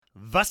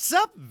What's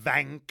up,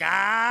 Vanka?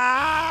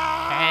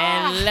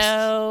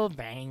 Hello,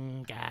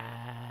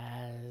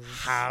 Vangas.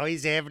 How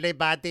is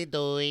everybody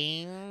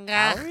doing?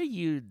 How are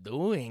you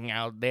doing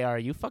out there? Are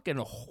you fucking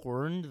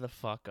horned the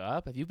fuck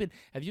up? Have you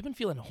been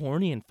feeling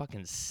horny and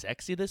fucking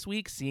sexy this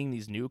week, seeing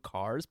these new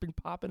cars been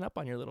popping up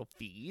on your little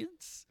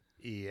feeds?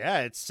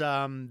 Yeah, it's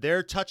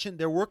they're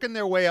working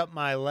their way up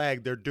my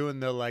leg. They're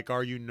doing the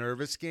are you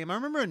nervous game. I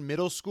remember in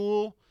middle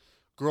school,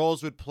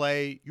 girls would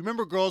play. You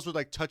remember girls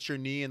would touch your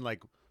knee and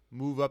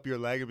move up your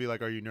leg and be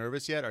like, "Are you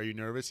nervous yet? Are you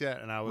nervous yet?"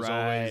 And I was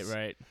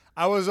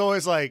I was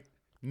always like,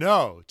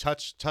 "No,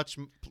 touch,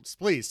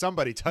 please,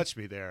 somebody touch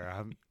me there.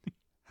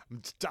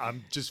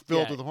 I'm just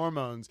filled with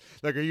hormones.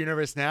 Like, are you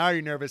nervous now? Are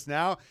you nervous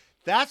now?"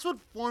 That's what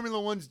Formula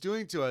One's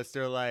doing to us.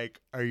 They're like,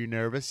 "Are you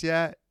nervous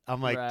yet?"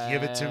 I'm like,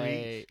 "Give it to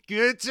me.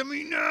 Give it to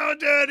me now,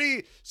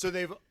 Daddy." So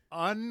they've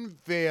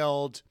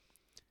unveiled.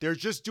 They're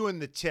just doing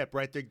the tip,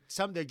 right?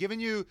 They're giving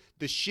you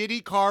the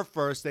shitty car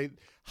first.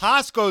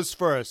 Haas goes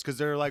first because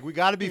they're like, we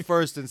got to be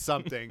first in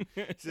something.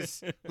 It's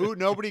just,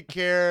 nobody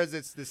cares.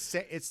 It's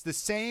the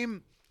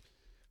same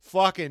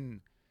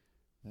fucking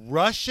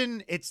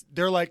Russian.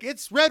 They're like,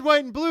 it's red,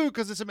 white, and blue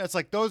because it's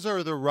like those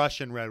are the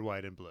Russian red,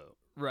 white, and blue.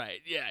 Right.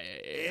 Yeah.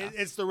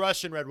 It's the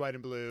Russian red, white,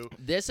 and blue.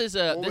 This is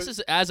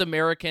as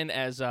American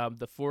as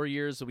the 4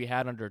 years that we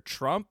had under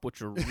Trump, which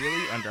were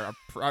really under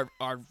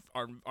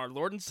our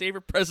Lord and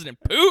Savior President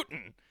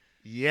Putin.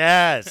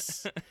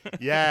 Yes.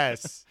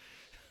 Yes.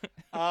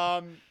 There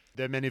are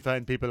many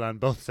fine people on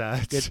both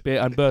sides.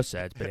 On both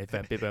sides, but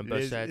fine people on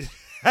both sides.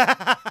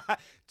 But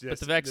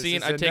the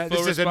vaccine, I take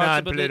full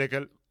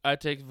responsibility. I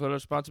take full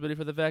responsibility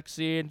for the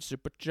vaccine.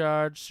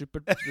 Supercharged, super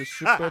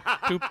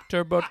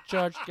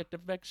turbocharged. Get the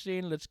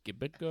vaccine. Let's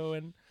keep it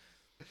going.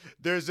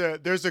 There's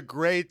a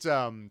great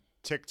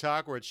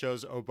TikTok where it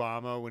shows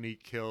Obama when he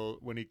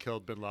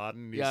killed Bin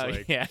Laden.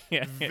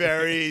 He's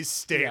very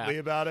stately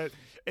about it,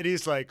 and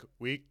he's like,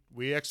 "We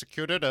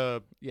executed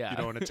an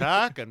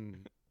attack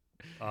and."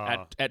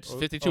 At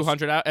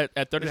 5,200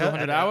 at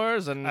 3,200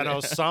 hours, and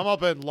Osama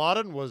bin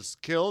Laden was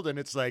killed, and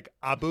it's like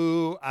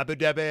Abu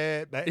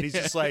Dhabi, and he's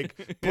just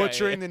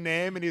butchering the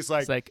name, and he's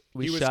like, it's like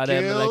we he shot was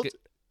him killed.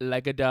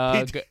 like a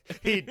dog.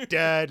 He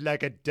died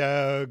like a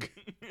dog.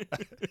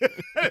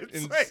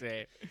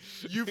 Insane.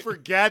 You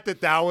forget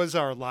that was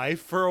our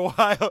life for a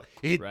while.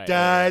 He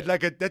died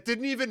like a. That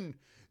didn't even.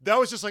 That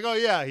was just like, oh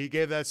yeah, he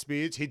gave that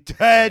speech. He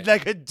died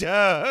like a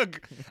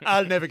dog.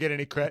 I'll never get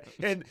any credit.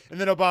 And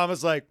then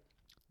Obama's like,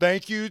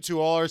 thank you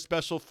to all our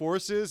special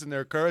forces and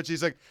their courage.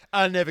 He's like,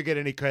 I'll never get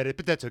any credit,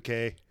 but that's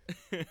okay.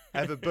 I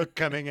have a book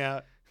coming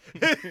out.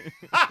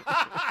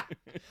 I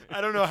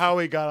don't know how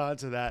we got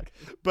onto that.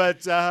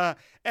 But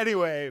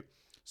anyway,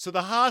 so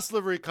the Haas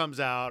livery comes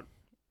out.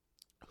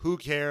 Who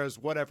cares?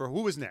 Whatever.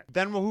 Who was next?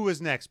 Then who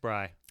was next,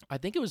 Bri? I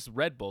think it was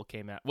Red Bull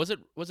came out. Was it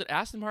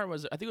Aston Martin?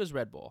 I think it was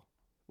Red Bull.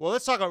 Well,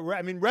 let's talk about,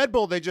 Red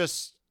Bull,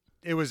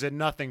 it was a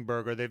nothing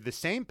burger. They have the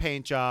same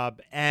paint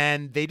job,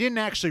 and they didn't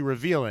actually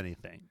reveal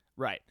anything.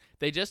 Right.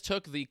 They just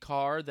took the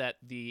car that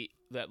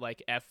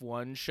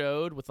F1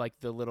 showed with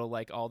the little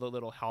all the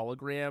little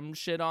hologram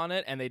shit on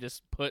it, and they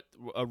just put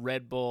a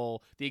Red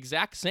Bull, the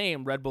exact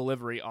same Red Bull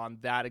livery on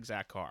that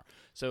exact car.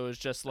 So it was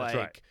just like,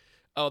 right.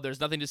 Oh, there's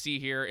nothing to see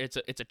here. It's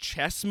a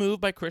chess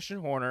move by Christian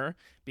Horner,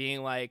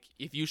 being like,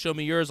 if you show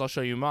me yours, I'll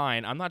show you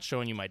mine. I'm not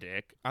showing you my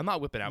dick. I'm not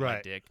whipping out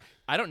my dick.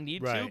 I don't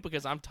need to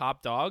because I'm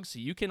top dog. So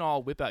you can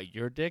all whip out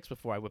your dicks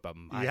before I whip out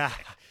my dick.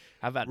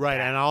 How about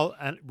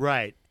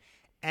that?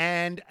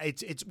 And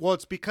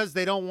it's because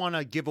they don't want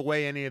to give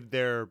away any of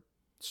their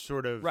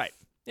sort of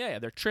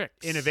they're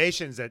tricks,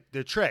 innovations.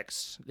 They're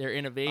tricks. They're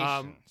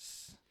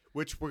innovations.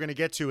 Which we're going to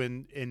get to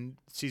in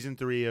season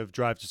 3 of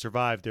Drive to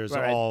Survive. There's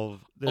ultimately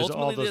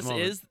all those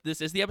moments.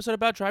 This is the episode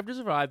about Drive to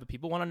Survive, but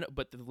people want to know.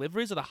 But the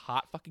deliveries are the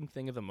hot fucking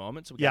thing of the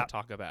moment, so we got to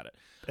talk about it.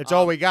 It's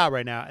all we got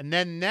right now. And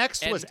then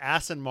next was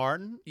Aston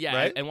Martin. Yeah,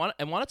 right? and want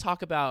to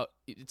talk about.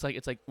 It's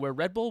like where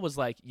Red Bull was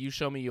like, you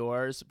show me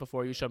yours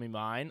before you show me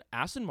mine.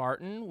 Aston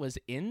Martin was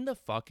in the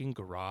fucking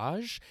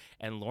garage,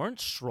 and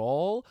Lawrence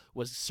Stroll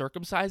was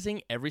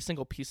circumcising every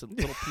single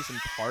little piece and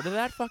part of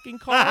that fucking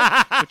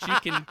car, which you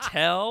can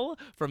tell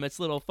from its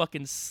little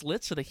fucking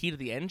slits for the heat of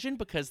the engine,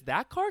 because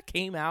that car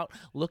came out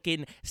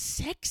looking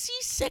sexy,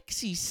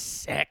 sexy,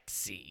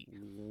 sexy.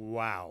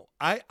 Wow.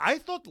 I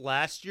thought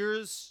last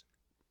year's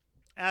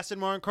Aston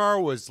Martin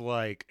car was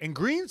and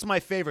green's my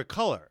favorite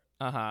color.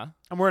 Uh-huh.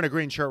 I'm wearing a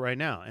green shirt right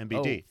now,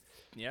 NBD. Oh,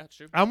 yeah,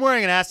 true. I'm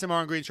wearing an Aston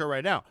Martin green shirt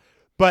right now.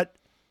 But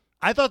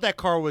I thought that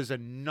car was a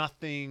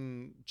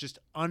nothing, just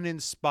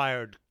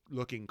uninspired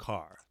looking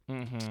car.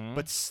 Mm-hmm.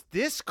 But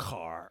this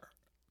car,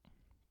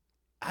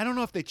 I don't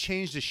know if they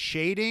changed the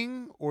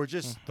shading or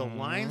just the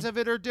lines of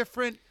it are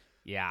different.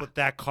 Yeah. But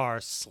that car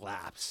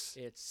slaps.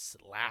 It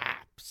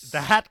slaps.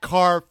 That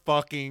car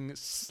fucking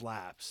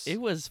slaps.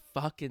 It was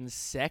fucking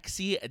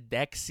sexy,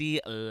 Dexy,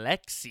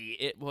 Lexi.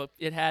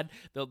 It had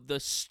the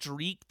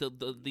streak, the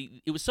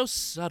it was so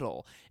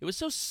subtle. It was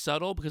so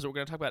subtle because what we're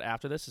gonna talk about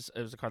after this is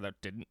it was a car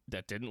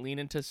that didn't lean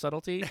into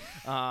subtlety.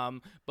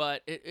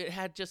 But it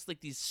had just like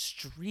these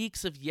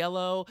streaks of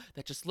yellow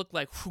that just looked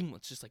like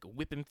it's just like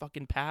whipping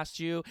fucking past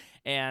you.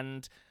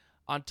 And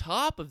on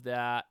top of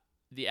that,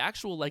 the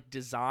actual like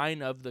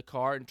design of the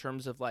car in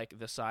terms of like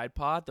the side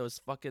pod,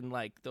 those fucking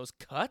like those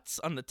cuts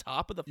on the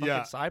top of the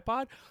fucking side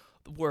pod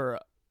were,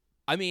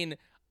 I mean,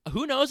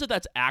 who knows if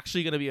that's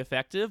actually going to be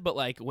effective, but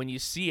like when you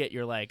see it,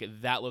 you're like,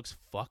 that looks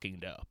fucking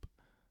dope.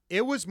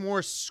 It was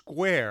more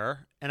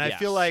square, and I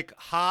feel like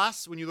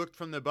Haas, when you looked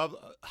from the above,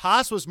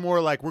 Haas was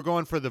more like, we're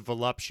going for the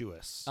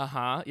voluptuous.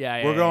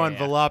 Yeah. We're going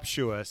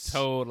voluptuous.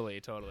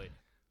 Totally.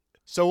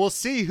 So we'll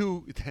see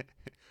who.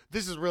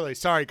 This is really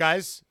sorry,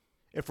 guys.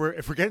 If we're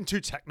getting too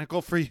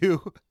technical for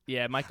you,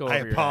 yeah, it might go over I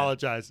your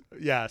apologize.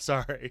 Yeah,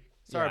 sorry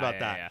about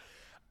that.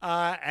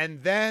 Yeah.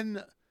 And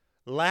then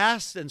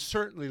last and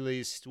certainly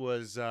least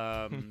was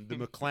the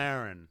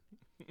McLaren.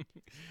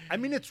 I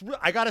mean,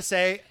 I gotta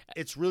say,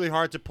 it's really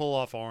hard to pull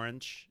off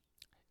orange.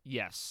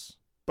 Yes,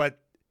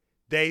 but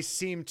they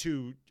seem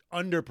to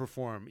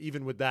underperform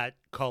even with that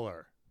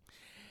color.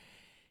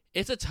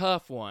 It's a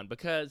tough one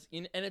because,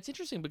 and it's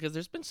interesting because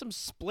there's been some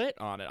split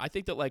on it. I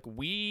think that like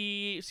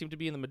we seem to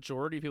be in the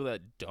majority of people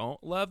that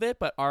don't love it,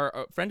 but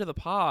our friend of the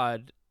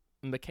pod,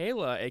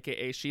 Michaela,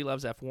 aka She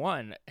Loves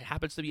F1,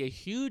 happens to be a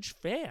huge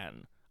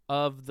fan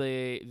of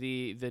the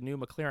new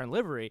McLaren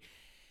livery.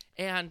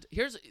 And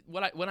here's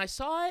when I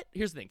saw it.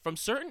 Here's the thing: from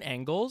certain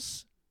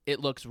angles,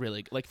 it looks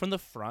really like from the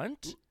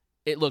front,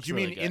 it looks. You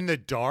really mean good. in the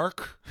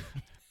dark?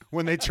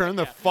 When they turn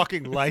the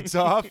fucking lights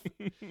off?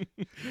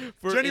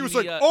 Jenny was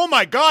like, oh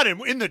my God,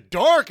 in the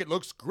dark, it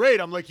looks great.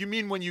 I'm like, you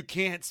mean when you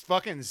can't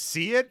fucking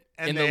see it?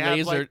 And they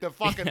have like the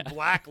fucking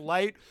black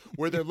light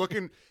where they're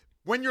looking,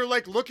 when you're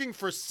like looking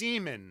for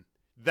semen,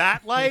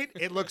 that light,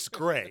 it looks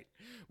great.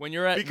 When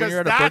you're at a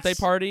birthday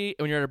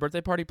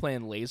party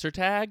playing laser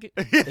tag,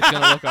 it's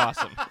going to look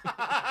awesome.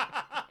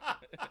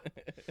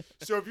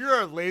 So if you're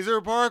at a laser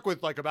park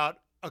with like about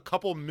a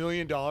couple $1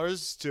 million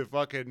to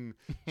fucking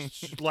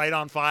light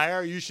on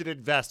fire, you should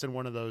invest in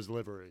one of those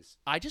liveries.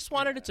 I just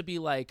wanted it to be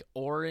like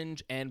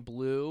orange and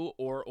blue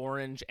or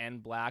orange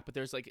and black, but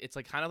there's like, it's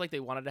like kind of like they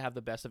wanted to have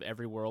the best of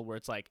every world where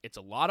it's like, it's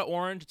a lot of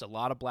orange, it's a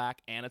lot of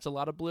black, and it's a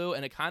lot of blue.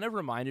 And it kind of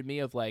reminded me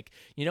of like,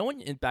 you know,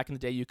 when back in the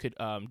day you could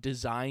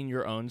design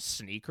your own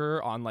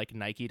sneaker on like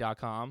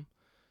Nike.com.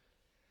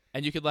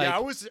 And you could like, yeah,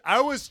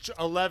 I was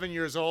 11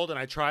 years old and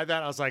I tried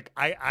that. I was like,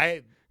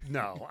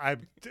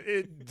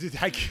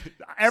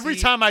 every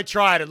time I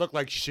tried, it looked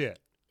like shit.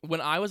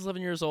 When I was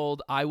 11 years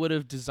old, I would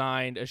have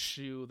designed a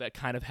shoe that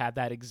kind of had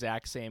that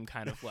exact same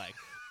kind of like,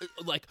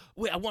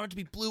 wait, I want it to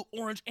be blue,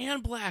 orange,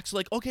 and black. So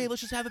like, okay,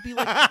 let's just have it be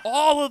like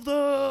all of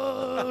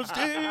those,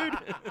 dude.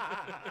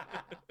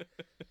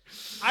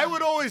 I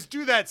would always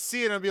do that,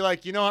 see it, and be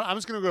like, you know what? I'm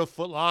just gonna go to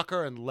Foot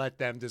Locker and let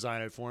them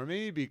design it for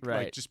me.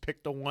 Like, just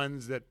pick the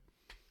ones that,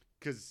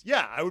 because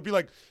I would be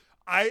like,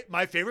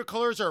 my favorite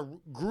colors are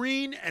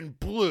green and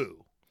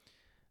blue,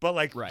 but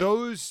like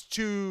those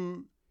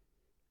two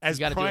as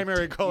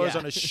primary colors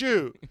on a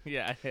shoe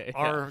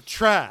are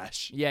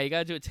trash. Yeah, you got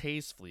to do it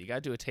tastefully.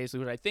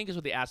 Which I think is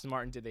what the Aston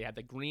Martin did. They had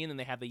the green and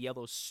they had the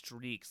yellow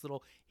streaks,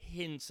 little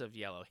hints of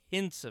yellow,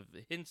 hints of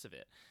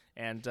it.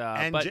 And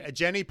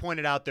Jenny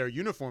pointed out their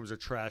uniforms are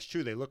trash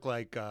too. They look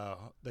like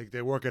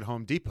they work at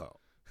Home Depot.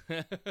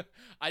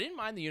 I didn't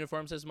mind the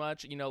uniforms as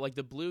much. You know, like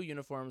the blue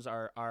uniforms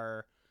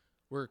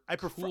were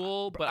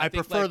cool, but I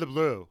prefer the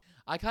blue.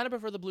 I kind of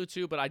prefer the blue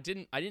too, but I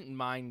didn't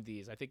mind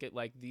these. I think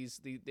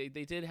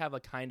they did have a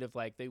kind of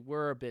like, they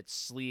were a bit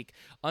sleek,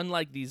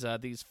 unlike these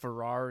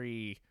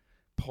Ferrari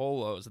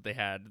polos that they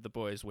had the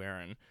boys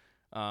wearing.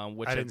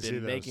 Which I have didn't been see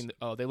making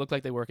those. They look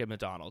like they work at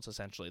McDonald's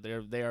essentially.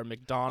 They are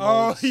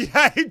McDonald's. Oh yeah,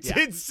 I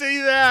did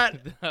see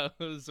that.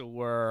 Those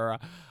were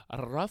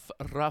rough.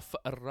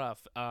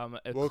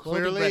 Well,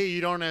 clearly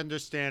you don't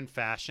understand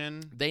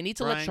fashion. They need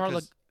to let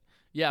Charlotte.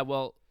 Yeah,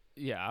 well,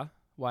 yeah.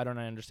 Why don't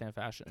I understand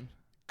fashion?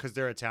 Because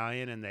they're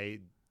Italian and they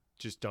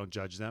just don't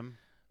judge them.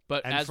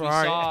 But and as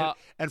Ferrari, we saw,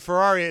 and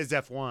Ferrari is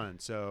F1,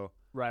 so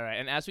right.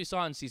 And as we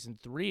saw in season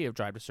 3 of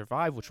Drive to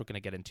Survive, which we're going to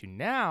get into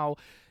now,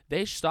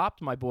 they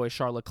stopped my boy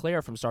Charles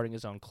Leclerc from starting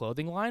his own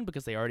clothing line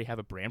because they already have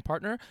a brand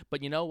partner.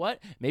 But you know what?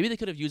 Maybe they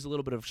could have used a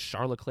little bit of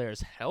Charles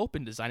Leclerc's help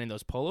in designing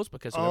those polos,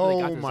 because whoever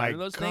they got designing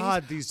those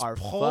things, these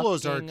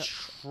polos are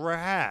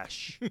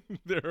trash.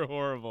 They're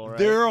horrible, right?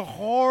 They're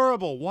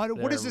horrible.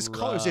 What is this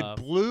color? Is it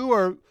blue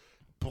or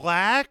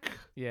black?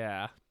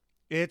 Yeah.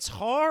 It's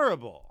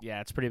horrible.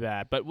 Yeah, it's pretty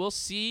bad. But we'll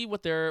see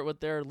what their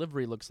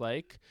livery looks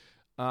like.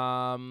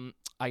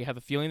 I have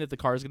a feeling that the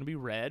car is going to be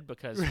red,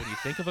 because when you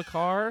think of a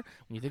car,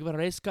 when you think of a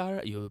race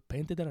car, you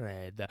paint it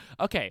red.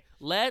 Okay,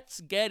 let's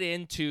get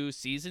into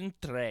season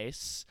 3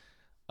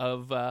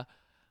 of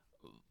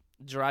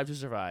Drive to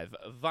Survive.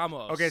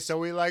 Vamos. Okay, so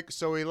we like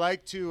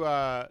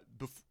to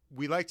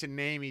we like to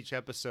name each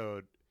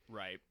episode.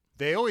 Right.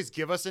 They always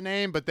give us a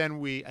name, but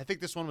then I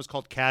think this one was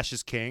called Cash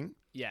is King.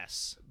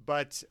 Yes.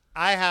 But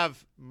I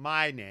have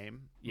my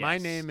name. Yes. My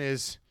name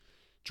is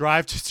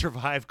Drive to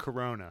Survive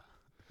Corona.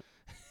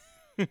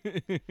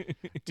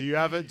 Do you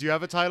have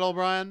a title,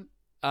 Brian?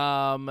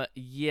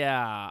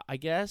 Yeah, I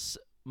guess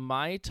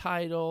my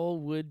title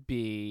would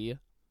be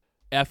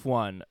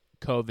F1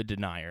 COVID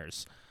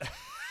Deniers.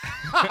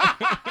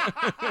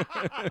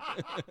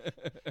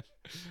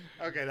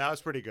 Okay, that was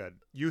pretty good.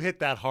 You hit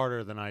that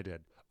harder than I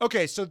did.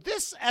 Okay, so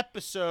this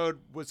episode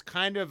was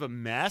kind of a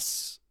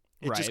mess.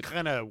 It just Right.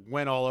 kind of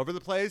went all over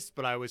the place,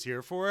 but I was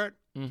here for it.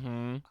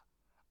 Mm-hmm.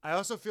 I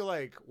also feel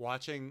like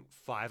watching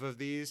 5 of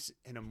these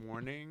in a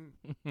morning.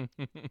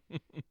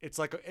 It's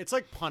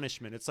like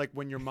punishment. It's like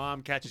when your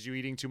mom catches you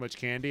eating too much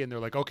candy, and they're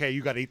like, "Okay,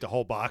 you got to eat the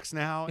whole box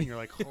now," and you're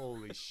like,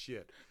 "Holy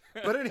shit!"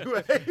 But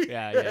anyway,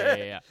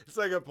 Yeah. it's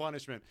like a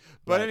punishment.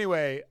 But Right.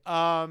 anyway,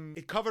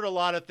 it covered a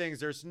lot of things.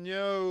 There's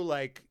no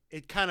like.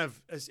 It's kind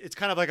of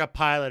like a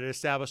pilot. It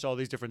established all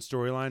these different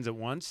storylines at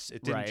once.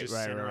 It didn't Right, just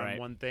right, center right. on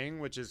one thing,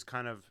 which is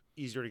kind of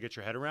easier to get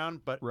your head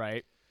around. But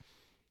Right.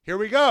 here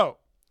we go.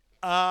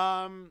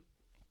 The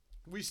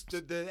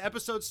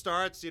episode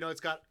starts.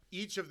 It's got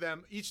each of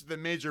the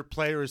major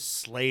players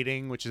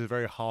slating, which is a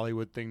very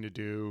Hollywood thing to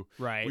do.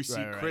 Right. We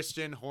see right.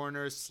 Christian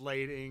Horner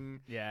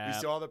slating. Yeah.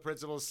 We see all the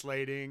principals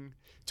slating.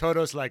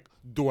 Toto's like,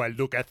 "Do I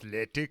look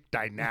athletic,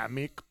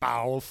 dynamic,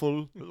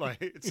 powerful?"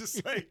 Like, it's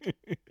just like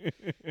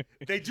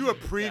they do a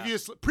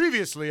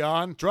previously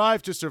on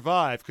Drive to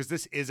Survive, because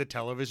this is a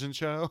television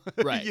show.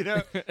 Right.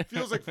 It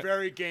feels like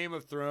very Game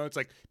of Thrones.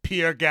 Like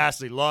Pierre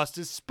Gasly lost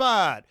his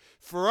spot.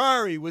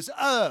 Ferrari was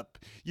up.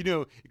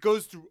 It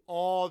goes through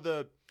all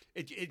the.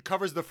 It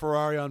covers the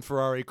Ferrari on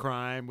Ferrari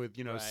crime with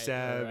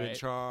Seb and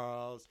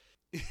Charles.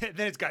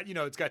 Then it's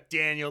got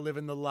Daniel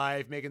living the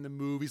life, making the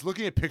movies,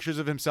 looking at pictures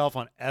of himself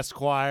on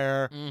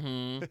Esquire.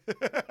 Mm-hmm.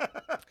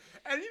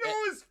 And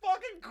what was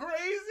fucking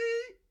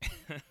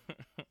crazy?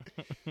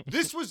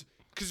 This was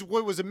because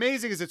what was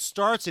amazing is it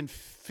starts in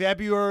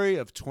February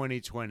of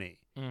 2020,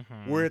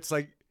 where it's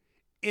like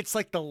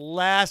the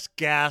last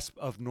gasp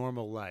of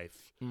normal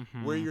life,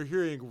 where you're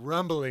hearing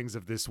rumblings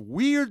of this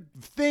weird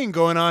thing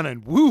going on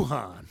in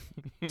Wuhan,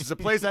 which is a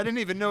place I didn't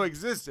even know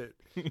existed,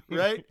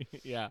 right?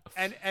 Yeah.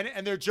 And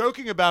they're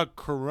joking about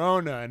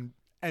Corona,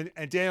 and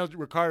Daniel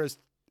Ricciardo's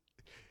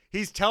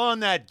he's telling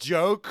that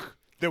joke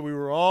that we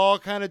were all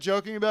kind of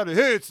joking about.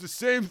 Hey, it's the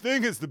same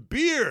thing as the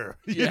beer,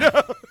 you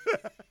know?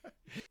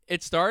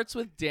 It starts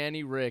with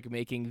Danny Rick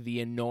making the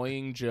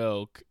annoying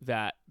joke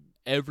that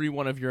every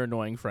one of your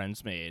annoying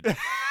friends made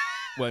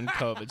when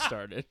COVID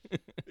started.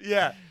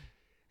 Yeah.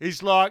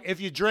 He's like,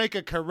 if you drink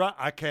a Corona,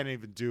 I can't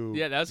even do.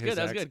 Yeah, that's his good.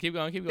 That's accent. good. Keep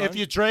going. Keep going. If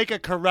you drink a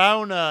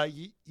Corona,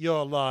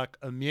 you're like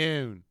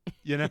immune,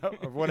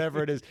 or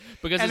whatever it is.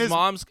 Because and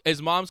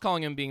his mom's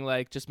calling him, being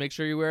like, "Just make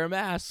sure you wear a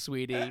mask,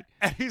 sweetie."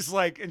 And he's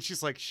like, and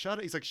she's like, "Shut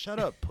up." He's like, "Shut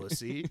up,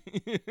 pussy."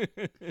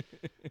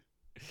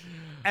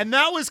 And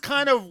that was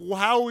kind of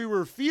how we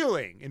were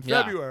feeling in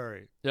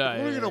February.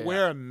 We're gonna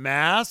wear a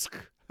mask,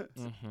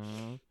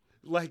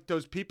 like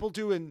those people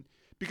do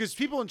because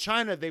people in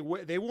China they've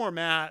worn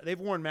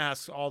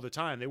masks all the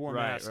time. They wore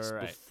masks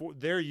before.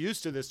 They're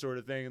used to this sort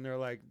of thing, and they're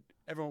like,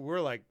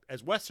 we're like,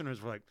 as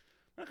Westerners, we're like,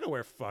 we're not gonna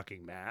wear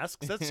fucking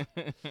masks. That's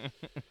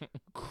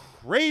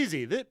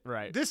crazy.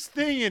 This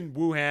thing in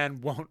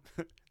Wuhan won't.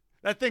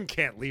 That thing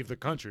can't leave the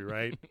country,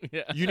 right?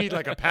 Yeah. You need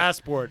like a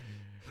passport.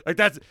 Like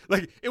that's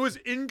like it was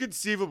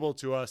inconceivable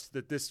to us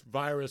that this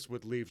virus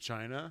would leave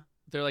China.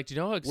 They're like, "Do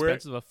you know how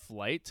expensive a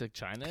flight to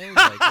China is?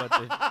 Like,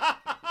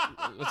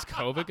 what's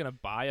COVID gonna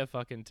buy a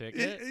fucking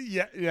ticket?"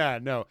 Yeah,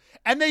 no.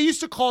 And they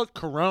used to call it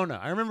Corona.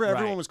 I remember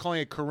everyone was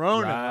calling it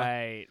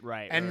Corona.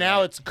 Right. And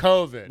now it's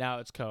COVID. Now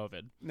it's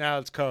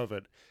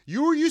COVID.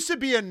 You used to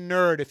be a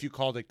nerd if you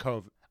called it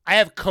COVID. I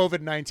have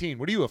COVID-19.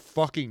 What are you, a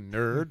fucking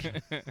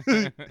nerd?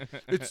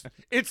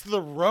 It's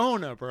the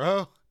Rona,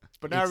 bro.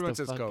 But now everyone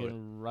says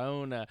COVID.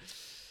 Rona.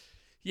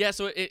 Yeah,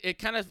 so it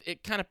kind of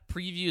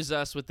previews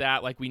us with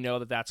that. Like, we know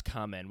that that's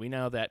coming. We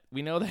know that.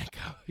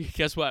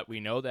 Guess what? We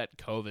know that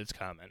COVID's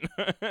coming.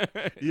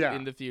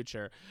 In the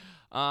future.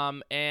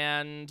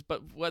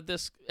 But what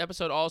this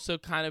episode also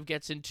kind of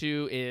gets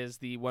into is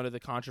one of the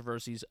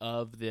controversies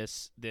of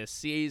this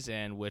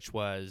season, which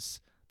was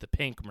the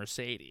pink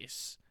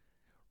Mercedes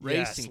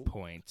Racing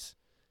Point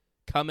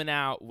coming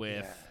out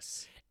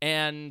with,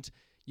 and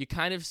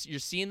you're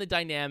seeing the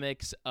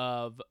dynamics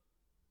of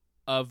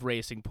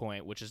Racing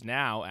Point, which is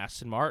now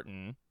Aston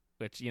Martin,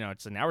 which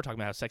now we're talking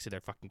about how sexy their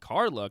fucking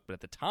car looked, but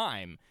at the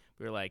time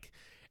we were like,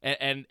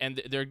 and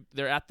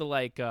they're at the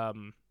like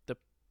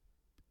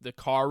the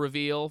car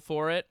reveal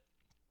for it,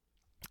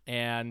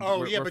 and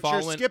we're but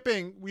following,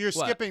 you're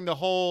skipping the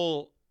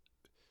whole.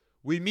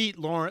 We meet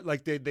Lawrence,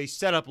 like they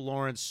set up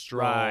Lawrence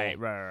Stroll, right.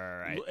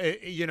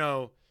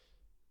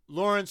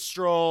 Lawrence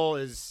Stroll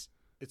it's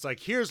like,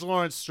 here's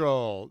Lawrence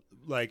Stroll,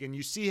 like, and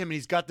you see him and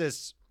he's got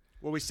this,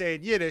 what we say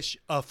in Yiddish,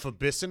 a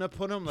verbissene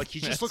put him, like he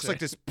just looks like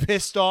this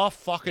pissed off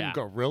fucking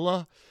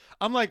gorilla.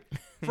 I'm like,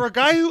 For a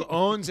guy who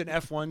owns an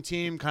F1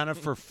 team kind of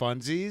for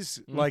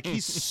funsies, like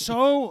he's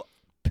so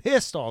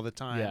pissed all the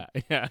time.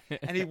 Yeah.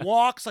 And he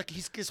walks like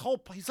he's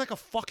like a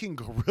fucking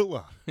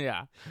gorilla.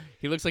 Yeah.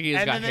 He looks like he's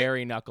And got then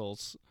hairy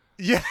knuckles.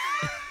 Yeah.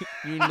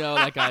 You know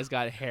that guy's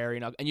got hairy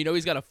knuckles. And you know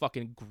he's got a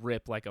fucking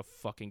grip like a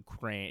fucking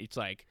crane. It's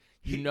like,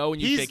 you know when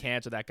you shake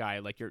hands with that guy,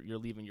 like you're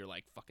leaving, you're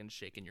like fucking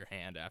shaking your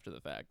hand after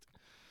the fact.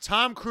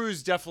 Tom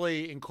Cruise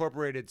definitely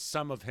incorporated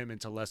some of him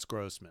into Les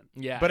Grossman.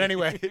 Yeah. But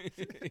anyway,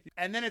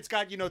 and then it's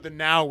got, the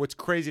Now, what's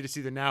crazy to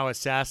see the Now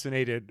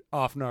assassinated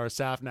Offnar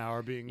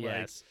Safnauer being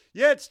like,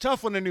 yeah, it's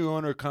tough when a new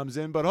owner comes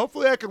in, but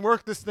hopefully I can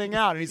work this thing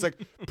out. And he's like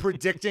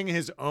predicting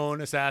his own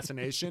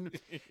assassination.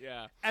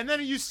 Yeah. And then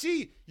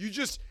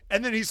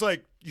and then he's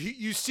like,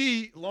 you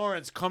see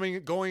Lawrence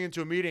going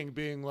into a meeting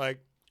being like,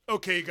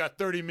 okay, you got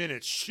 30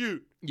 minutes.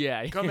 Shoot.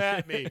 Yeah. Come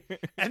at me.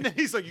 And then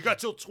he's like, you got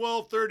till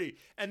 12:30.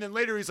 And then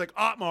later he's like,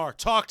 Otmar,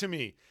 talk to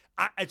me.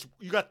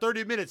 You got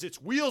 30 minutes.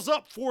 It's wheels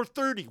up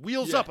 4:30.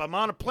 Wheels up. I'm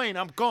on a plane.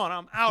 I'm gone.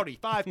 I'm Audi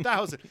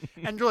 5,000.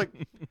 And you're like,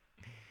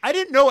 I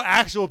didn't know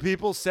actual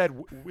people said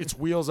it's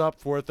wheels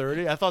up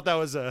 4:30. I thought that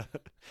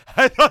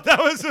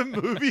was a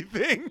movie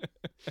thing.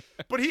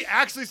 But he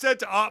actually said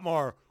to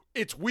Otmar,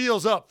 it's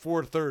wheels up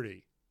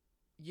 4:30.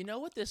 You know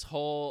what this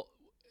whole,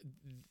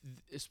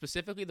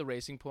 specifically the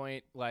Racing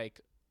Point,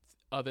 like,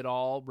 of it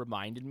all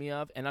reminded me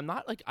of, and I'm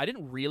not like, I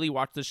didn't really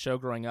watch this show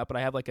growing up, but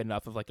I have like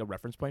enough of like a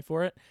reference point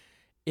for it.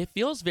 It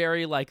feels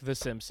very like The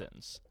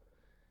Simpsons,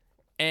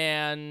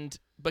 and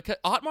because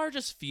Otmar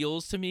just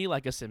feels to me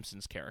like a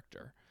Simpsons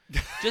character.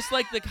 Just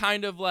like the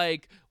kind of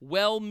like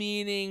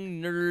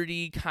well-meaning,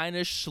 nerdy, kind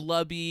of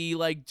schlubby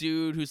like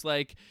dude who's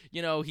like,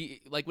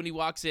 he like when he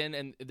walks in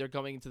and they're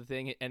going into the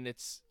thing and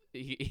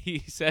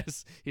he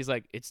says, he's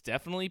like, it's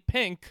definitely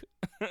pink.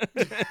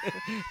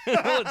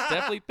 It's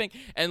definitely pink.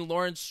 And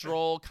Lawrence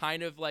Stroll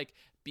kind of like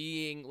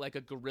being like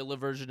a gorilla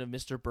version of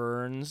Mr.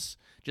 Burns,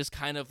 just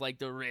kind of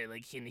like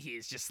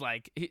he's just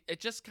like, it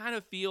just kind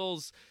of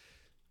feels,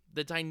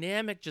 the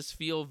dynamic just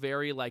feel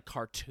very like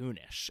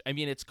cartoonish. I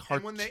mean, it's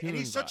cartoon. And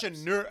he's such a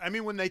nerd. I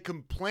mean, when they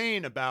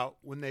complain about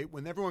when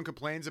everyone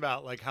complains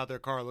about like how their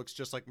car looks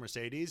just like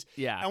Mercedes.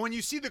 Yeah. And when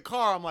you see the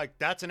car, I'm like,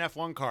 that's an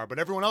F1 car. But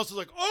everyone else is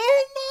like,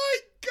 oh my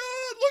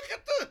God, look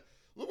at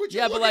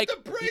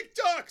the brake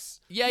ducts.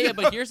 Yeah.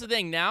 But here's the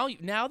thing. Now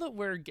that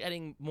we're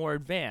getting more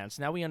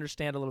advanced, now we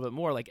understand a little bit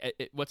more. Like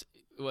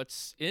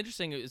what's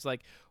interesting is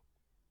like,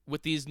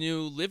 with these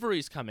new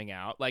liveries coming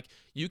out, like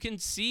you can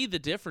see the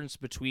difference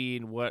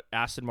between what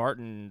Aston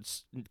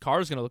Martin's car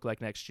is going to look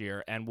like next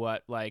year and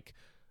what like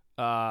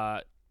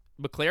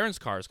McLaren's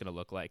car is going to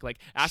look like. Like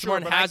Aston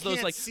Martin has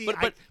those like,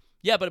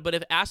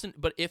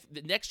 but if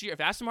next year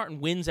if Aston Martin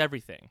wins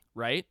everything,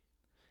 right,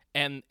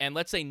 and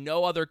let's say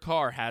no other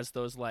car has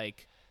those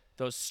like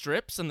those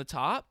strips on the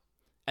top,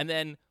 and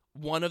then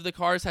one of the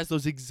cars has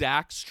those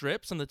exact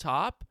strips on the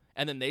top,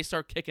 and then they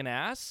start kicking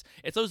ass.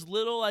 It's those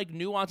little like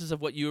nuances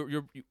of what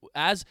you're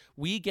as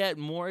we get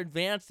more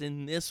advanced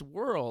in this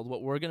world,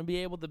 what we're going to be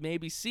able to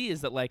maybe see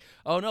is that like,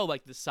 oh no,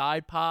 like the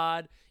side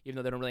pod, even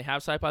though they don't really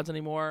have side pods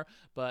anymore,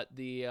 but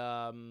the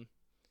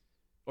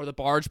or the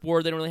barge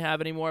board they don't really have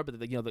anymore, but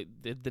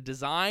the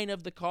design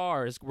of the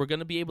cars, we're going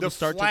to be able to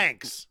start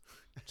flanks.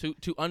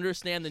 to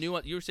understand the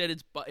nuance. You said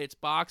it's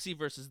boxy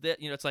versus that,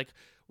 it's like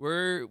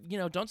we're,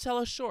 don't sell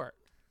us short.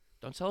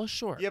 Don't sell us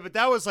short. Yeah, but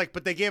that was like,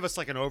 but they gave us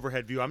like an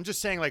overhead view. I'm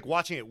just saying, like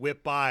watching it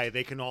whip by,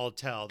 they can all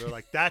tell. They're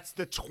like, that's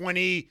the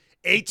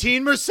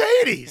 2018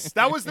 Mercedes.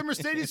 That was the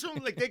Mercedes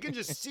from, like they can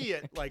just see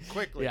it like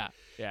quickly.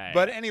 Yeah.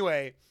 But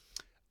anyway,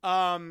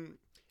 and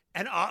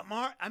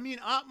Otmar,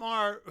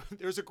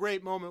 there's a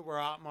great moment where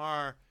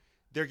Otmar,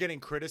 they're getting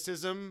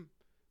criticism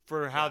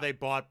for how they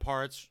bought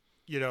parts,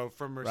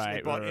 from Mercedes.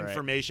 They bought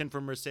information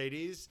from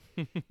Mercedes.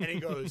 And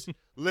he goes,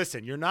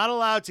 listen, you're not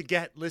allowed to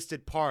get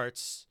listed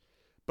parts.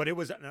 But it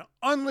was an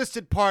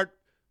unlisted part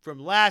from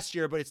last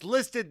year, but it's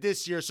listed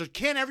this year. So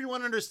can't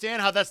everyone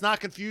understand how that's not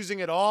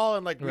confusing at all?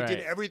 And like we did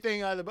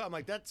everything out of the. I'm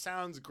like, that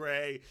sounds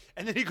gray.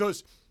 And then he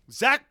goes,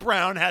 Zach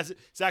Brown,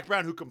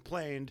 who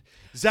complained.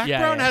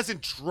 Brown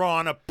hasn't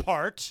drawn a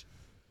part.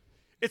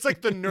 It's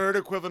like the nerd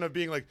equivalent of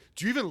being like,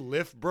 do you even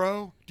lift,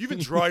 bro? Do you even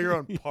draw your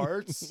own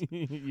parts?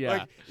 Yeah.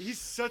 Like he's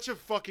such a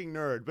fucking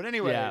nerd. But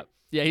anyway.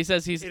 Yeah. He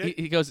says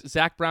he goes,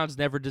 Zach Brown's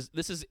never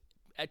this is.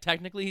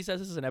 Technically, he says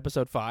this is in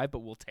episode 5, but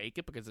we'll take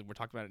it because we're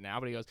talking about it now.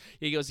 But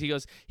he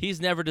goes.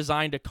 He's never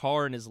designed a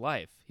car in his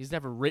life. He's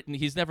never written.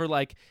 He's never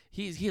like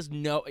he has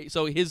no.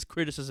 So his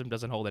criticism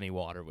doesn't hold any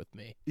water with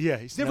me. Yeah,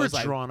 he's never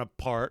drawn a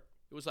part.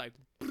 It was like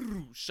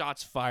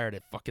shots fired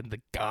at fucking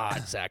the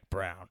god Zach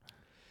Brown.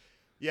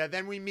 Yeah,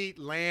 then we meet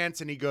Lance,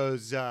 and he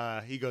goes,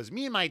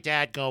 me and my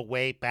dad go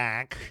way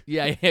back.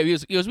 Yeah. He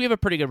goes, we have a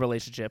pretty good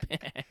relationship.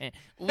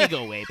 We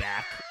go way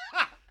back.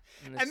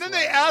 And then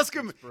they ask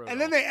him,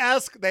 and then they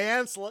ask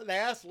Lance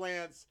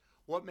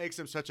what makes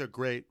him such a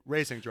great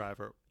racing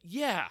driver.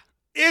 Yeah.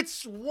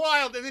 It's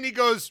wild. And then he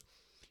goes,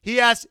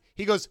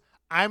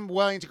 I'm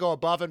willing to go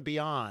above and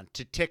beyond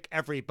to tick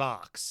every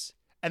box.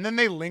 And then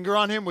they linger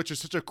on him, which is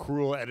such a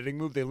cruel editing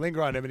move. They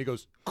linger on him, and he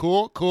goes,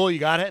 "Cool, you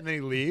got it," and then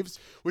he leaves,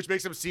 which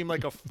makes him seem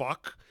like a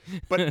fuck.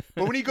 But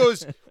when he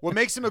goes, what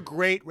makes him a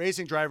great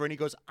racing driver, and he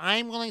goes,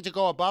 "I'm willing to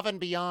go above and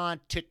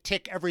beyond to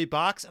tick every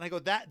box," and I go,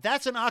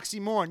 that's an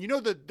oxymoron. You know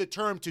the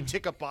term to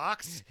tick a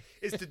box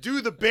is to do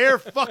the bare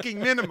fucking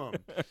minimum.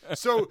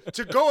 So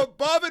to go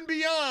above and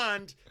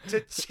beyond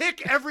to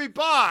tick every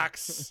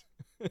box,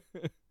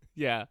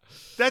 Yeah.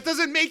 that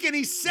doesn't make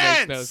any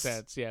sense. Makes no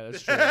sense. Yeah,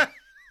 that's true.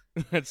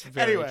 That's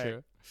very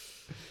true.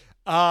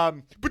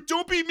 But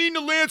don't be mean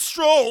to Lance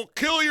Stroll.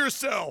 Kill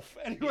yourself.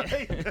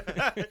 Anyway,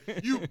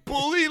 you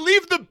bully.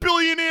 Leave the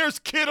billionaire's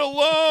kid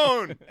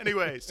alone.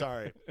 Anyway,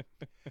 sorry.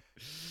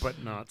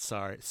 But not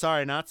sorry.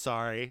 Sorry, not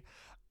sorry.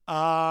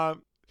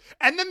 And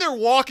then they're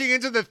walking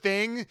into the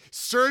thing.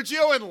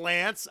 Sergio and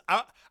Lance.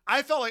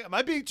 I felt like, am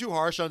I being too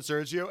harsh on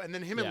Sergio? And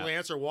then him and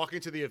Lance are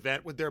walking to the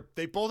event with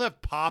they both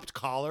have popped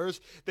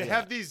collars. They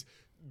have these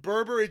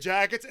Burberry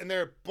jackets, and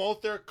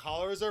both their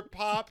collars are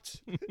popped.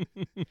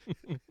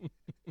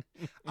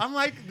 I'm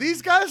like,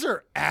 these guys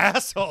are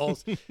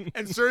assholes.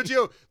 And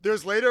Sergio,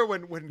 there's later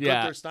when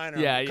Gunther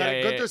Steiner,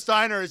 Gunther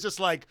Steiner is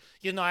just like,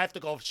 I have to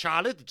go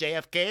Charlotte,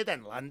 JFK,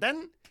 then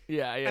London.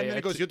 And then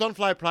he goes, "You don't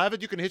fly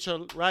private, you can hitch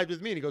a ride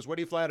with me." And he goes, "Where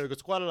do you fly to?" He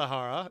goes,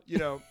 "Guadalajara." He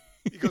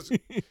goes,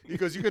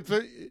 "You could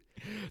fly."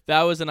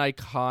 That was an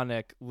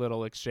iconic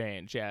little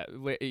exchange. Yeah,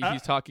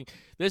 he's talking.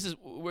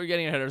 We're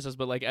getting ahead of ourselves,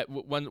 but like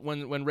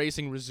when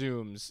racing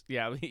resumes,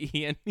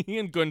 he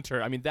and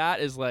Gunther. I mean,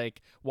 that is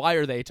like, why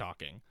are they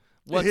talking?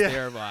 What's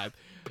their vibe?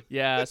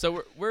 Yeah,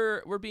 so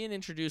we're being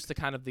introduced to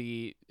kind of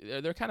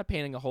they're kind of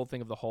painting a whole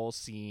thing of the whole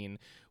scene.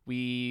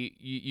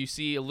 You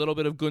see a little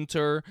bit of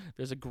Gunther.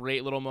 There's a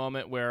great little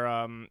moment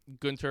where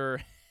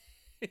Gunther.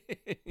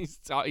 he's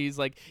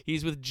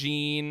with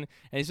Gene,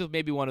 and he's with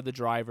maybe one of the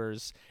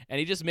drivers, and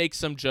he just makes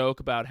some joke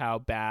about how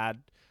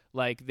bad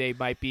like they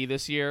might be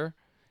this year,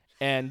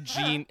 and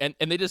Gene and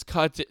they just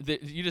cut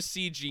you just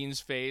see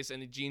Gene's face,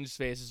 and Gene's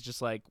face is just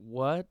like,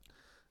 what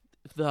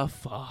the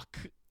fuck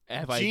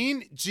have I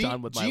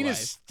done with my life? Gene is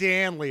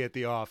Stanley at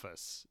The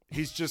Office.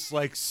 He's just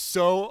like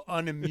so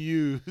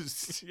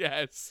unamused.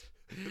 Yes.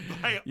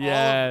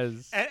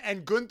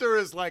 And Gunther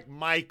is like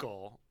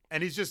Michael.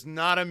 And he's just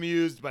not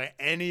amused by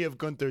any of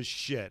Gunther's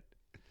shit.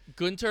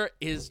 Gunther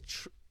is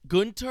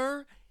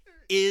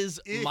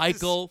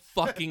Michael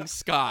fucking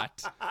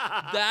Scott.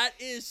 That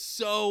is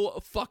so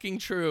fucking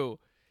true.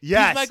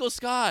 Yes. He's Michael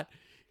Scott.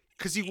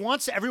 Because he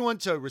wants everyone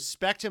to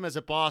respect him as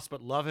a boss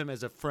but love him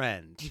as a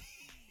friend.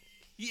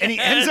 Yes. And he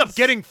ends up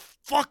getting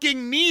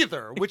fucking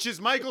neither, which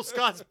is Michael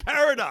Scott's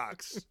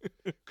paradox.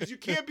 Because you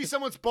can't be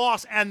someone's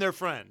boss and their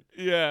friend.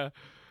 Yeah.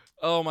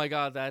 Oh my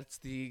God, that's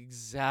the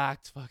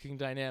exact fucking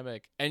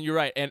dynamic. And you're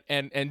right.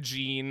 And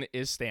Gene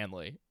is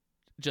Stanley,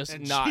 just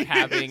not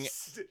having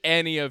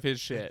any of his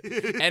shit.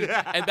 And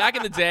back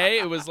in the day,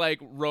 it was like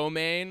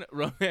Romain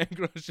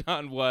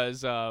Grosjean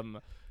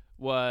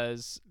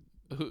was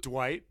who?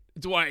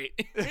 Dwight.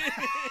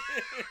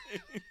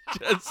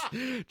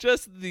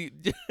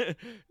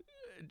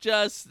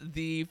 just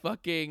the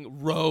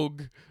fucking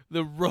rogue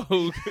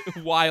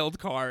wild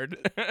card.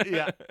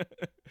 Yeah.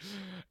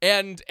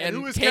 And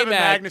who is Kevin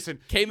Magnussen?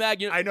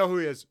 K-Mag, I know who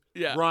he is.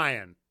 Yeah.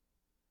 Ryan.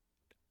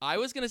 I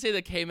was gonna say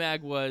that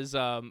K-Mag was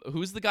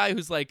who's the guy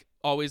who's like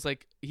always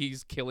like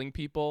he's killing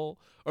people,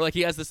 or like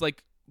he has this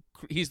like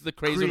he's the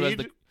crazy one who has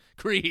the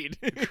Creed.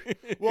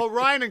 Well,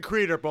 Ryan and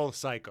Creed are both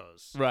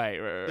psychos. Right.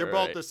 They're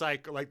both the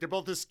psycho, like they're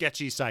both the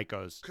sketchy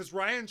psychos. Because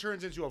Ryan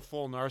turns into a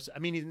full narcissist. I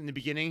mean, in the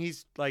beginning,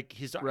 he's like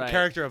his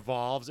character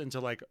evolves into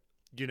like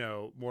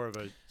more of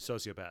a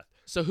sociopath.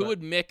 So who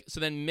would Mick? So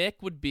then Mick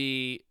would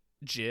be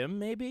Jim,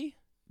 maybe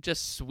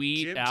just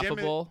sweet,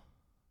 affable.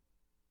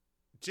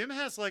 Jim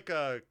has like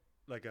a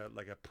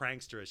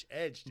pranksterish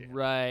edge to him.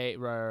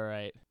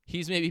 Right.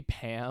 He's maybe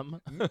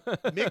Pam.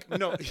 Mick,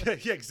 no,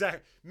 yeah,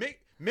 exactly. Mick,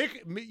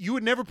 you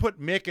would never put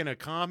Mick in a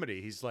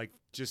comedy. He's like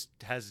just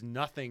has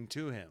nothing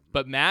to him.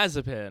 But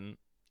Mazepin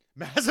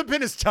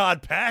is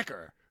Todd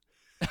Packer.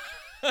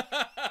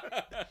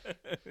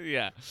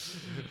 Yeah.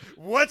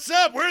 What's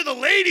up? Where are the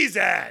ladies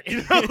at?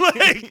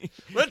 Like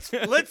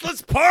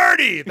let's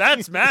party.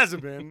 That's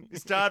Mazepin.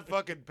 It's Todd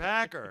fucking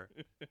Packer.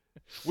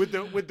 With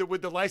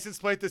the license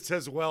plate that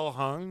says "well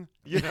hung,"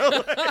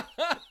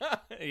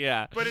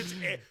 Yeah. But it's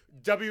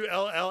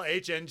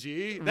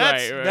WLLHNG.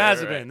 That's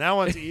Mazepin. Right. That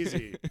one's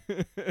easy.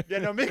 Yeah,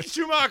 no, Mick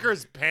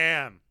Schumacher's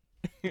Pam.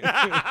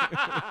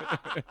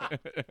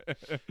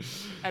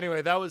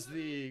 Anyway, that was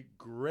the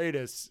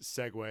greatest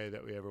segue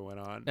that we ever went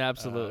on.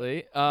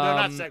 Absolutely. No,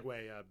 not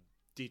segue.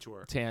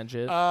 Detour.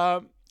 Tangent.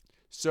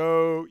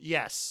 So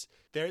yes.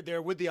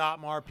 They're with the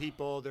Otmar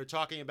people. They're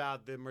talking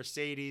about the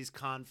Mercedes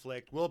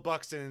conflict. Will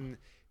Buxton,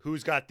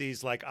 who's got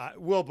these like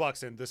Will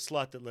Buxton, the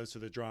slut that lives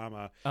through the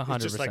drama, 100%.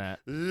 is just like,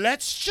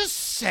 let's just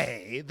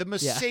say the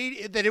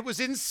Mercedes that it was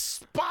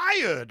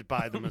inspired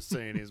by the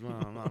Mercedes.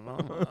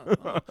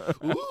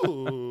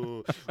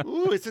 Ooh,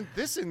 isn't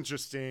this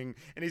interesting?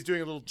 And he's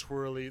doing a little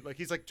twirly, like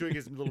he's like doing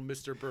his little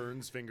Mr.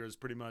 Burns fingers,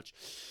 pretty much.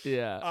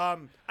 Yeah.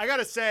 I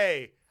gotta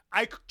say,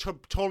 I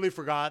totally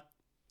forgot.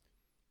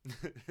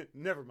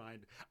 Never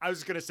mind. I was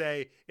just gonna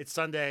say it's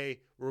Sunday.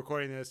 We're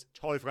recording this.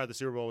 Totally forgot the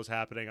Super Bowl was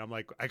happening. I'm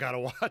like, I gotta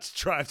watch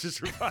Drive to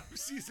Survive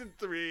season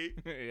 3.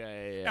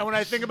 Yeah. And when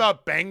I think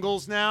about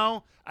Bengals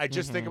now, I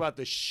just think about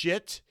the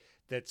shit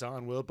that's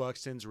on Will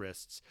Buxton's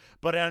wrists.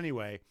 But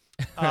anyway,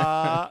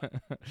 so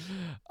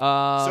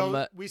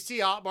we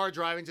see Otmar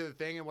driving to the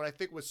thing, and what I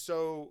think was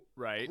so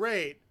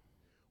great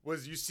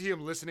was you see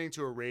him listening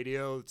to a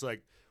radio. It's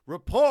like,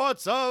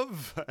 reports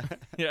of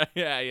yeah.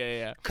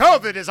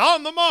 COVID is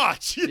on the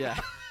march. Yeah.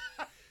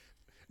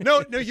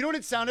 No, you know what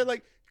it sounded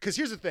like? Because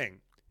here's the thing,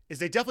 is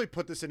they definitely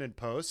put this in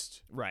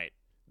post. Right.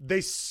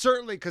 They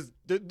certainly, because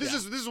this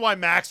is why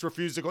Max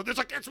refused to go. There's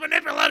like, it's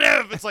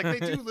manipulative. It's like they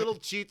do little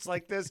cheats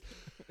like this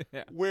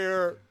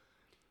where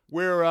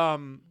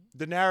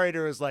the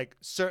narrator is like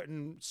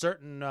certain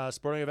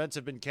sporting events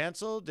have been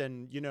canceled,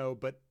 and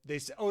but they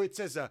say, it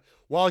says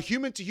while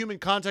human to human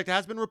contact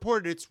has been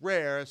reported, it's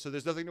rare, so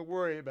there's nothing to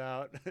worry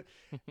about.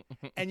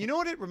 And you know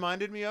what it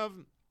reminded me of?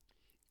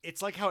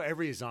 It's like how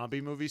every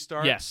zombie movie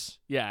starts. Yes.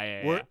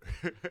 Yeah. Where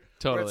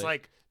Totally. it's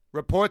like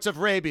reports of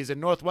rabies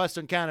in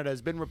northwestern Canada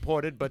has been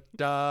reported, but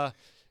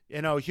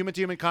human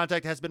to human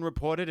contact has been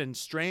reported, and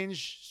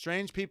strange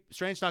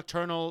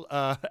nocturnal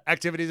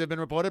activities have been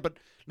reported, but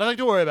nothing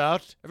to worry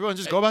about. Everyone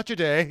just go about your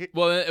day.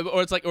 Well,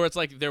 or it's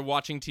like they're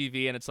watching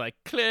TV and it's like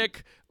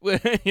click, they're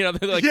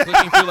like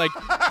clicking through like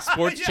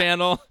sports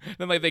channel, and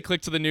then like they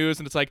click to the news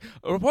and it's like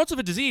reports of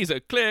a disease,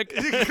 click,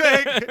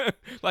 click,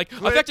 like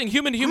click. Affecting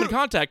human to human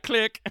contact,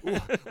 click,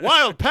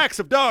 wild packs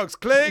of dogs,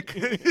 click,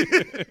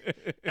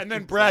 and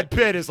then Brad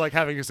Pitt is like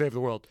having to save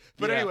the world.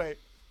 But anyway,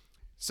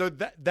 so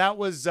that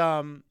was.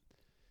 And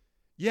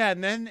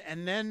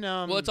then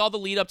well, it's all the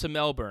lead up to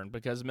Melbourne,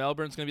 because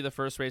Melbourne's going to be the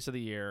first race of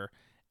the year,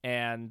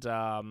 and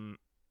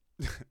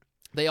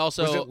they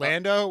also was it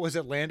Lando? Was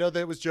it Lando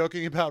that was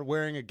joking about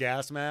wearing a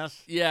gas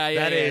mask? Yeah.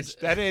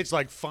 That age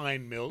like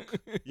fine milk,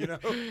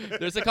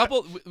 There's a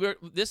couple.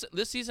 This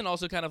season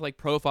also kind of like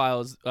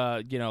profiles,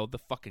 the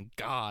fucking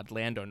god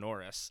Lando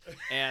Norris,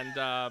 and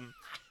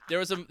There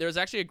was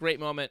actually a great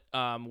moment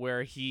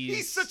where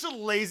he's such a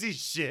lazy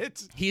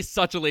shit. He's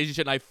such a lazy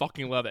shit, and I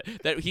fucking love it.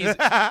 That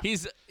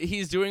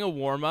he's doing a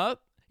warm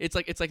up. It's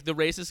like the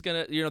race is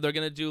gonna they're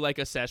gonna do like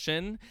a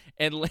session,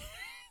 and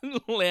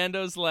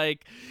Lando's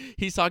like,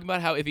 he's talking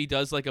about how if he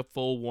does like a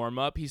full warm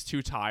up, he's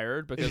too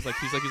tired because like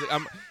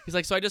he's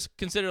like so I just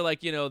consider like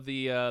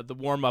the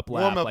warm up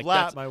lap.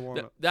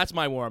 That's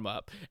my warm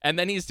up. And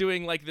then he's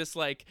doing like this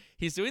like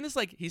he's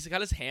got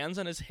his hands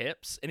on his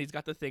hips and he's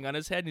got the thing on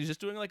his head and he's just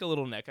doing like a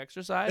little neck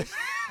exercise.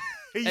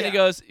 And he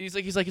goes, he's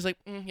like,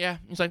 yeah.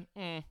 He's like,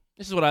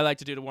 this is what I like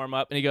to do to warm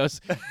up. And he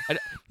goes,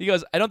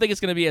 I don't think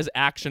it's going to be as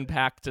action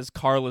packed as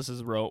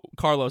Carlos's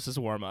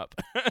warm up.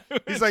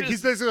 He's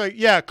basically like,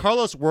 yeah,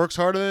 Carlos works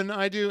harder than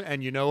I do,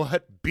 and you know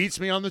what? Beats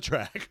me on the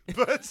track.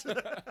 But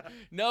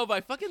no,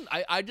 but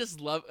I just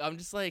love. I'm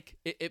just like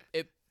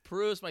it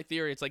proves my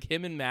theory. It's like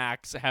him and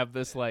Max have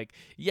this like,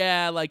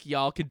 yeah, like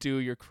y'all could do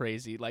your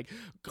crazy. Like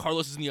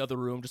Carlos is in the other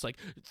room just like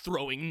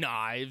throwing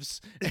knives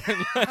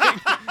and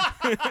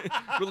like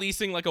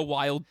releasing like a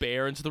wild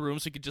bear into the room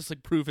so he could just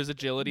like prove his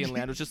agility, and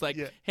Lando's just like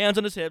hands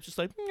on his hips, just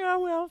like, yeah,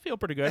 well, feel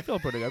pretty good.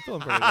 Feeling pretty good.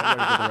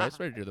 Ready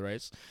to do the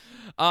race.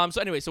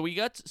 So anyway, so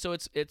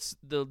it's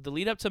the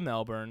lead up to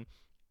Melbourne.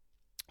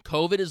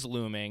 COVID is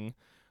looming.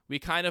 We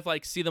kind of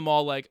like see them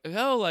all like,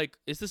 oh, like,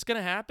 is this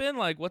gonna happen?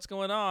 Like, what's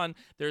going on?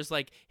 There's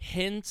like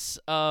hints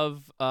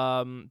of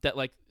that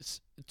like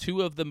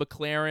two of the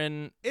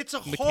McLaren. It's a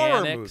mechanics.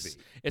 horror movie.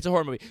 It's a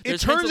horror movie. It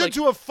turns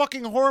into a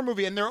fucking horror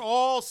movie, and they're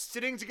all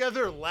sitting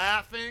together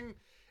laughing.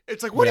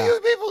 It's like, what are you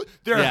people?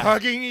 They're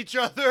hugging each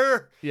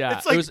other. Yeah,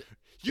 it's like.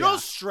 You know how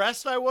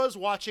stressed I was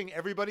watching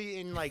everybody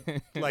in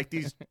like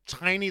these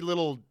tiny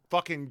little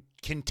fucking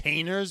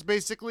containers,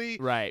 basically.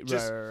 Right.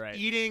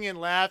 Eating and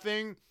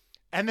laughing.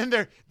 And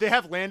then they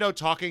have Lando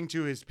talking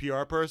to his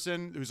PR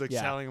person who's like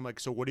telling him like,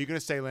 so what are you going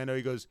to say, Lando?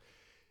 He goes,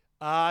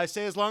 I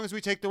say as long as we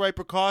take the right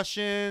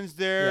precautions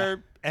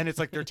there. And it's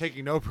like they're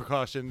taking no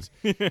precautions.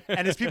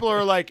 And his people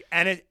are like,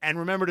 and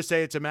remember to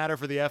say it's a matter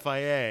for the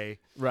FIA.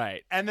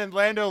 Right. And then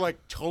Lando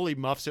like totally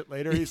muffs it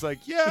later. He's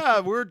like, yeah,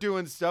 we're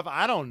doing stuff.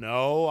 I don't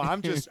know.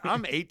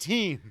 I'm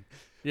 18.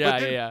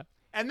 Yeah.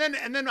 And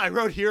then I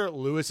wrote here,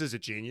 Lewis is a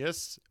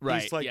genius.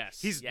 Right. He's like,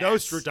 he's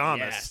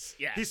Nostradamus.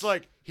 Yes. He's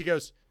like, he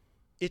goes,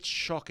 it's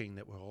shocking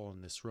that we're all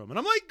in this room. And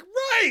I'm like,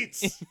 right.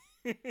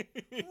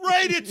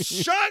 Right. It's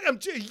shocking.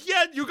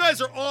 You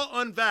guys are all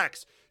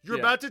unvaxxed. You're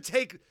about to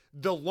take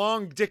the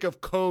long dick of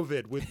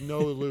COVID with no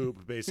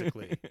lube,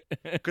 basically.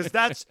 Because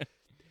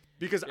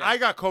I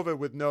got COVID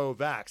with no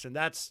vax, and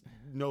that's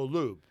no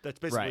lube. That's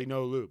basically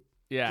no lube.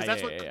 Yeah,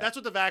 that's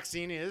what the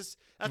vaccine is.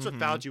 That's what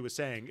Fauci was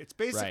saying. It's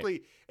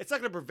basically, it's not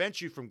going to prevent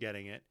you from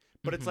getting it,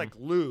 but it's like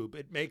lube.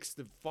 It makes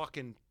the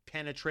fucking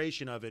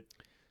penetration of it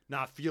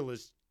not feel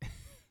as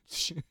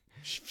shitty.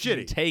 You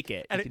can take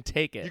it. And you can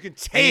take it. You can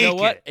take and you know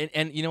what? it.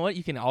 And you know what?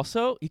 You can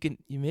also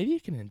maybe you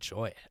can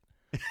enjoy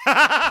it.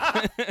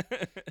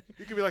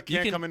 You could be like,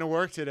 can't come into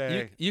work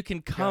today. You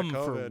can come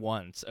for COVID.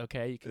 once,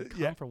 okay? You can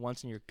come Yeah. for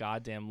once in your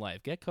goddamn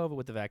life. Get COVID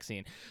with the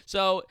vaccine.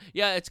 So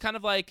yeah, it's kind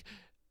of like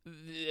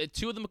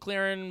two of the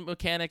McLaren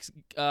mechanics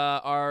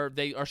are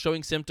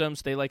showing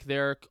symptoms.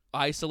 They're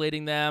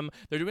isolating them.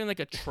 They're doing like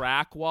a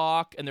track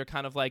walk, and they're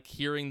kind of like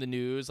hearing the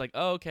news, like,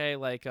 oh, okay,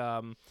 like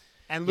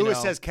And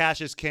Lewis says Cash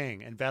is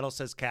king, and Vettel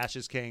says Cash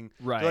is king.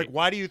 Right. They're like,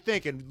 why do you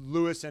think? And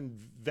Lewis and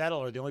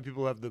Vettel are the only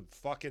people who have the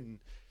fucking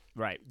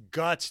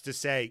guts to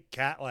say,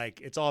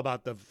 like, it's all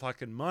about the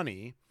fucking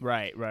money.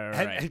 Right.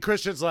 And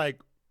Christian's like,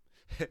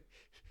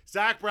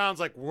 Zach Brown's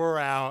like, we're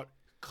out.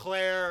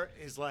 Claire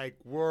is like,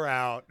 we're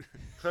out.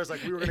 Claire's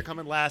like, we were going to come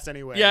in last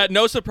anyway. Yeah,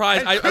 no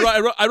surprise.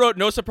 I wrote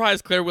no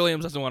surprise. Claire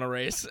Williams doesn't want to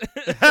race.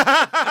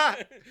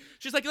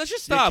 She's like, let's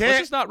just stop. Let's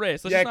just not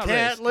race. Let's just not race.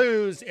 You can't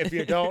lose if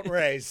you don't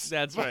race.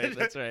 That's right.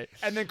 That's right.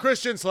 And then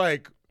Christian's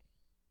like,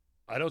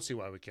 I don't see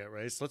why we can't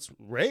race. Let's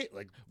rate.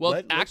 Like,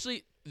 well,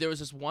 actually, there was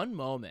this one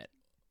moment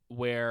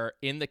where,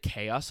 in the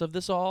chaos of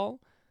this all,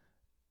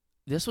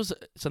 this was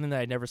something that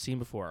I'd never seen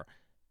before.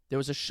 There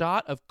was a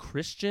shot of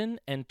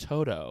Christian and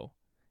Toto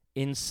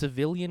in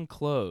civilian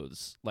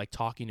clothes, like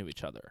talking to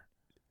each other.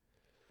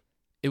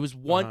 It was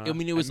one. I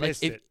mean, it was like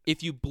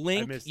if you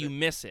blink, you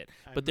miss it.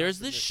 But there's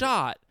this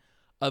shot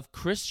of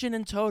Christian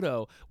and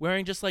Toto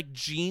wearing just like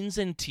jeans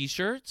and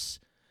t-shirts,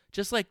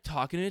 just like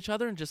talking to each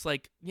other, and just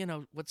like,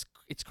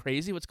 it's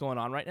crazy what's going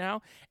on right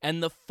now.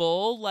 And the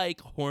full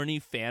like horny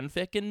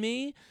fanfic in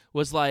me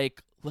was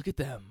like, look at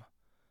them,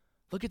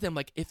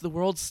 like if the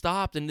world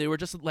stopped and they were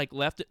just like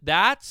left.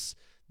 That's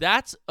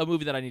a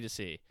movie that I need to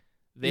see.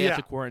 They have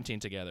to quarantine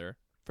together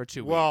for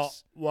 2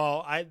 weeks.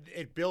 Well,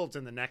 it builds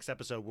in the next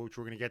episode, which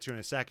we're going to get to in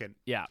a second.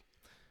 Yeah.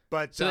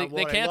 But so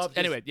they cancel.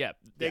 Anyway, yeah.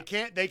 They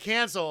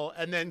cancel,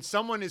 and then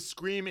someone is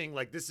screaming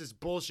like, this is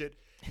bullshit.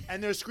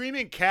 And they're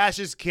screaming Cash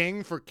is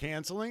king for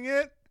canceling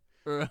it,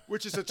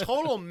 which is a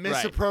total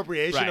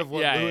misappropriation of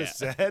what Lewis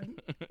said.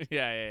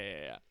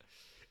 Yeah.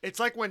 It's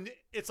like when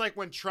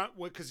Trump,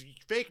 because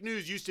fake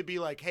news used to be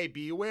like, hey,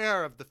 be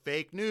aware of the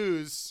fake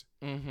news.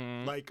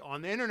 Mm-hmm. Like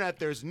on the internet,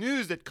 there's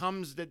news that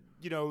comes that,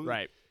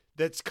 right.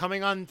 that's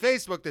coming on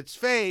Facebook that's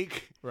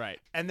fake. Right.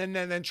 And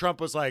then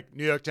Trump was like,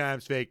 New York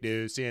Times fake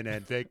news,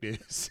 CNN fake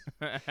news.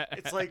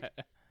 It's like,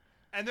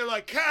 and they're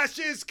like, Cash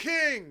is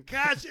king.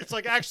 Cash. It's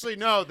like, actually,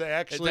 no,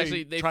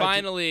 they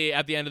finally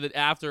at the end of it,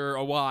 after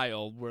a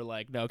while, were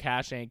like, no,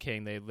 Cash ain't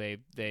king. They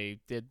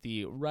did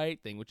the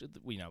right thing, which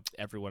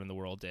everyone in the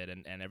world did,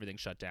 and everything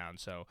shut down.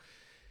 So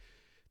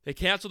they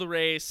canceled the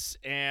race,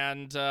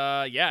 and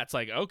it's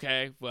like,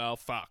 okay, well,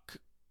 fuck.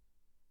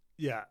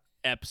 Yeah.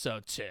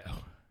 Episode 2.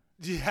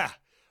 Yeah.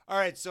 All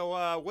right.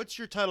 So what's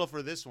your title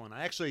for this one?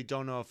 I actually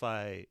don't know if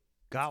I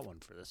got one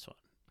for this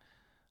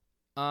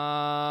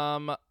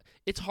one.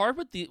 It's hard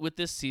with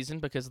this season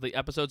because the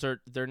episodes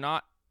they're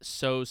not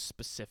so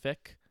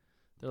specific.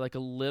 They're like a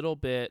little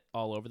bit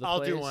all over the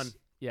place. I'll do one.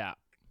 Yeah.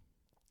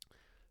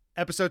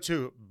 Episode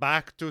 2,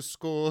 back to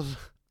school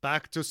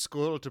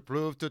to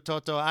prove to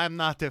Toto I'm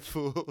not a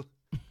fool.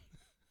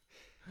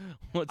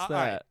 What's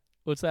that? Right.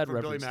 What's that From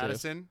reference Billy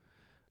Madison? To?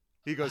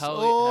 He goes,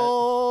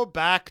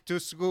 back to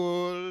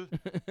school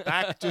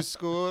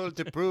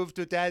to prove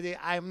to Daddy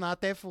I'm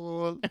not a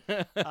fool.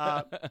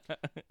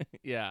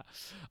 Yeah.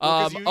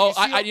 Well,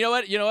 you know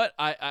what?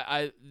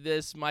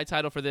 My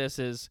title for this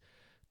is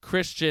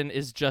Christian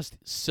is just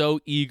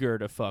so eager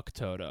to fuck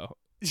Toto.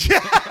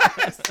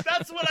 Yes,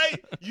 that's what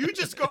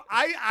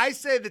I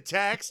say the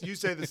text, you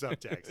say the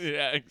subtext.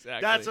 Yeah,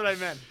 exactly. That's what I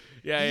meant.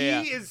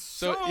 Yeah, He is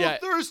so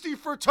thirsty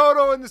for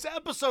Toto in this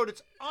episode.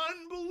 It's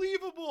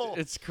unbelievable.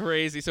 It's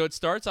crazy. So it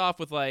starts off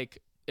with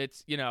like,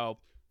 it's,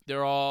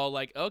 they're all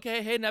like,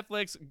 okay, hey,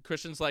 Netflix.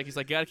 Christian's like, he's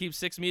like, you gotta keep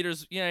 6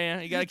 meters. Yeah,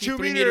 you gotta keep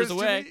 3 meters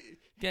away.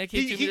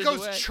 He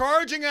goes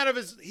charging out of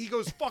he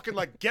goes fucking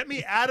like, get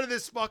me out of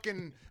this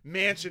fucking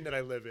mansion that I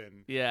live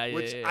in. Yeah.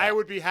 Which I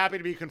would be happy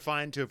to be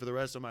confined to for the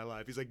rest of my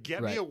life. He's like,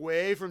 get me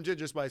away from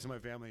Ginger Spice and my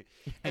family.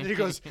 And then he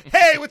goes,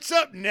 hey, what's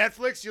up,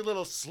 Netflix, you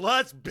little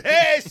sluts?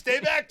 Hey, stay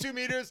back 2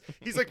 meters.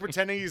 He's like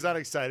pretending he's not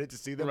excited to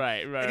see them.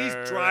 Right. And he's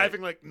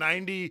driving like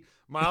 90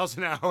 miles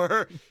an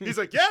hour. He's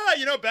like, yeah,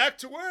 back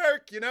to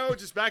work,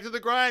 just back to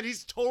the grind.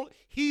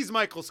 He's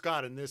Michael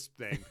Scott in this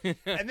thing.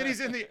 And then he's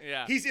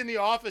in the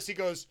office. He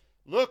goes,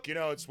 look,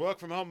 it's work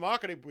from home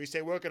marketing. We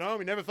say work at home.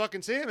 You never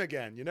fucking see him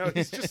again.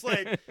 He's just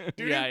like,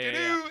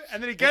 do-do-do-do.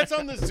 And then he gets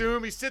on the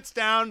Zoom. He sits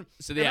down.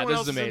 So, this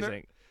is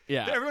amazing.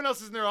 Yeah. Everyone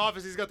else is in their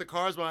office. He's got the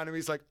cars behind him.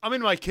 He's like, I'm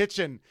in my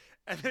kitchen.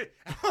 And then,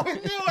 oh,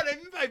 no,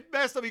 I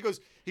messed up. He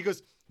goes,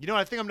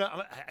 I think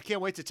I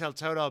can't wait to tell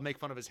Toto I'll make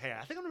fun of his hair.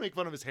 I think I'm going to make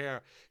fun of his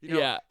hair.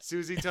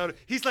 Susie Toto.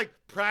 He's like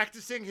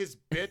practicing his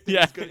bit that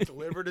he's going to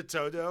deliver to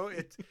Toto.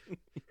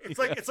 It's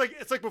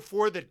like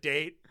before the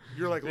date,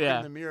 you're like looking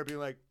in the mirror being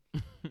like,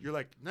 you're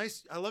like,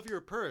 nice. I love your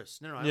purse.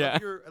 No, I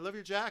love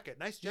your jacket.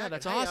 Nice jacket. Yeah,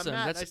 that's hey, awesome.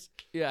 That's nice.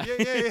 Yeah.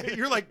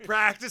 You're like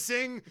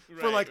practicing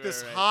for like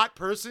this hot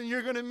person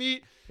you're gonna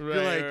meet. You're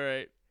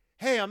like,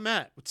 hey, I'm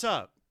Matt. What's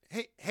up?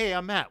 hey,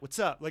 I'm Matt. What's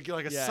up? Like you're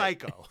like a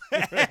psycho.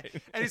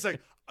 Right. And he's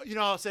like,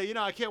 I'll say,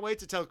 I can't wait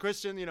to tell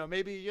Christian,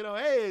 maybe,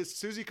 hey, is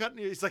Susie cutting?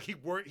 He's like,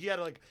 he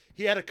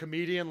had a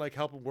comedian like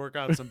help him work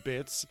out some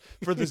bits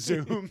for the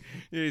Zoom.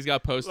 Yeah, he's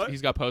got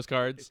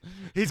postcards.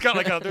 He's got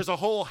like there's a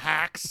whole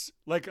hack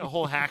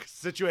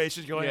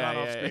situation going on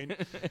off screen.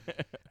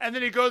 And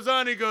then he goes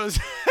on, he goes,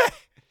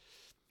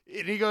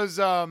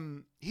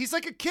 he's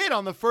like a kid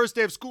on the first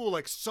day of school,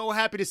 like so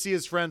happy to see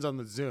his friends on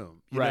the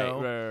Zoom. You know?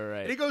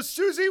 Right. And he goes,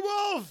 Susie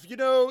Wolf,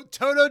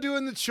 Toto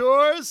doing the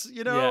chores,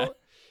 Yeah.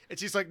 And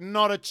she's like,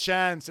 not a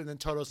chance. And then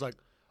Toto's like,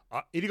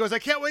 and he goes, I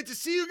can't wait to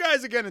see you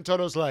guys again. And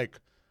Toto's like,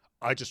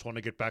 I just want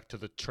to get back to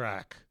the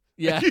track.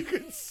 Yeah. And you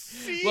can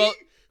see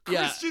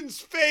Christian's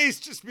face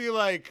just be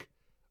like,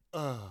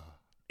 ugh.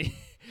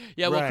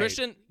 Yeah, well,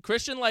 Right.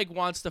 Christian like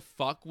wants to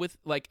fuck with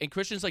and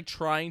Christian's like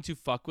trying to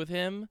fuck with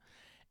him,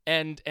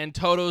 and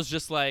Toto's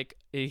just like,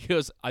 he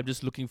goes, I'm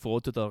just looking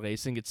forward to the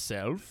racing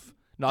itself,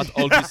 not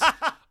all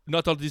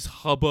this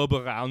hubbub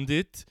around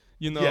it.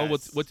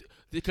 Yes.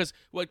 Because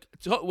what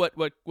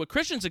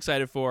Christian's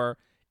excited for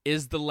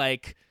is the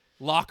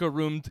locker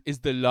room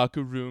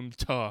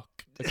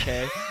talk,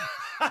 okay?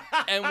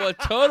 And what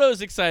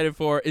Toto's excited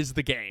for is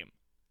the game.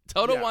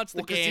 Toto wants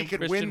the game.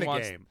 Because he can win the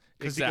game.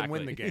 Because he can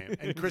win the game.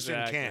 And Christian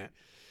Exactly. can't.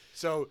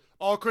 So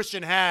all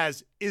Christian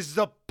has is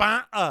the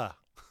ba.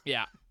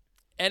 Yeah.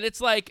 And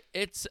it's like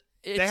it's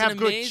They have an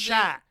good amazing,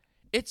 chat.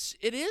 It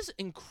is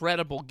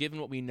incredible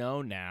given what we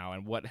know now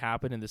and what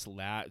happened in the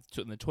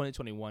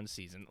 2021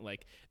 season.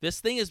 Like, this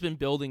thing has been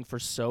building for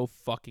so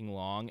fucking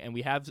long, and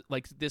we have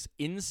like this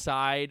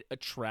inside a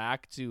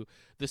track to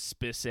the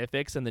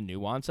specifics and the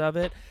nuance of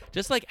it.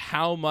 Just like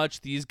how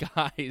much these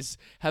guys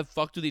have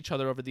fucked with each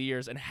other over the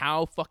years, and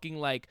how fucking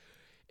like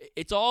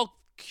it's all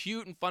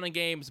cute and fun and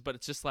games, but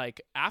it's just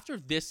like after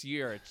this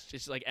year, it's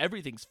just like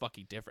everything's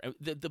fucking different.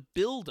 The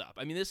build up.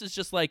 I mean, this is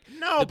just like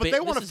No, but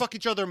they want to fuck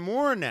each other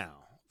more now.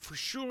 For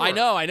sure. I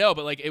know,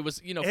 but like it was,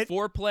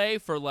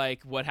 foreplay for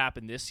like what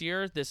happened this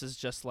year. This is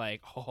just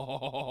like,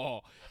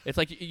 it's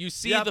like you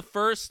see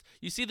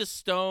you see the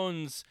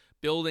stones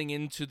building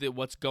into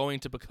what's going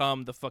to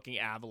become the fucking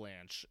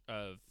avalanche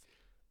of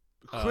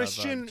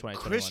Christian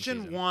 2021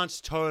 season. wants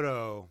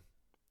Toto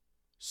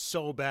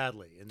so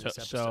badly in this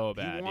episode. So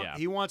bad, yeah.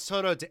 He wants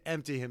Toto to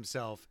empty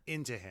himself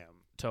into him.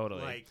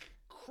 Totally. Like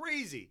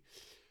crazy.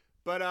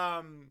 But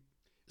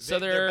So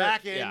they're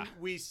back in. yeah.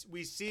 We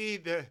see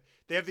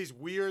they have these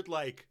weird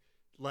like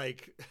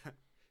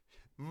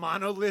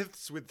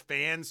monoliths with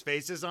fans'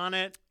 faces on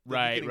it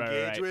that you can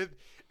engage Right. with.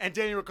 And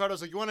Danny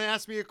Ricardo's like, you want to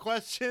ask me a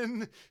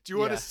question? Do you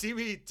want to see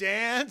me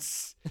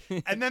dance?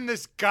 And then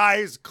this guy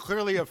is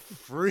clearly a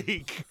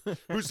freak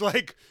who's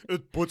like,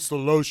 it puts the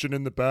lotion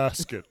in the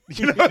basket.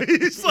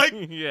 He's like,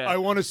 Yeah. I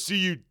want to see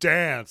you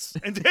dance.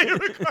 And Danny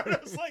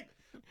Ricardo's like,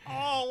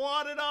 oh,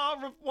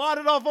 why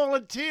did I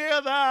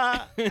volunteer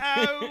that?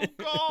 Oh,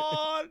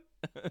 God.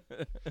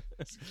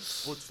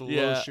 Puts the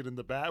lotion in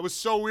the basket. It was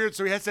so weird.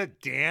 So he has to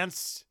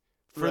dance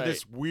for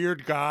this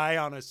weird guy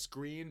on a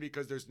screen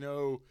because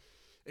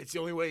it's the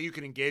only way you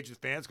can engage with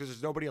fans because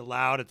there's nobody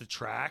allowed at the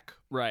track.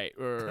 Right.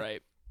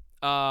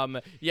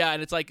 Yeah,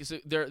 and it's like, so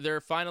they're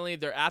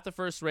at the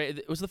first race.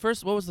 What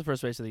was the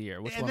first race of the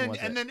year? Which one was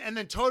it? And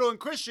then Toto and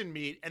Christian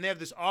meet, and they have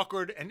this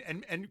awkward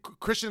and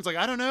Christian's like,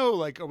 I don't know,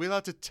 like, are we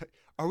allowed to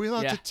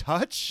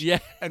touch? Yeah.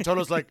 And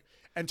Toto's like,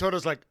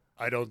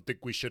 I don't think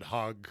we should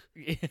hug.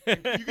 You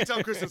can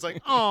tell Christian's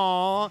like,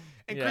 aw.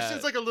 And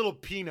Christian's like a little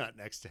peanut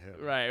next to him.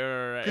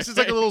 Right. Christian's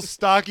like a little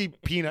stocky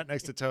peanut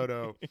next to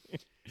Toto.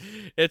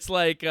 It's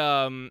like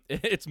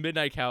it's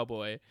Midnight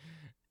Cowboy.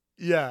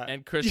 Yeah.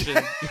 And Christian's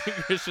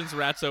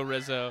Ratso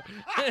Rizzo.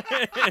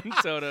 And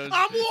Toto's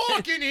I'm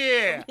walking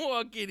here.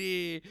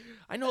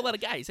 I know a lot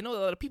of guys. I know a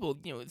lot of people.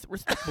 It's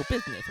respectable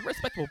business.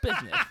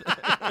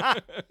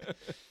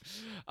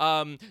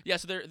 Yeah.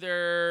 So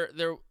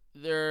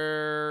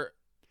they're.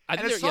 I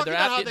think they're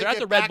at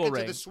the Red Bull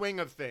ring. The swing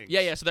of things.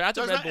 Yeah. So they're at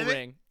the Red Bull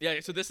ring. Yeah.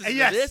 So this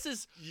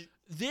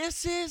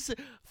is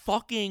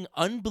fucking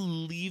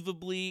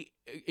unbelievably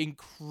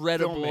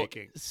incredible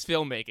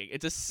filmmaking.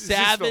 It's a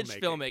savage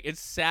filmmaking.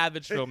 It's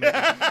savage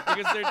filmmaking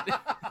because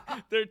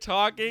they're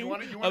talking you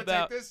wanna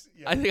about. Take this?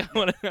 Yeah. I think I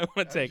want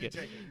to take it.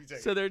 You take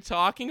So they're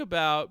talking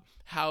about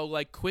how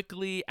like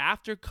quickly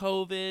after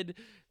COVID.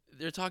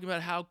 They're talking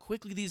about how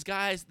quickly these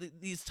guys,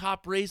 these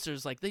top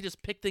racers, like they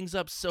just pick things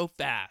up so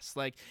fast.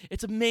 Like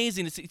it's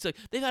amazing. It's like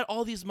they've had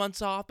all these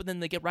months off, and then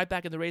they get right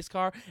back in the race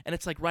car, and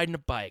it's like riding a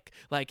bike.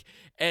 Like,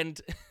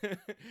 and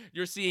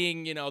you're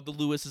seeing, the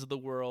Lewises of the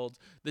world,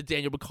 the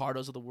Daniel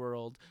Ricciardos of the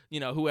world,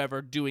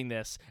 whoever doing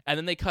this, and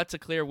then they cut to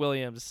Claire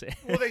Williams.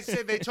 Well,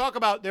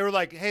 they were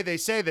like, hey, they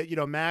say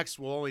that Max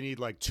will only need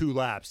like 2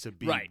 laps to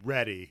be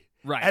ready.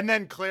 Right. And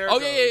then Claire. Oh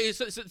goes,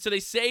 yeah. So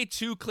they say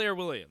to Claire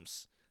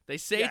Williams. They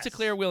say to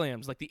Claire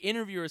Williams, like the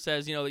interviewer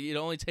says, it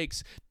only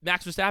takes,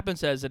 Max Verstappen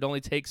says it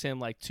only takes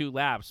him like 2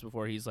 laps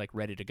before he's like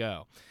ready to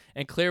go.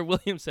 And Claire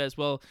Williams says,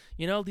 well,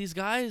 these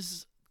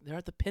guys, they're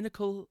at the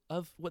pinnacle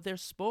of what their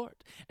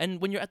sport.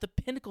 And when you're at the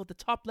pinnacle, at the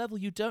top level,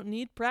 you don't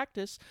need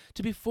practice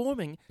to be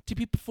performing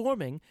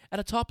at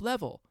a top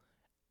level.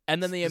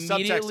 And then they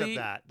immediately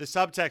the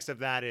subtext of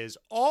that is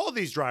all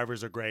these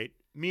drivers are great,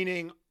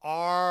 meaning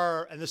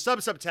and the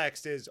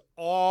subtext is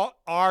all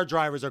our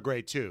drivers are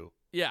great too.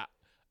 Yeah.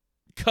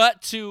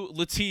 Cut to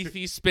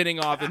Latifi spinning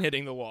off and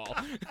hitting the wall.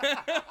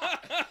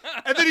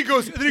 And then he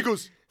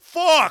goes,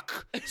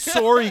 fuck.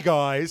 Sorry,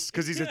 guys,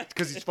 because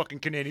he's fucking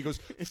Canadian. He goes,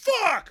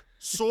 fuck.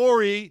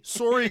 Sorry,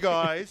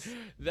 guys.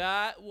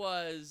 That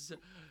was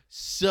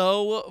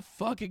so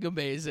fucking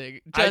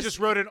amazing. I just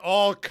wrote in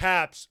all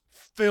caps,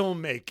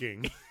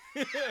 filmmaking.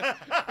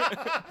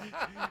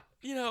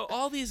 You know,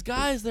 all these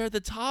guys, they're at the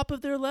top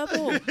of their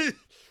level.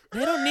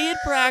 They don't need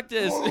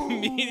practice.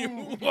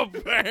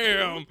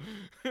 Bam.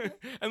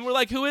 And we're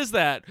like, who is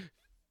that?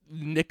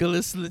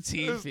 Nicholas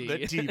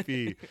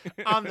Latifi.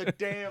 I'm the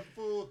damn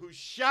fool who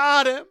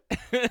shot him.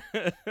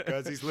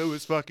 Because he's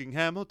Lewis fucking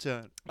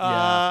Hamilton.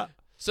 Yeah.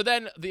 So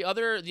then the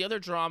other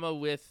drama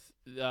with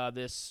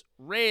this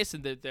race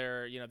and that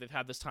they've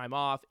had this time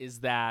off is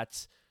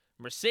that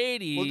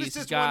Mercedes. Well, this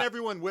is when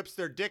everyone whips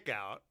their dick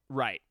out.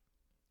 Right.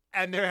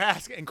 And they're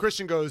asking, and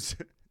Christian goes,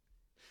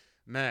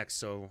 Max,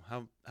 so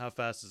how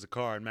fast is the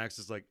car? And Max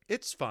is like,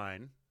 it's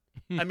fine.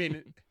 I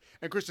mean,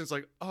 and Christian's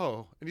like,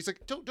 oh, and he's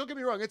like, don't get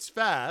me wrong, it's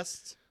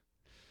fast.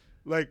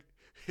 Like,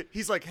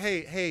 he's like,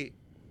 hey,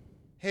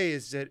 babe,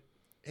 is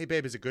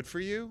it good for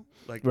you?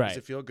 Like, right. Does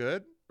it feel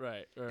good?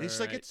 Right. And he's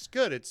like, it's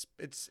good. It's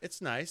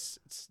nice.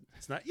 It's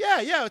not.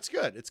 Yeah, it's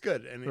good. It's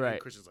good. And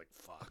Christian's like,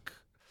 fuck.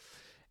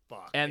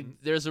 And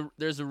there's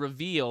a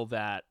reveal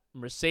that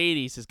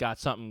Mercedes has got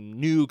something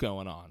new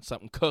going on,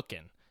 something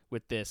cooking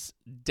with this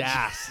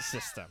DAS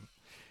system,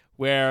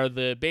 where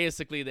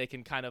basically they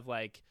can kind of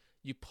like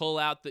you pull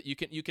out you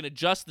can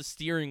adjust the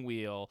steering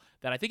wheel.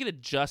 That I think it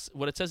adjusts.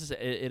 What it says is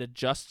it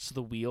adjusts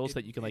the wheels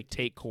that you can like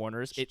take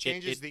corners. It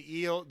changes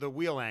the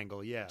wheel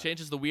angle. Yeah,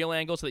 changes the wheel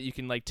angle so that you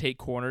can like take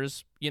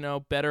corners,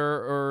 better,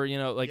 or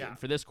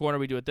for this corner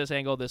we do it this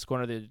angle, this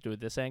corner they do it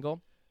this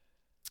angle,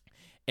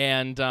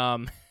 and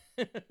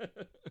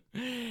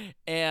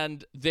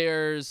and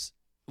there's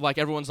like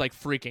everyone's like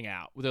freaking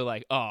out. They're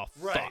like, oh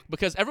fuck,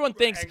 because everyone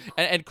thinks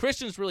and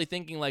Christian's really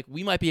thinking like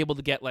we might be able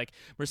to get like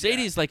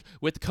Mercedes like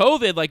with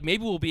COVID like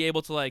maybe we'll be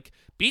able to like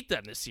beat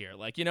them this year,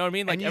 like you know what I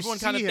mean, like everyone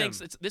kind of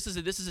thinks this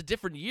is a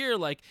different year,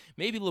 like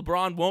maybe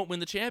LeBron won't win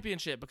the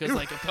championship because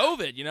like of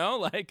COVID,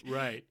 like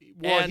right.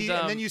 Well, and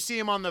then you see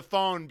him on the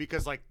phone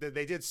because like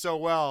they did so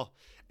well,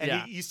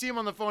 and you see him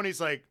on the phone.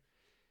 He's like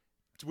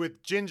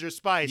with Ginger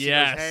Spice.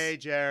 Yes. He goes, hey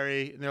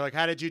Jerry, and they're like,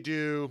 how did you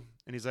do?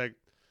 And he's like,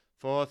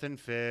 4th and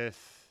 5th.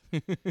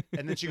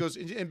 And then she goes,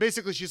 and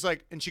basically she's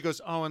like, and she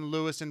goes, oh, and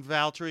Lewis and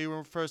Valtteri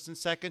were 1st and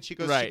 2nd. She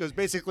goes,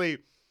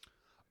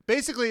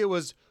 basically it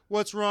was,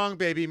 what's wrong,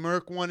 baby?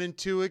 Merc 1 and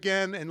 2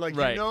 again, and like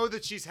you know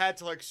that she's had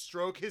to like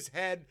stroke his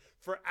head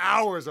for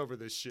hours over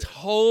this shit.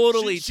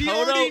 Totally, she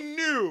already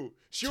knew.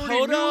 She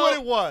already knew what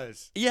it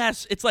was.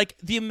 Yes, it's like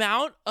the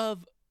amount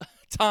of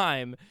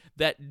time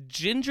that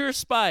Ginger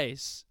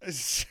Spice.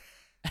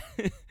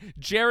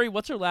 Jerry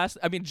Horner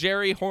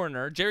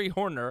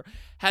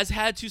has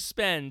had to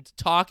spend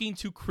talking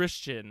to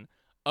Christian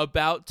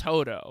about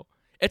Toto.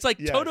 It's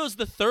like Toto's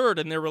the third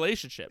in their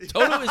relationship.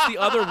 Toto is the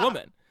other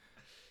woman.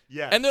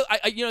 Yeah. And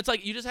it's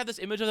like you just have this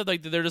image of them,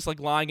 like they're just like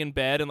lying in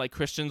bed and like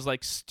Christian's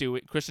like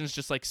Christian's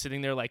just like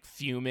sitting there like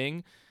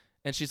fuming,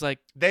 and she's like,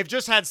 they've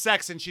just had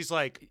sex, and she's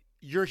like,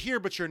 you're here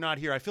but you're not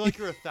here. I feel like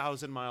you're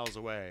 1,000 miles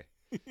away.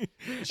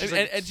 She's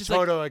like, it's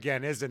Toto like,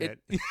 again, isn't it?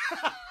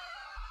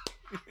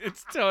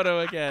 It's Toto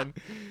again.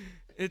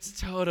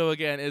 It's Toto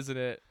again, isn't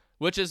it?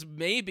 Which is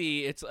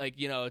maybe it's like,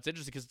 it's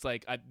interesting because it's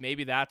like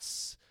maybe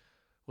that's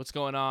what's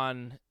going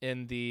on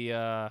in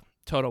the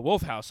Toto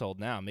Wolff household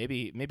now.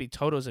 Maybe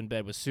Toto's in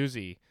bed with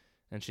Susie,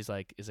 and she's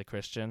like, "Is it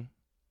Christian?" And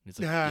he's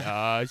like,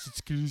 "Yes, it's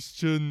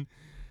Christian."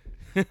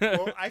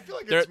 Well, I feel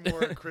like it's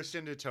more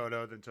Christian to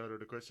Toto than Toto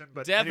to Christian,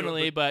 but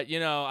definitely. Anyway, but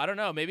I don't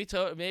know. Maybe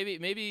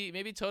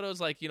maybe Toto's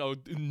like,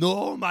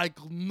 no,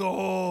 Michael,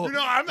 no.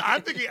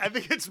 I'm thinking. I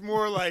think it's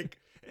more like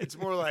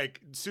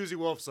Susie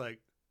Wolf's like,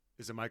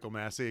 is it Michael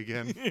Massey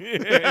again?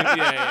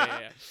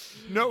 yeah.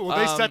 No, well,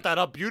 they set that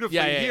up beautifully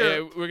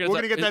here. We're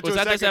gonna get that. Was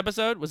that this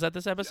episode? Was that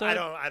this episode?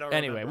 I don't.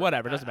 Anyway, remember.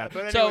 Whatever. Doesn't matter.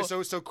 But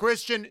anyway, so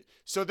Christian.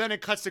 So then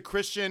it cuts to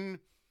Christian,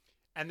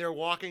 and they're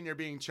walking. They're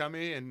being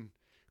chummy, and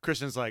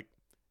Christian's like,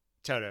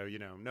 Toto,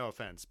 no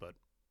offense, but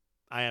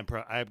I am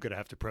gonna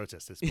have to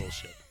protest this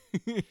bullshit.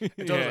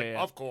 And Toto's like,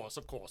 of course.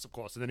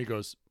 And then he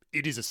goes,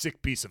 it is a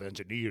sick piece of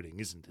engineering,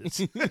 isn't it?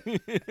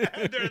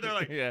 And they're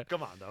like,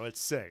 come on, though,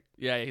 it's sick.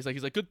 Yeah, he's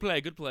like, good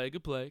play,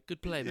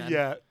 man.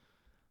 Yeah.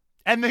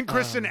 And then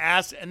Christian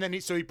asks, and then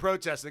he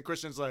protests, and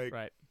Christian's like,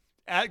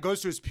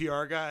 goes to his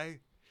PR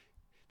guy.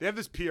 They have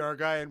this PR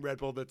guy in Red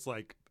Bull that's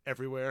like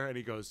everywhere, and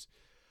he goes,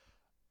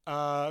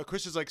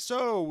 Christian's like,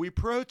 so we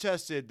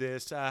protested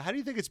this. How do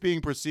you think it's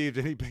being perceived?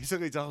 And he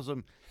basically tells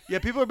him, yeah,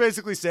 people are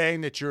basically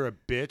saying that you're a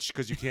bitch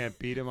because you can't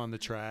beat him on the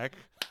track.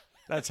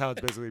 That's how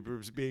it's basically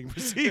being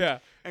perceived. Yeah.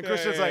 And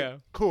Christian's like,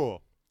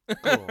 cool.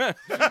 Cool.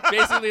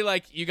 Basically,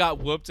 like, you got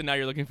whooped and now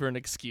you're looking for an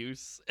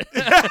excuse.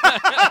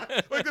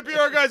 Like the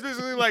PR guy's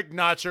basically like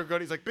not sure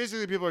good. He's like,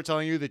 basically people are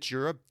telling you that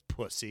you're a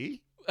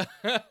pussy.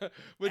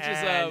 Which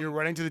and is you're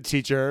running to the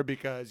teacher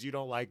because you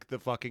don't like the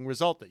fucking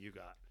result that you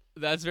got.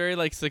 that's very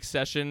like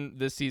Succession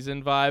this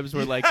season vibes,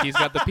 where like he's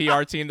got the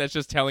PR team that's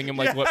just telling him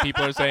like what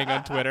people are saying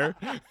on Twitter.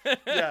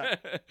 Yeah.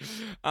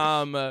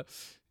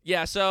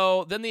 Yeah.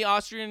 So then the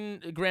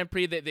Austrian Grand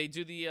Prix, they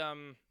do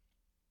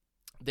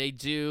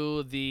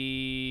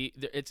the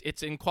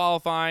it's in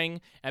qualifying,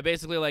 and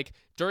basically like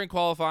during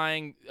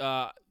qualifying,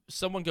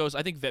 someone goes,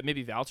 I think that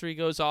maybe Valtteri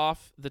goes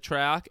off the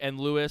track, and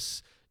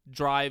Lewis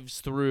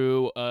drives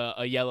through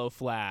a yellow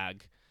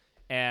flag.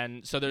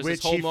 And so there's Which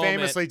this whole he moment.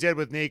 famously did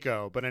with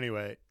Nico, but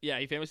anyway. Yeah,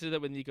 he famously did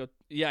that with Nico.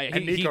 Yeah,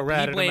 And he Nico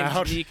ratted him blames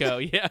out. Nico.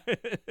 Yeah,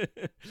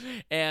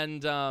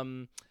 and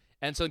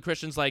so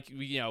Christian's like,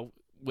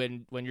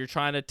 when you're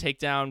trying to take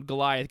down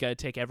Goliath, got to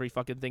take every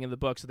fucking thing in the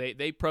book. So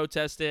they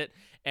protest it,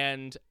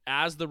 and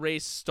as the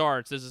race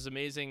starts, there's this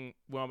amazing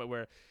moment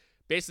where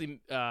basically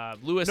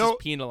Lewis is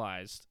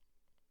penalized.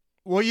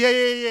 Well,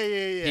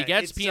 yeah. He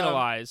gets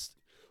penalized.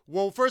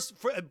 Well,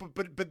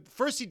 but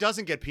first he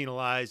doesn't get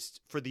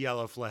penalized for the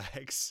yellow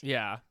flags.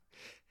 Yeah.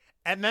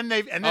 And then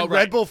right.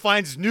 Red Bull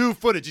finds new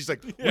footage. He's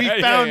like, we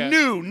found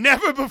new,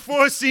 never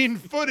before seen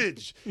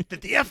footage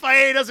that the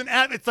FIA doesn't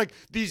have. It's like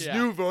these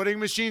new voting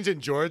machines in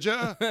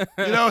Georgia.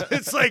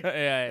 It's like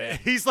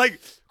he's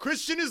like,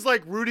 Christian is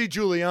like Rudy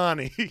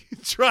Giuliani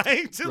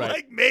trying to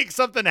like make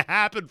something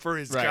happen for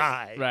his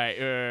guy. Right.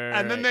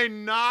 And then they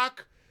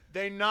knock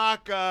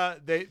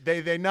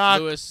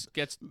Lewis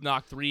gets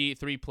knocked three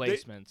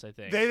placements, I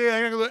think.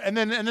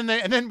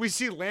 And then we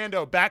see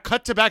Lando back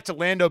to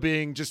Lando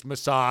being just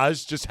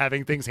massaged, just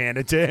having things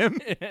handed to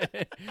him.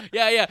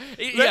 yeah.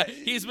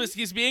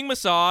 He's being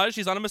massaged.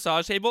 He's on a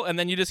massage table, and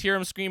then you just hear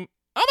him scream,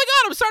 "Oh my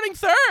God, I'm starting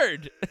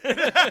third!"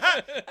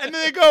 And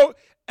then they go,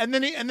 and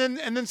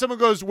then someone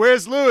goes,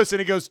 "Where's Lewis?" And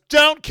he goes,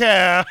 "Don't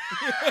care."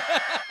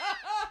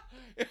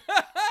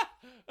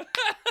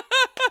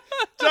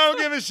 Don't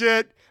give a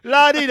shit.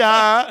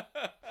 La-di-da.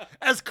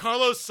 As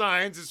Carlos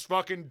Sainz is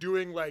fucking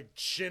doing like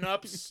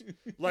chin-ups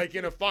like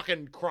in a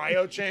fucking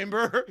cryo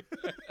chamber.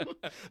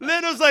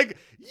 Lando's like,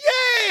 yay,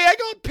 I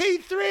got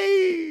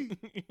P3.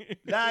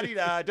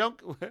 La-di-da.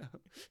 Don't.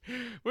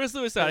 Where's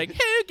Lewis starting?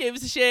 Who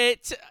gives a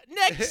shit?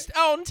 Next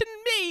on to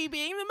me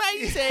being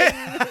amazing.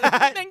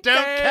 Don't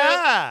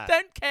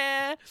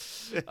care.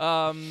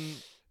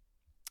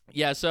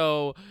 Yeah,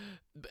 so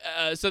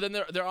then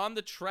they're on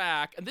the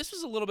track, and this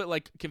was a little bit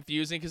like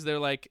confusing because they're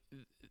like,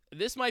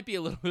 this might be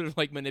a little bit of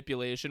like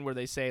manipulation where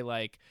they say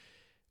like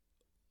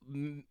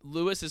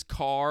Lewis's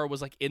car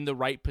was like in the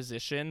right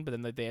position, but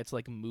then they had to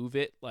like move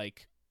it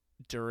like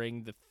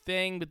during the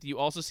thing. But you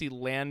also see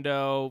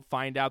Lando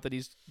find out that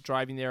he's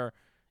driving there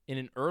in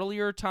an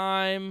earlier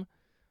time.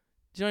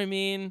 Do you know what I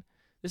mean?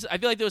 I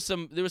feel like there was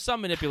some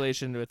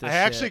manipulation with this. I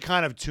actually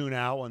kind of tune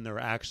out when they're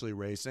actually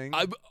racing.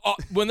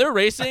 When they're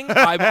racing,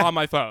 I'm on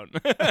my phone.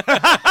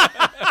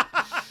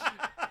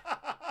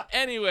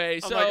 Anyway,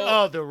 so I'm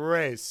like, the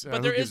race.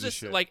 But there is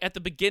this like at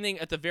the beginning,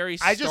 at the very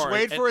start. I just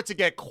wait for it to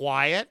get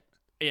quiet.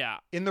 Yeah.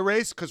 In the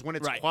race, because when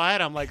it's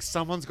quiet, I'm like,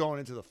 someone's going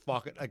into the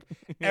fucking like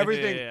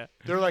everything. Yeah.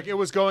 They're like, it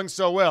was going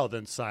so well,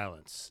 then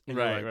silence. And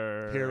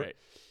right.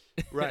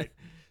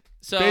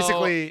 So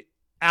basically,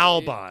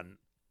 Albon.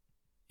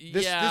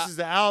 This is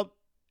the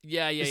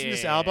Isn't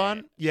this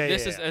Albon? Yeah.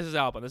 This is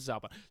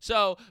Albon.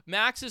 So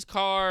Max's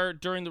car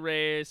during the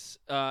race,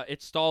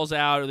 it stalls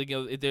out.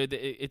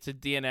 It's a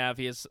DNF.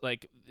 He has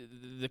like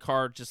the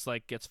car just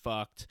like gets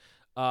fucked.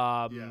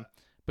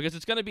 Because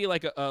it's gonna be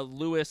like a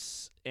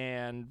Lewis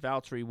and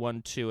Valtteri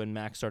 1-2 and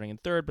Max starting in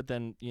third. But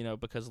then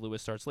because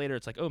Lewis starts later,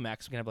 it's like, oh,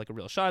 Max is gonna have like a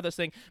real shot at this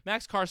thing.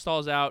 Max's car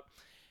stalls out,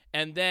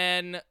 and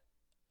then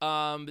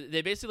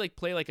they basically like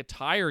play like a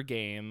tire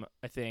game,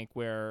 I think,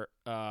 where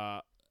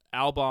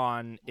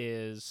Albon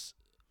is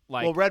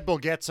like, well, Red Bull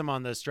gets him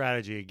on the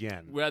strategy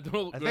again. Red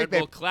Bull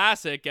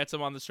Classic gets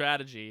him on the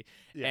strategy,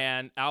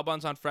 and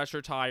Albon's on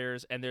fresher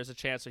tires, and there's a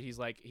chance that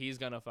he's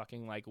gonna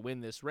fucking like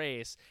win this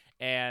race,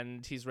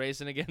 and he's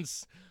racing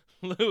against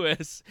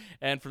Lewis,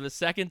 and for the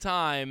second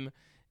time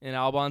in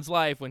Albon's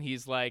life, when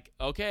he's like,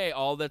 okay,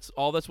 all that's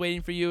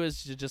waiting for you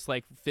is to just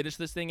like finish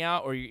this thing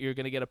out, or you're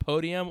gonna get a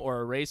podium or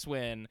a race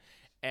win,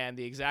 and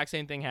the exact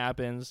same thing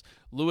happens.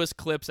 Lewis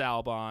clips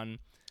Albon.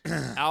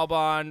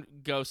 Albon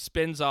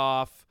spins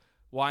off,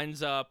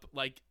 winds up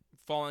like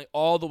falling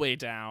all the way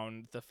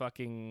down the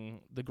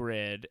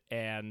grid,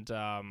 and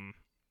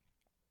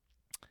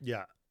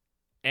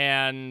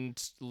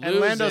and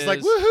Lando's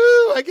like,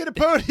 woohoo, I get a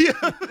podium.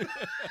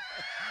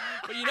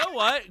 But you know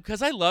what?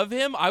 Because I love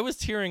him, I was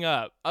tearing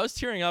up.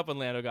 When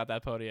Lando got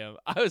that podium.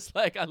 I was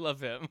like, I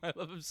love him. I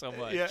love him so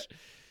much. Yeah.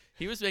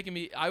 He was making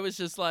me. I was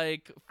just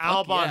like,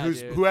 Albon,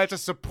 who had to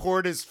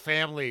support his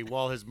family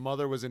while his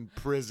mother was in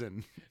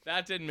prison.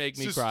 That didn't make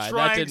me cry.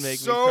 That didn't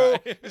make me cry.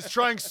 He's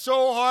trying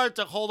so hard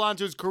to hold on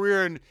to his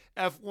career in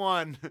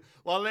F1,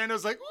 while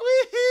Lando's like,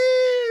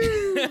 wee-hee!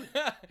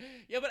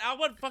 Yeah, but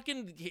Albon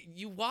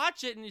you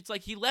watch it and it's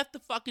like he left the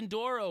fucking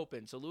door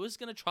open. So Lewis is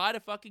gonna try to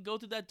fucking go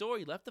through that door.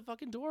 He left the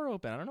fucking door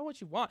open. I don't know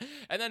what you want.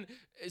 And then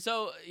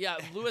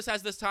Lewis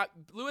has this time.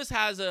 Lewis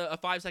has a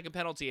 5-second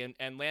penalty, and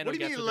Lando What do you gets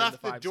mean he within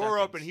left the the 5 door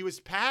seconds. open? He was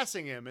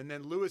passing him, and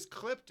then Lewis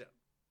clipped him.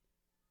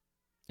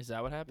 Is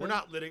that what happened?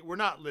 We're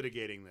not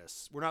litigating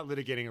this. We're not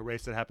litigating a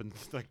race that happened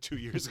like 2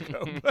 years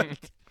ago.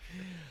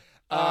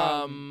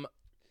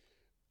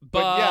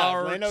 But yeah,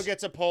 Lando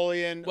gets a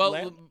podium. Well,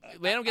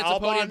 Lando gets a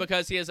podium Albon-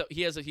 because he's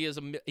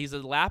a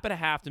lap and a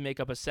half to make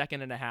up a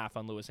second and a half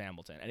on Lewis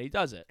Hamilton, and he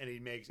does it, and he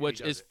makes which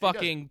he does is it. He does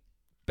fucking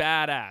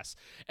badass.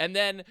 And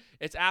then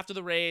it's after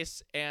the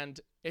race, and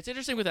it's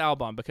interesting with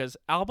Albon because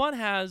Albon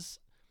has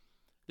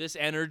this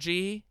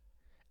energy.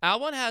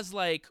 Albon has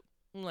like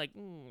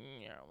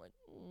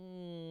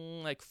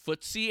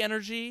footsie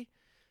energy.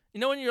 You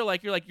know when you're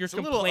it's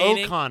complaining. a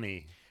little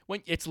Ocon-y.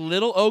 When it's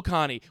little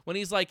Ocon-y,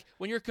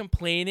 when you're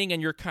complaining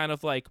and you're kind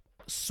of like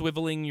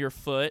swiveling your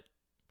foot,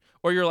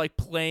 or you're like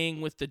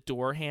playing with the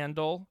door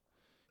handle,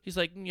 he's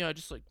like,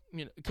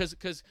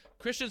 because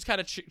Christian's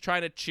kind of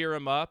trying to cheer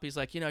him up. He's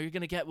like, you're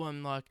gonna get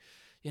one, like,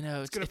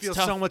 It's gonna feel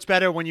tough. so much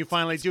better when you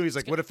finally do. He's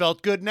like, would have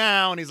felt good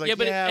now, and he's like,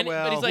 but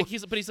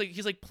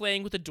he's like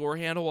playing with the door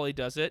handle while he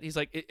does it. He's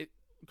like,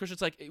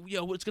 Christian's like,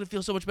 it's gonna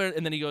feel so much better,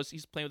 and then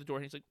he's playing with the door,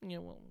 and he's like,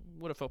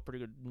 would have felt pretty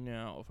good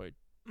now if I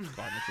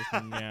gotten it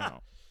just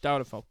now. That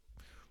would have felt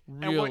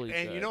really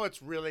good. And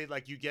it's really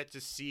like you get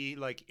to see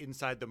like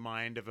inside the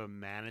mind of a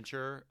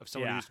manager, of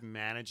someone who's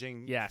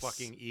managing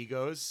fucking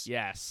egos.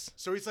 Yes.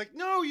 So he's like,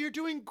 no, you're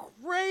doing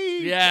great,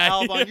 Yeah.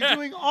 Albon. You're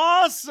doing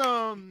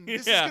awesome.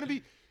 This is going to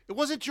be, it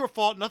wasn't your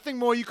fault. Nothing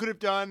more you could have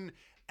done.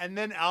 And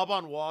then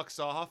Albon walks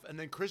off, and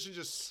then Christian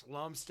just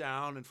slumps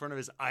down in front of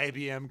his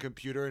IBM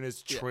computer in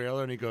his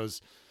trailer, and he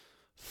goes,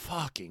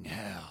 fucking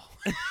hell.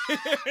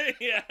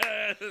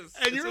 Yes.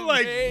 And you're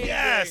like,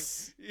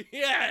 yes.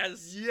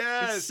 Yes.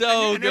 Yes. It's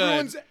so and good.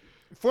 Everyone's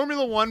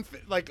Formula One,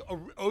 like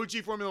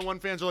OG Formula One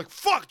fans are like,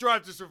 fuck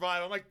Drive to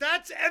Survive. I'm like,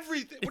 that's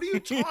everything. What are you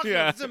talking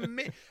about?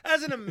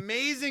 That's an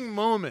amazing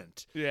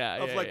moment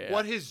of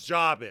what his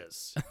job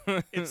is.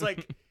 It's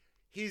like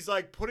he's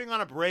like putting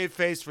on a brave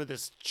face for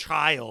this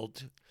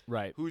child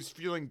right, who's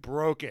feeling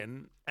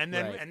broken. And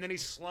then he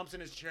slumps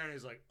in his chair and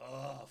he's like,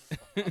 oh,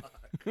 fuck.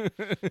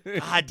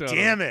 God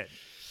damn it.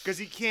 Because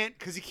he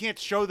can't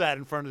show that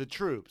in front of the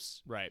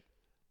troops. Right.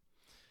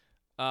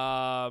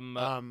 So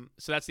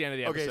that's the end of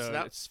the episode. Okay,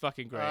 so it's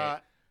fucking great.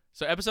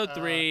 So episode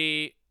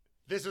 3.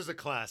 This is a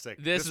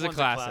classic. This is a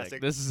classic.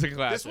 This is a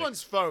classic. This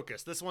one's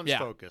focused. This one's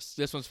focused.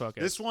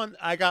 This one,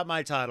 I got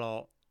my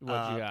title.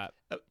 What you got?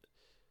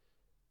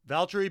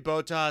 Valtteri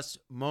Bottas,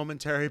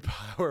 momentary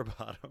power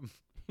bottom.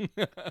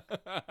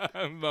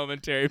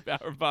 Momentary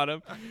power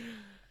bottom.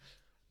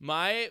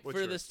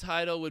 This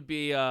title would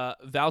be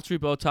Valtteri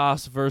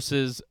Bottas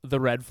versus the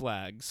red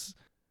flags.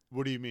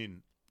 What do you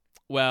mean?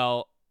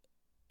 Well,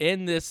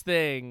 in this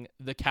thing,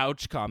 the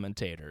couch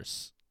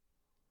commentators.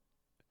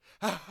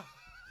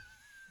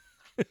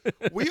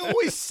 We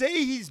always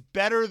say he's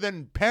better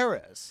than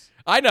Perez.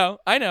 I know.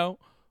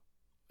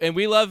 And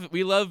we love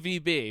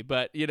VB,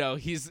 but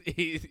he's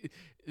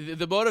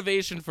the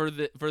motivation for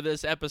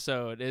this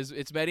episode is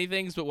it's many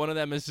things, but one of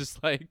them is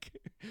just like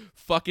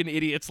fucking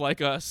idiots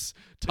like us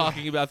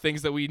talking about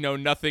things that we know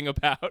nothing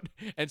about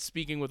and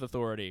speaking with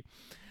authority.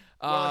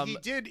 Well,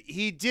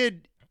 he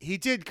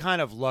did kind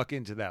of luck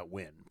into that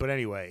win, but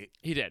anyway,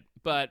 he did.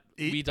 But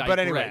we digress. But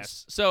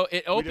anyways, so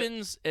it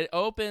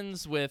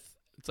opens with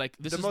it's like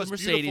this is the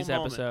Mercedes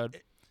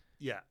episode.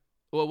 Yeah.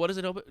 Well, what does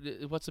it open?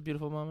 What's the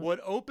beautiful moment? What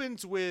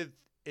opens with?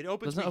 It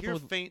opens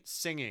with faint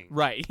singing.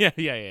 Right. Yeah.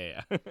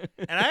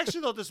 And I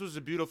actually thought this was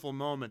a beautiful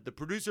moment.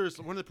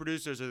 One of the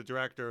producers or the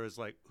director is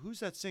like,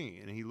 "Who's that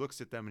singing?" And he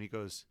looks at them and he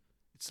goes,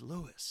 "It's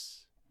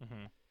Lewis."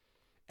 Mm-hmm.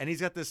 And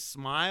he's got this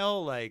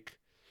smile, like,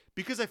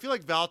 because I feel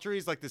like Valtteri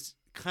is like this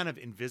kind of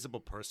invisible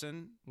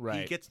person.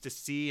 Right. He gets to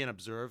see and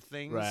observe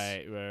things.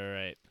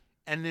 Right.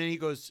 And then he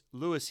goes,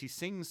 "Lewis, he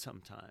sings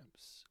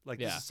sometimes. Like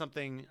this is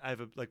something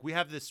we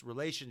have this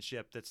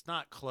relationship that's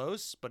not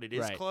close, but it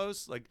is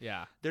close. Like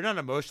they're not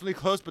emotionally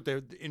close, but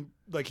they're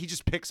like he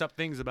just picks up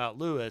things about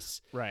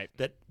Lewis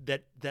that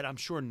I'm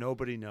sure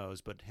nobody knows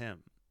but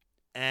him."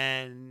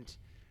 And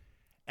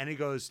he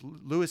goes,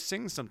 "Lewis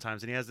sings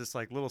sometimes," and he has this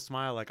like little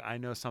smile, like, "I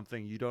know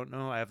something you don't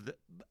know. I have the,"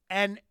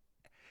 and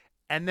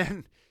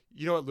then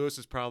you know what Lewis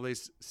is probably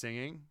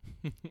singing?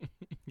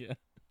 Yeah.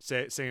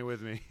 Sing it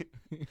with me.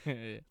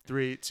 Yeah.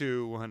 3,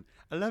 2, 1.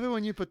 I love it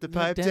when you put the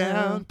pipe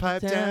down,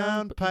 pipe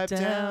down, pipe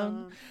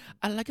down.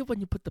 I like it when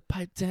you put the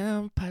pipe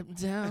down, pipe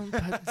down,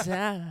 pipe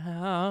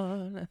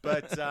down.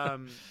 But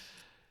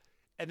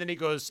and then he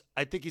goes,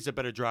 "I think he's a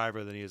better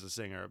driver than he is a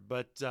singer."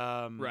 But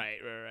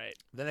right.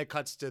 Then it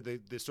cuts to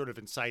the sort of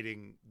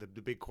inciting the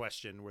big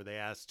question where they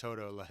ask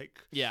Toto,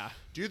 like,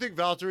 "Do you think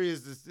Valtteri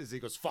is this?" He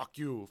goes, "Fuck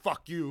you."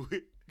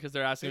 Because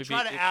they're asking. They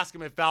try to ask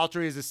him if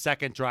Valtteri is his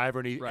second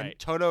driver, and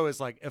Toto is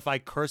like, "If I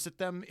curse at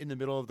them in the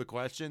middle of the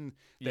question,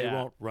 they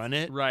won't run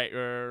it."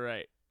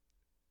 Right.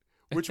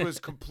 Which was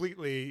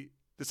completely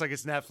It's like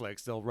it's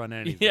Netflix. They'll run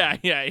anything.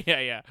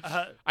 Yeah.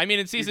 I mean,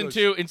 in season goes-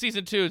 2,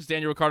 it's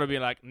Daniel Ricciardo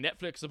being like,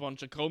 Netflix a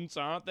bunch of cunts,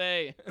 aren't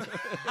they?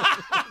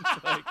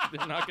 It's like,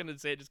 they're not gonna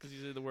say it just because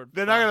you say the word.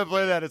 They're not fuck. gonna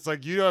play that. It's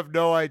like you have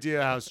no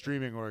idea how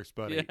streaming works,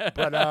 buddy. Yeah.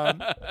 But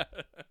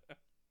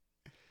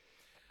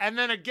and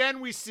then again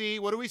we see,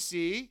 what do we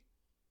see?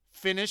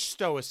 Finnish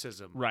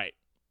stoicism. Right.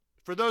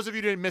 For those of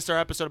you who didn't miss our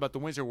episode about the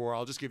Winter War,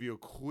 I'll just give you a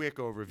quick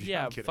overview.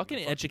 Yeah. I'm kidding. Fucking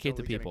I'm educate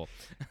the totally people.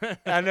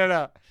 kidding.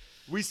 No.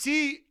 We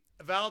see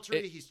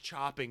Valtteri. He's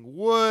chopping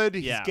wood.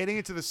 He's Yeah. getting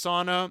into the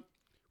sauna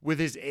with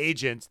his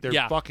agent. They're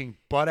Yeah. fucking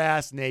butt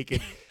ass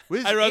naked.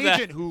 With I his wrote that.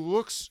 agent who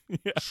looks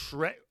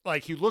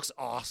like he looks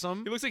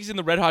awesome. He looks like he's in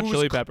the Red Hot Who's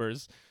Chili cl-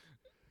 Peppers.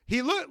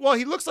 He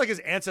looks like his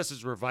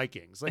ancestors were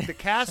Vikings. Like the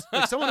cast,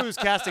 like someone who was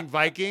casting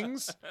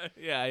Vikings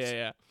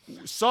Yeah.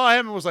 saw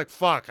him and was like,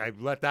 "Fuck, I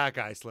let that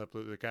guy slip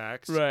through the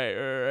cracks."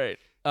 Right.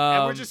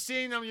 And we're just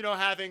seeing them,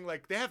 having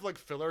like they have like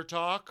filler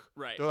talk.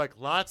 Right. They're like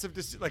lots of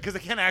because they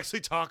can't actually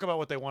talk about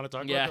what they want to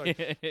talk Yeah. about.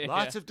 They're like,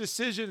 lots of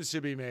decisions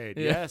to be made.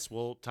 Yeah. Yes,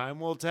 well, time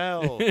will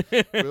tell.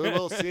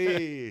 We'll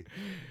see.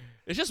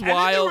 It's just And then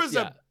wild. there was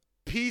a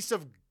piece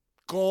of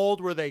gold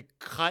where they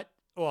cut.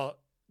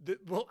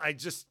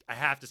 I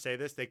have to say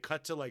this. They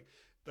cut to like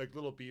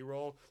little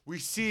B-roll. We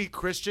see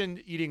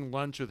Christian eating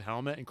lunch with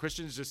Helmet, and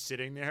Christian's just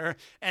sitting there,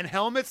 and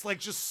Helmet's like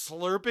just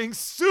slurping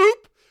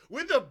soup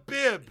with a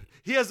bib.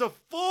 He has a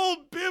full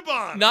bib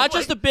on. Not I'm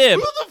just like, a bib.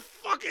 Who the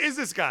fuck is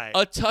this guy?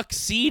 A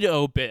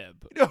tuxedo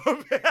bib.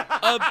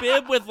 A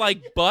bib with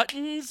like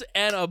buttons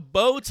and a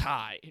bow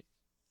tie.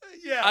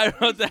 Yeah. I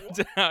wrote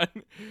that down.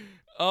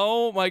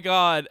 Oh my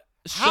god.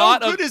 How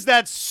good is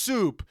that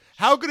soup?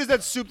 How good is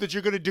that soup that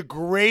you're going to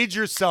degrade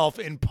yourself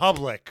in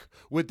public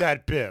with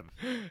that bib?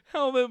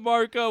 Helmet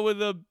Marco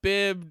with a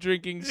bib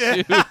drinking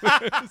soup.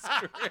 It's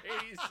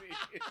crazy.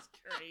 It's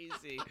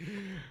crazy.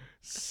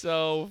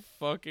 So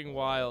fucking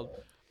wild.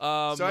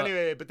 So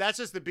anyway, but that's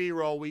just the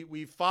B-roll.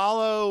 We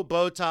follow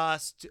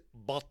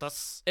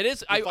Bottas. It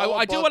is.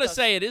 I do want to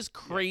say it is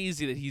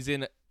crazy that he's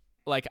in.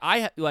 Like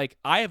I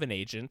have an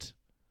agent.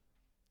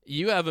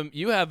 You have an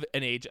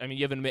agent. I mean,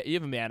 you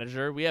have a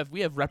manager. We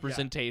have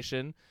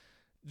representation.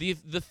 The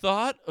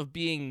thought of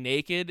being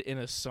naked in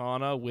a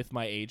sauna with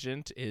my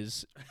agent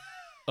is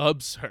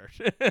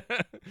absurd.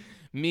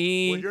 Well,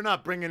 you're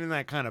not bringing in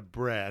that kind of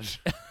bread.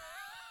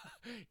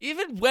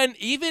 even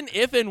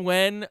if and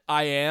when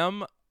I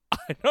am,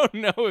 I don't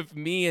know if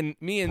me and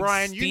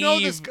Brian, Steve, you know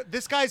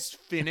this guy's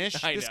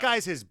Finnish. I This know.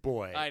 guy's his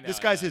boy. I know, This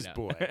guy's I his know.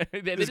 boy.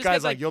 They This just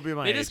guy's get, like, you'll be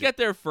my They agent. just get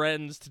their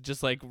friends to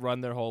just like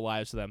run their whole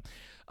lives to them.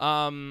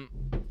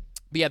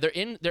 But yeah, they're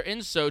in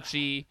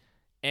Sochi,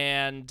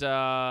 and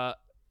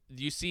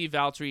you see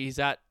Valtteri. He's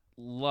at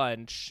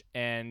lunch,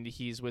 and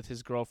he's with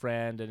his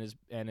girlfriend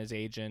and his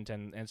agent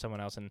and someone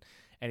else, and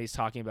he's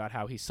talking about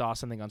how he saw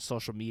something on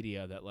social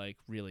media that like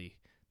really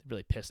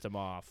pissed him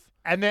off.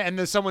 And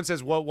then someone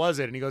says, "What was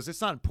it?" And he goes,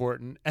 "It's not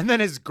important." And then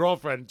his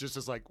girlfriend just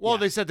is like, "Well, Yeah.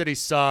 they said that he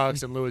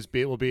sucks, and Lewis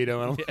will beat him."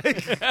 And I'm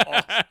like,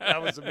 "Oh,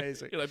 that was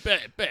amazing." You're like,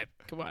 babe,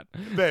 come on.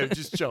 Babe,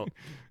 just chill.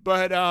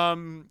 But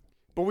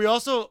we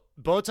also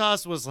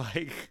Bottas was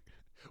like,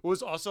 what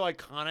was also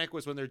iconic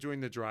was when they're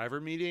doing the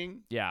driver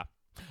meeting. Yeah.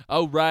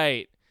 Oh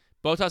right.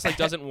 Bottas like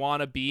doesn't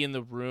want to be in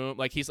the room.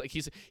 Like he's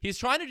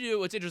trying to do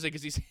what's interesting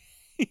because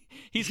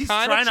he's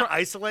kind trying of to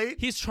isolate.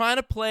 He's trying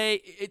to play.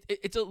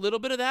 It's a little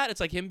bit of that. It's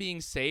like him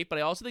being safe, but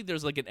I also think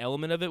there's like an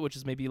element of it which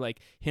is maybe like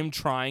him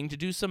trying to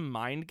do some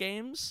mind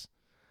games.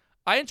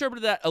 I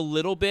interpreted that a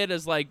little bit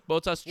as like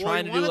Bottas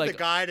trying to do like the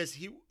guy to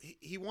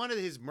he wanted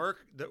his Merc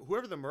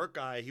whoever the Merc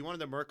guy he wanted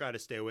the Merc guy to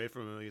stay away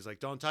from him. He's like,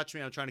 "Don't touch me.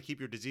 I'm trying to keep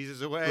your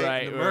diseases away."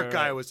 Right, and the right, Merc right.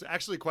 guy was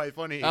actually quite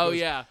funny. He oh goes,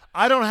 yeah,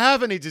 "I don't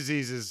have any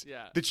diseases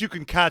Yeah. that you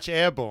can catch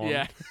airborne."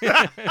 yeah,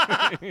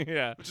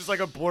 yeah. Which is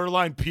like a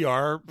borderline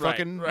PR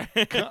fucking right.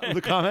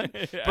 the comment.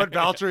 Yeah. But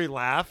Valtteri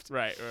laughed.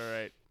 Right.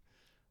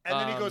 And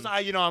then he goes,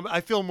 I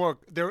feel more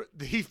there.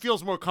 He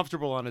feels more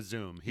comfortable on a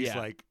Zoom. He's Yeah.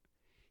 like,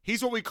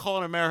 he's what we call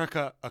in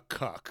America a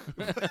cuck.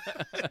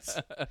 It's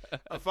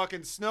a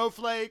fucking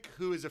snowflake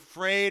who is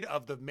afraid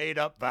of the made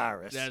up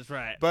virus. That's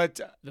right. But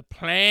The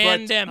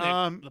pandemic.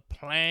 the The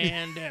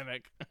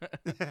pandemic.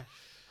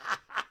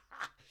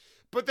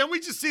 but then we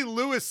just see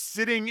Lewis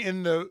sitting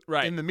in the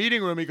Right. in the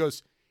meeting room. He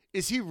goes,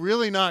 "Is he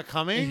really not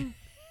coming?"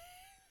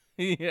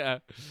 Yeah.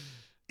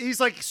 He's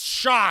like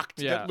shocked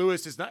Yeah. that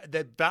Lewis is not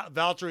that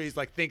Valtteri is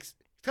like thinks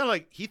kind of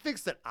like he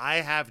thinks that I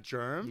have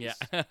germs.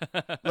 Yeah.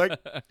 Like,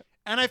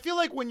 and I feel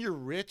like when you're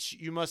rich,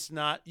 you must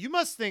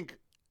think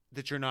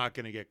that you're not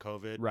going to get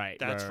COVID. Right,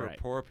 That's right, for right.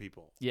 poor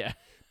people Yeah.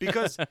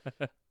 because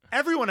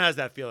everyone has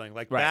that feeling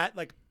like Right. that.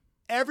 Like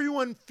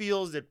everyone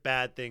feels that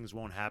bad things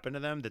won't happen to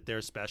them, that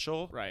they're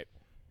special. Right.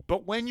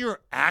 But when you're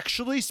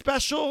actually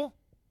special,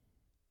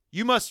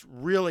 you must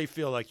really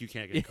feel like you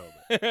can't get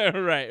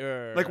COVID.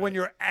 right. Like when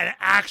you're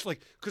actually,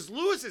 because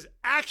Lewis is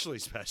actually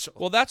special.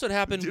 Well, that's what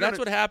happened. Do you know That's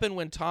what what happened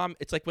when Tom.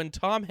 It's like when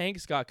Tom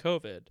Hanks got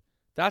COVID.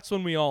 That's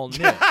when we all knew.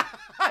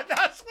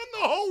 That's when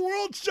the whole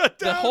world shut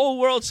down. The whole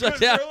world shut 'Cause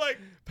down. they're like,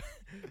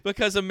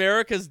 because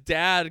America's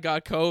dad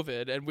got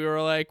COVID, and we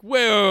were like,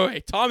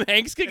 wait, Tom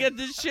Hanks can get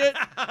this shit?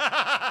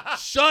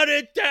 Shut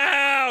it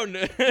down!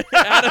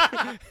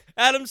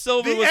 Adam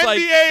Silver was like,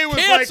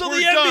 cancel the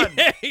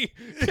NBA!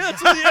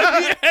 Cancel the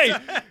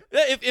NBA!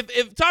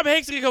 If Tom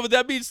Hanks can get COVID,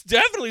 that means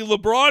definitely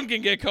LeBron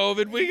can get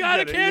COVID. We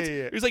gotta cancel.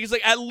 Yeah. He's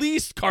like, at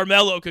least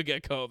Carmelo could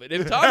get COVID.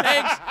 If Tom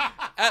Hanks,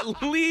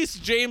 at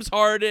least James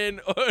Harden.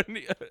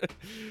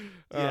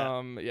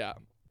 Yeah.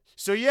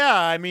 So yeah,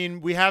 I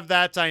mean, we have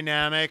that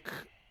dynamic.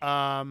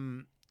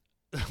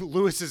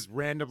 Lewis is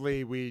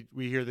randomly we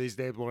hear these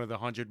days one of the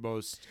 100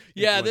 most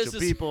influential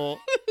people.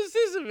 This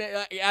is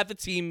at the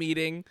team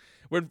meeting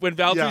when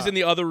Valtteri's in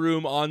the other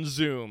room on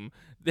Zoom.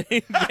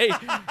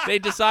 They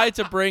decide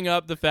to bring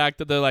up the fact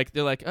that they're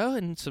like oh,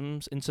 in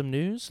some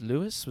news,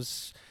 Lewis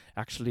was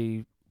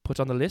actually put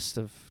on the list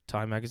of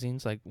Time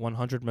Magazine's like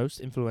 100 most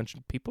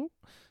influential people.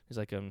 He's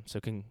like, so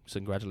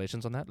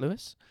congratulations on that,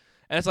 Lewis.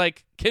 And it's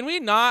like, can we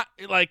not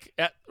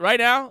right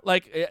now?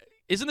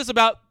 Isn't this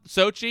about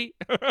Sochi?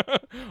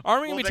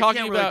 Aren't we gonna be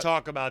talking can't about? really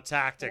talk about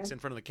tactics in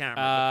front of the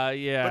camera.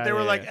 Yeah. But they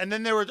were like, and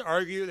then they were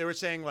arguing. They were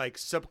saying like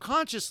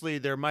subconsciously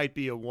there might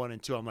be a 1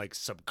 and 2. I'm like,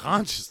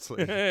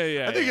 subconsciously.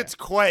 I think it's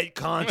quite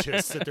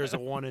conscious that there's a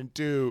 1 and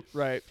 2.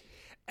 Right.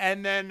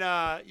 And then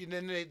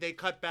they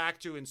cut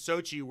back to in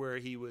Sochi where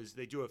he was.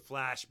 They do a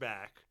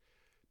flashback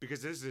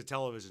because this is a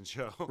television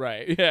show.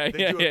 Right. Yeah.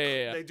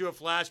 They do a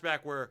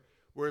flashback where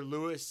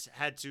Lewis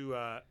had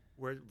to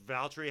where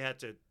Valtteri had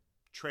to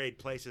trade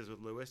places with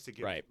Lewis to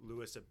give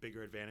Lewis a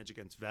bigger advantage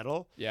against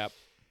Vettel. Yep.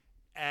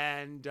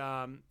 And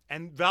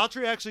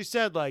Valtteri actually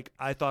said like,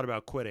 I thought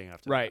about quitting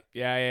after that.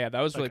 Yeah.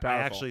 That was really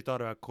powerful. I actually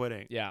thought about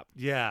quitting.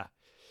 Yeah.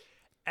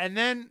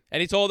 And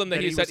he told them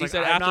that he said I'm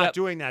after not that,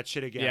 doing that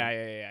shit again.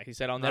 Yeah. He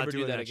said I'll never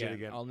do that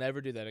again. I'll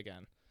never do that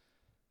again.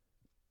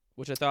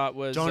 Which I thought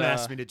was don't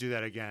ask me to do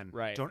that again.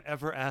 Right. Don't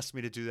ever ask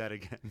me to do that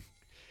again.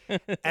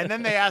 And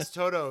then they asked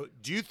Toto,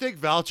 do you think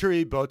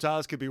Valtteri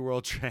Bottas could be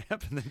world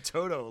champ? And then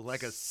Toto,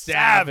 like a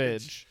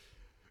savage,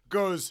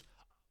 goes,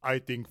 I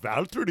think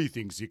Valtteri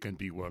thinks he can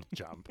be world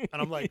champ. And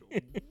I'm like,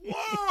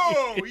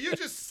 whoa, you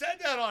just said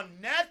that on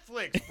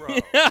Netflix, bro.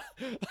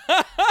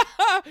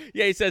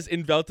 Yeah, he says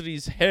in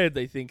Valtteri's head,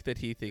 they think that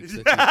he thinks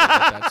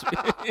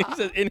that he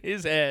says in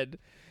his head.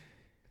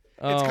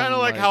 It's kind of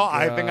like how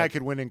I think I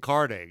could win in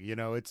karting. You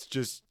know, it's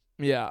just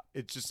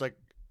it's just like,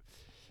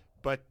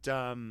 but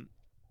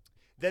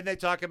then they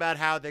talk about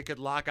how they could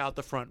lock out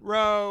the front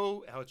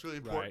row, how it's really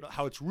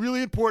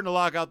important, to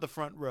lock out the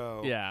front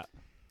row. Yeah.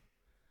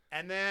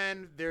 And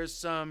then there's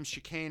some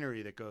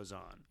chicanery that goes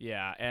on.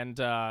 Yeah, and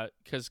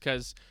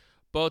because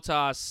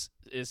Bottas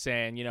is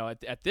saying, you know,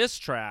 at this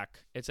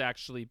track, it's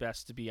actually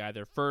best to be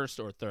either first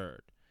or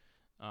third,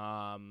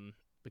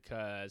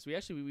 because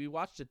we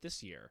watched it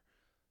this year,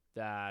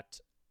 that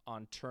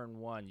on turn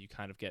 1 you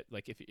kind of get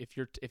like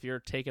if you're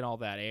taking all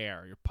that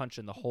air, you're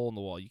punching the hole in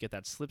the wall, you get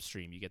that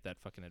slipstream, you get that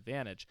fucking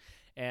advantage,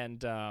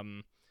 and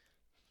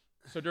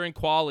so during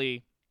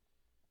quali,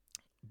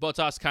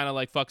 Bottas kind of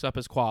like fucks up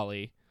his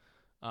quali.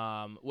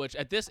 Which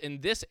in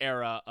this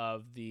era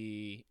of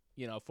the,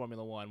 you know,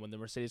 Formula One, when the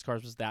Mercedes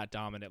cars was that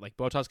dominant, like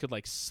Bottas could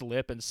like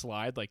slip and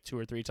slide like 2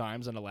 or 3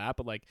 times in a lap,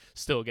 but like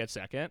still get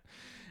second.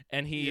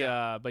 And he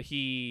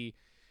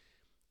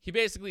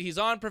basically he's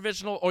on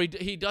provisional, or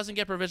he doesn't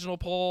get provisional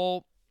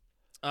pole.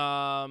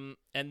 And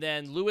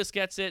then Lewis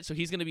gets it, so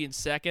he's gonna be in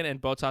second,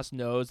 and Bottas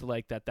knows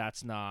like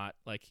that's not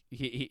like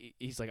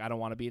he's like, I don't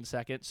want to be in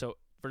second. So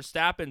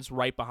Verstappen's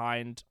right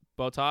behind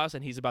Bottas,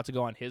 and he's about to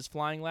go on his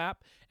flying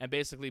lap, and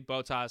basically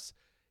Bottas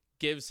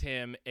gives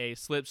him a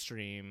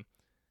slipstream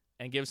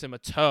and gives him a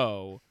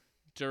tow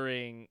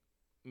during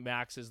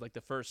Max's like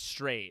the first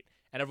straight,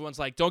 and everyone's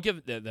like, don't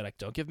give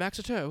Max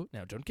a tow.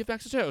 No, don't give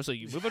Max a tow. So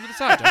you move over to the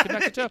side, don't give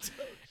Max a tow.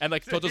 And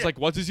like Toto's like,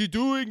 what is he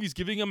doing? He's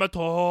giving him a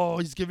tow.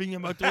 What is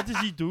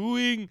he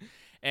doing?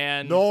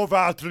 And no,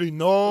 Valtteri,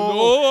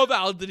 no,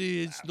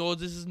 Valtteri,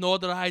 this is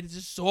not right. This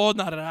is so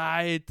not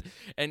right.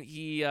 And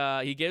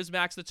he gives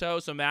Max the tow,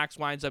 so Max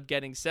winds up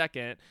getting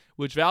second,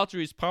 which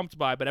Valtteri's pumped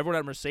by. But everyone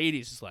at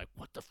Mercedes is like,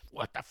 what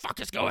the fuck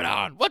is going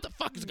on? What the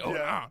fuck is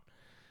going on?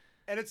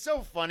 And it's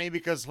so funny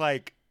because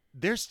like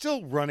they're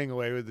still running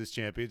away with this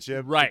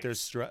championship. Right.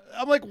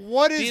 I'm like,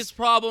 what is these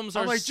problems?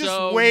 I'm are like, so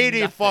just wait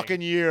nothing. a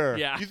fucking year.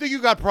 Yeah. You think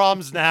you got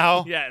problems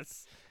now?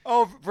 Yes.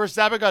 Oh,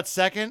 Verstappen got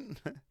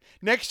second.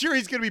 Next year,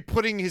 he's going to be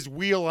putting his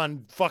wheel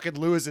on fucking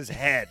Lewis's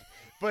head.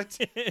 But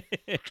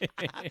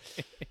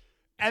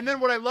and then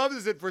what I love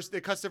is that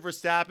it cuts to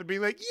Verstappen being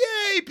like,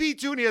 yay,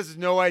 P2, and he has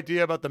no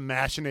idea about the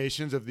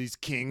machinations of these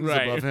kings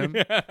above him.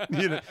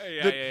 You know,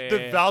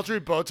 the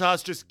Valtteri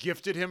Bottas just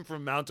gifted him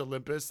from Mount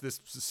Olympus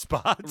this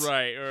spot.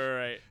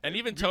 Right. And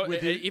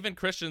even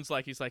Christian's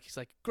like, he's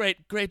like,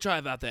 great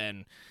drive out there.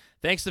 And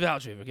thanks to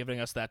Valtteri for giving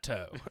us that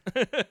tow.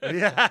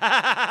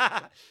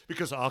 Yeah.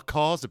 Because our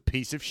car's a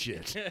piece of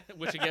shit.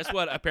 Which, guess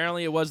what?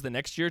 Apparently it was the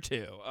next year,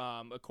 too,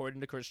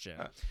 according to Christian.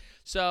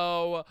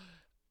 So,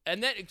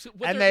 and then...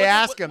 They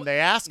ask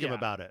him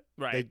about it.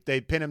 Right. They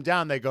pin him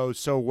down. They go,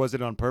 so was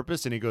it on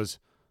purpose? And he goes,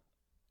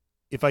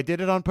 if I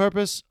did it on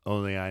purpose,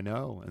 only I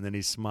know. And then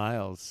he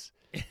smiles.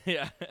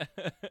 Yeah.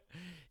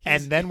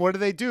 And then what do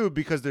they do?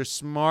 Because they're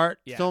smart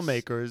Yes.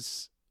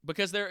 filmmakers.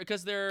 Because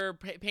they're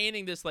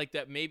painting this like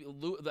that maybe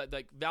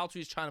like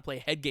Valtteri's trying to play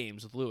head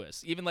games with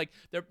Lewis. Even like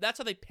that's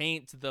how they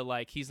paint the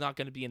like he's not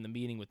going to be in the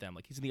meeting with them.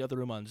 Like he's in the other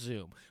room on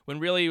Zoom. When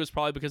really it was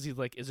probably because he's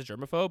like is a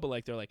germaphobe. But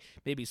like they're like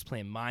maybe he's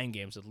playing mind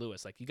games with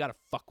Lewis. Like you got to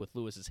fuck with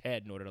Lewis's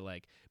head in order to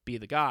like be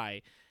the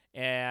guy.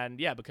 And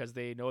yeah, because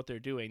they know what they're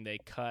doing, they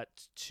cut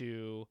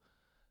to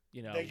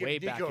They give way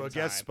back Nico in a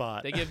time. guest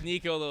spot. They give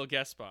Nico a little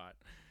guest spot.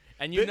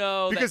 And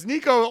because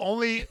Nico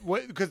only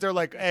because they're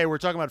like, hey, we're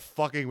talking about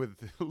fucking with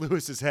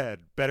Lewis's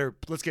head. Better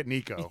let's get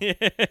Nico.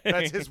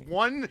 That's his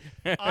one.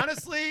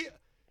 Honestly,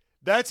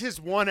 that's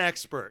his one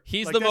expert.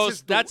 He's Like, the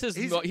most.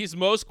 He's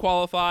most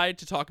qualified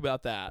to talk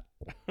about that.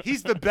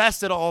 He's the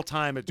best at all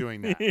time at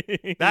doing that.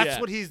 That's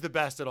Yeah. what he's the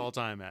best at all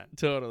time at.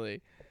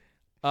 Totally.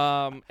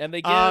 And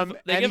they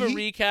give a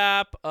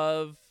recap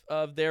of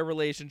their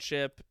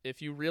relationship.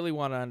 If you really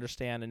want to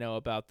understand and know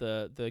about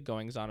the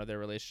goings on of their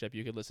relationship,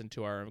 you could listen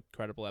to our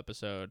incredible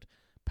episode,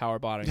 Power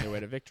Botting Their Way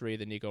to Victory,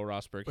 the Nico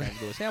Rosberg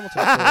and Lewis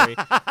Hamilton story,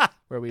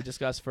 where we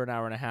discuss for an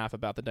hour and a half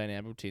about the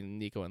dynamic between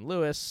Nico and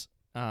Lewis.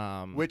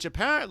 Which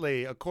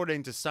apparently,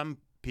 according to some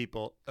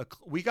people,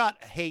 we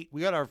got hate.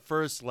 We got our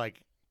first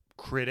like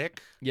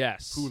critic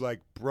Yes. who like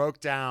broke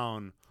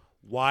down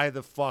why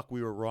the fuck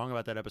we were wrong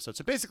about that episode.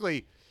 So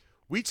basically,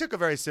 we took a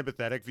very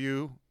sympathetic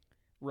view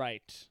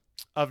Right.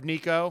 of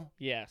Nico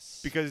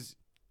Yes. because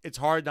it's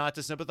hard not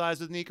to sympathize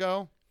with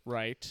Nico.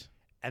 Right.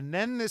 And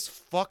then this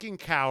fucking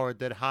coward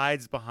that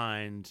hides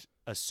behind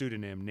a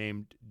pseudonym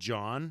named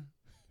John,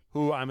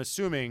 who I'm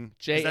assuming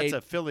 'cause that's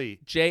a Philly.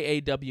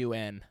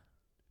 JAWN.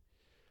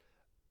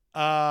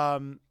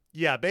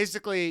 Yeah,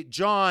 basically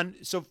John.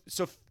 So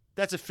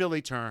that's a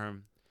Philly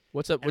term.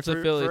 What's a for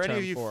Philly any term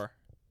of you for?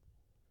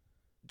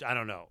 I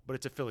don't know, but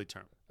it's a Philly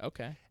term.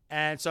 Okay.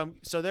 And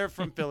so they're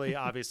from Philly,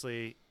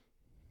 obviously.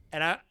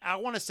 And I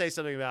want to say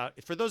something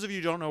about, for those of you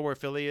who don't know where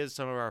Philly is,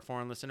 some of our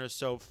foreign listeners.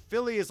 So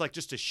Philly is like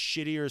just a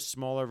shittier,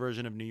 smaller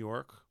version of New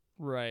York.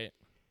 Right.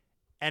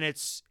 And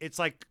it's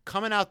like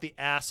coming out the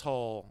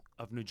asshole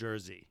of New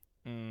Jersey.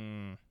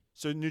 Mm.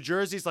 So New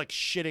Jersey's like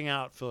shitting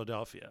out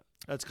Philadelphia.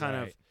 That's kind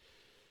of. Right.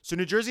 So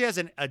New Jersey has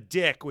a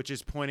dick, which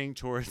is pointing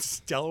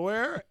towards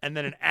Delaware, and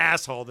then an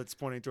asshole that's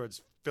pointing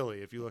towards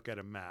Philly, if you look at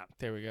a map.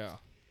 There we go.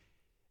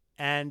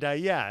 And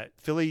yeah,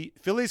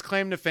 Philly's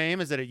claim to fame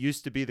is that it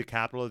used to be the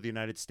capital of the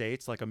United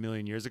States like a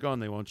million years ago,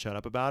 and they won't shut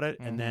up about it.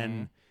 And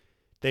then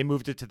they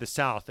moved it to the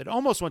South. It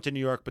almost went to New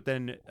York, but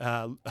then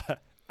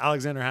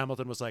Alexander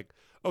Hamilton was like,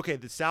 okay,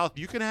 the South,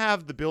 you can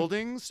have the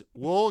buildings.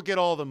 We'll get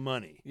all the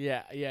money.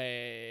 Yeah.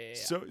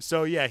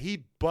 So yeah,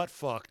 he butt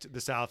fucked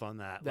the South on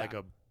that like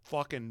a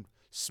fucking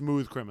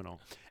smooth criminal.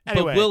 But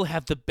Anyway, we'll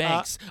have the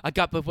banks. I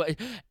got,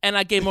 and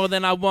I gave more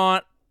than I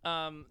want.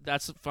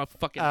 That's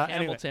fucking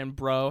Hamilton, anyway.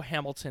 bro.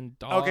 Hamilton,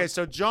 dog. Okay,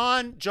 so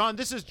John,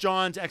 this is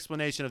John's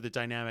explanation of the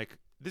dynamic.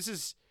 This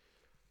is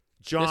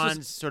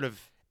John's sort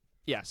of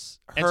yes.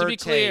 And to her be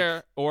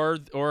clear,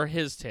 or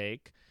his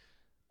take,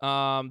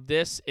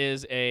 this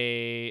is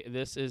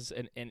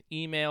an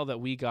email that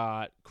we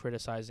got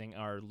criticizing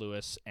our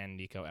Lewis and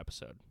Nico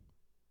episode.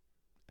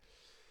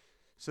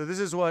 So this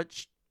is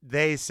what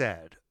they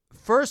said.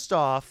 First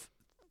off,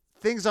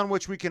 things on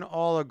which we can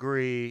all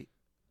agree.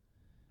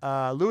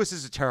 Lewis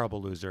is a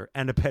terrible loser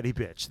and a petty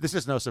bitch. This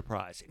is no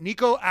surprise.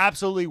 Nico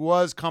absolutely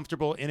was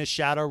comfortable in a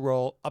shadow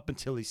role up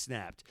until he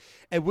snapped,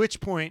 at which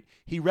point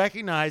he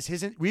reorganized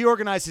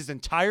his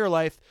entire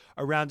life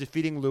around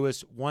defeating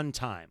Lewis one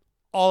time.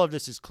 All of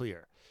this is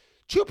clear.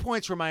 2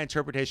 points where my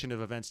interpretation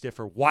of events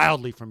differ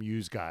wildly from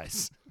yous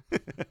guys.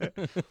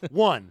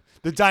 1,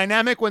 the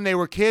dynamic when they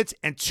were kids,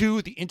 and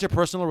 2, the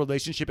interpersonal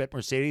relationship at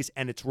Mercedes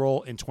and its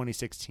role in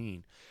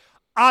 2016.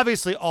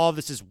 Obviously, all of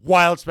this is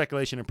wild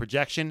speculation and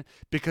projection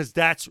because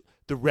that's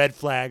the red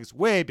flags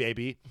way,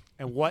 baby,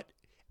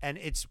 and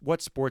it's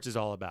what sports is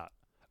all about.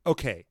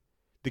 Okay,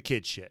 the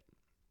kid shit.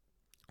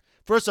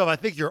 First off, I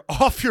think you're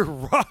off your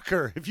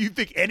rocker if you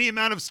think any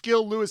amount of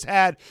skill Lewis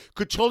had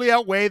could totally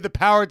outweigh the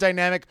power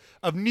dynamic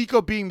of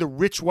Nico being the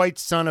rich white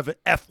son of an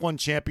F1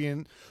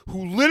 champion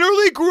who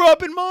literally grew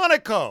up in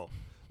Monaco.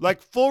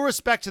 Like, full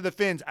respect to the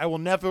Finns. I will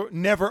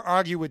never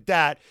argue with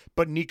that.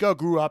 But Nico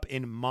grew up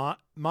in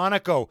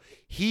Monaco.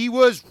 He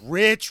was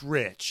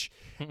rich.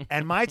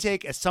 And my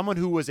take, as someone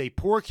who was a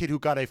poor kid who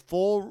got a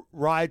full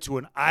ride to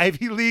an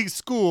Ivy League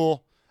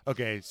school.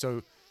 Okay,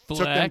 so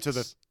took them to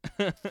the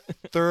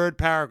third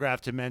paragraph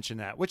to mention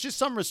that, which is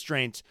some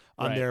restraint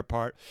on their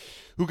part,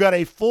 who got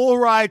a full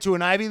ride to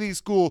an Ivy League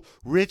school.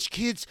 Rich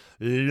kids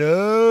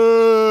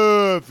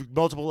love,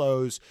 multiple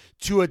O's,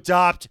 to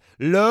adopt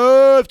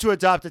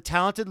a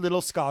talented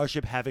little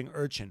scholarship having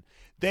urchin.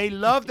 They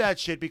love that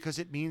shit because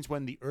it means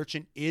when the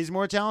urchin is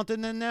more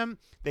talented than them,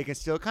 they can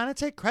still kind of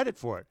take credit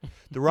for it.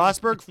 The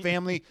Rosberg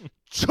family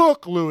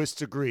took Lewis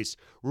to Greece.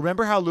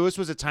 Remember how Lewis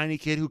was a tiny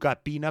kid who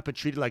got beaten up and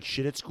treated like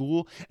shit at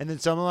school? And then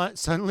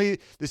suddenly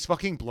this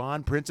fucking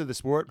blonde prince of the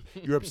sport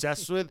you're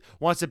obsessed with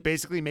wants to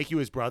basically make you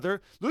his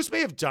brother? Lewis may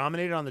have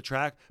dominated on the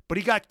track, but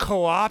he got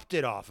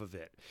co-opted off of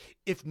it.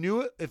 If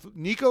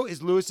Nico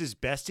is Lewis's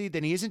bestie,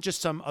 then he isn't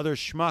just some other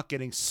schmuck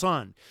getting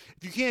sun.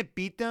 If you can't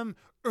beat them,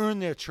 earn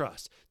their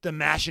trust. The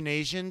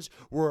machinations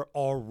were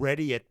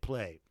already at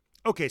play.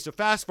 Okay, so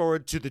fast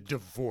forward to the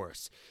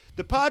divorce.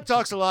 The pod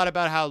talks a lot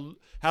about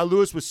how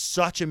Lewis was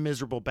such a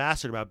miserable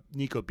bastard about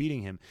Nico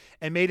beating him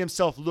and made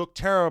himself look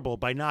terrible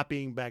by not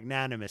being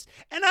magnanimous.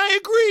 And I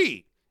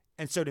agree.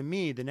 And so to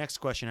me, the next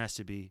question has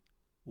to be,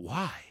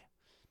 why?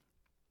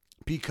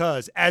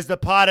 Because, as the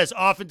pod has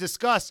often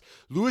discussed,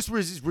 Lewis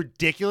was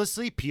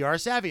ridiculously PR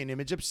savvy and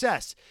image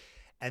obsessed.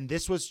 And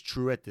this was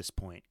true at this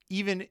point,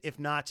 even if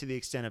not to the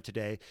extent of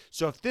today.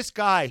 So if this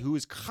guy who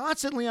is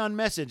constantly on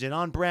message and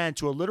on brand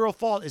to a literal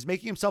fault is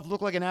making himself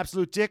look like an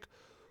absolute dick,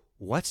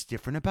 what's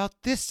different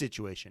about this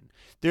situation?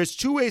 There's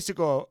two ways to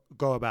go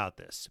about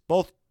this.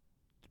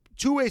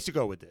 Two ways to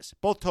go with this,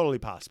 both totally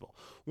possible.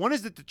 One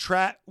is the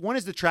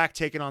track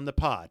taken on the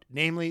pod.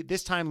 Namely,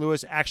 this time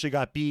Lewis actually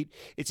got beat.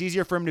 It's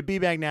easier for him to be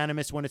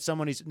magnanimous when it's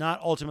someone he's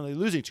not ultimately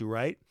losing to,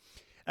 right?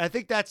 And I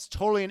think that's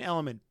totally an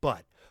element,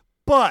 but,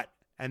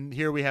 and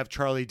here we have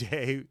Charlie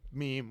Day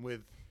meme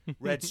with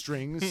red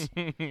strings.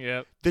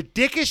 Yep. The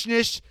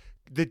dickishness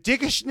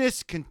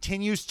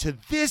continues to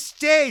this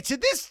day. To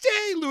this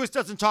day, Lewis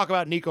doesn't talk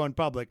about Nico in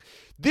public.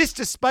 This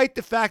despite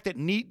the fact that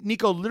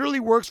Nico literally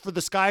works for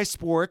the Sky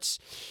Sports,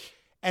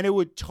 and it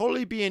would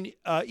totally be an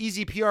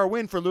easy PR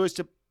win for Lewis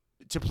to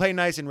play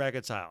nice and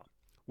reconcile.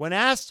 When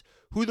asked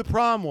who the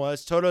problem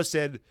was, Toto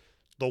said,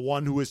 the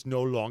one who is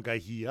no longer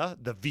here,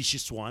 the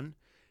vicious one.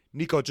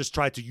 Nico just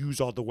tried to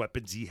use all the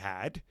weapons he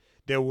had.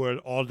 There were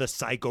all the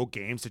psycho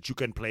games that you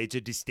can play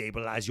to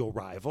destabilize your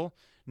rival.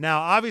 Now,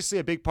 obviously,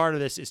 a big part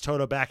of this is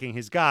Toto backing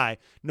his guy,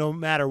 no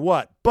matter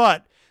what.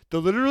 But the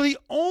literally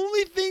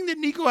only thing that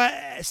Nico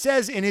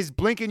says in his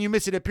blink and you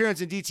miss it appearance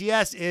in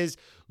DTS is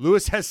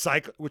Lewis has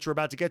which we're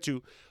about to get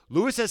to.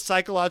 Lewis has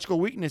psychological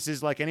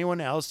weaknesses like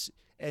anyone else,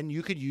 and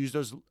you could use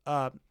those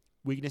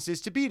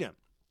weaknesses to beat him.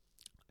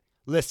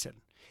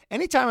 Listen,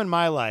 anytime in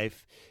my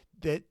life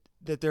that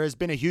there has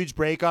been a huge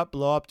breakup,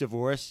 blow up,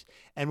 divorce,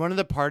 and one of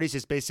the parties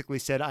has basically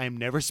said, I am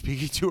never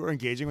speaking to or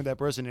engaging with that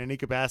person in any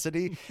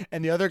capacity.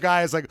 And the other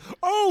guy is like,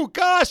 oh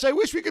gosh, I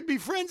wish we could be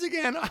friends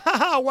again.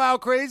 Wow,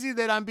 crazy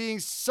that I'm being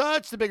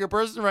such the bigger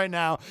person right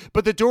now.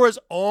 But the door is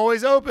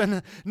always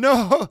open.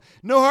 No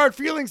hard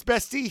feelings,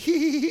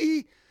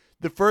 bestie.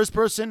 The first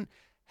person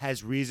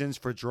has reasons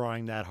for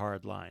drawing that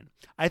hard line.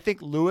 I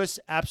think Lewis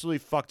absolutely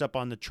fucked up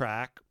on the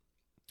track,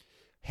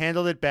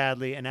 handled it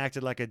badly, and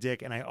acted like a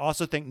dick. And I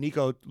also think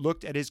Nico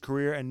looked at his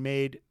career and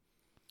made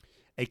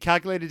a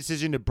calculated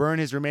decision to burn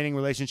his remaining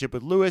relationship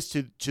with Lewis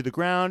to the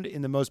ground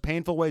in the most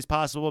painful ways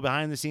possible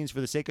behind the scenes for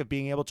the sake of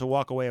being able to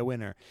walk away a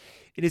winner.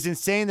 It is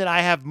insane that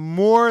I have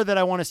more that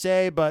I want to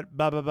say, but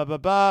blah, blah, blah, blah,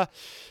 blah.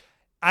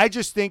 I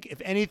just think,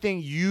 if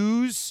anything,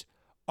 yous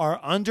are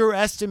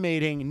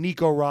underestimating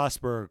Nico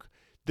Rosberg.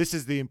 This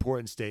is the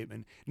important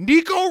statement.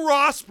 Nico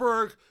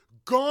Rosberg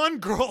gone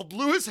girled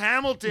Lewis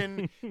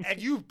Hamilton, and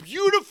you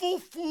beautiful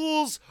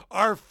fools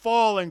are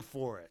falling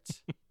for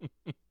it.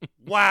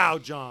 Wow,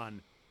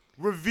 John.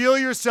 Reveal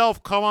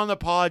yourself. Come on the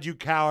pod, you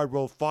coward.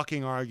 We'll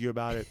fucking argue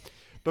about it.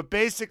 But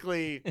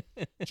basically,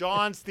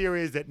 John's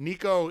theory is that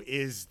Nico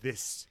is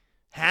this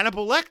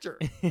Hannibal Lecter,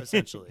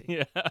 essentially.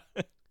 Yeah.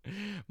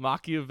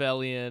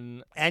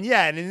 Machiavellian. And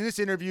in this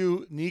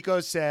interview,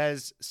 Nico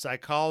says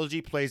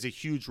psychology plays a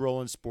huge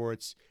role in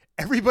sports.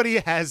 Everybody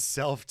has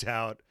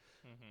self-doubt.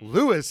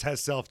 Lewis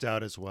has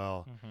self-doubt as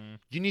well. Mm-hmm.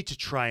 You need to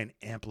try and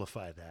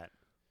amplify that.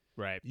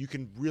 Right. You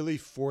can really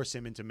force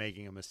him into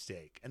making a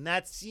mistake. And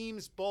that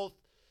seems both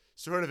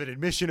sort of an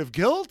admission of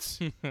guilt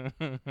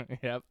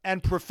yep.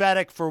 and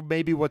prophetic for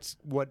maybe what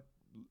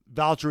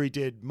Valtteri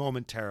did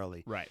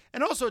momentarily. Right.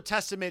 And also a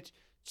testament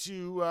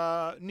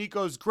to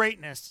Nico's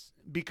greatness,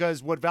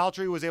 because what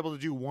Valtteri was able to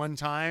do one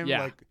time,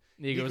 like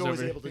Nico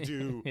was able to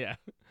do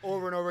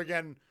over and over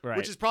again,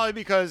 which is probably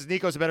because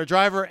Nico's a better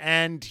driver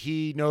and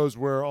he knows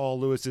where all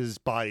Lewis's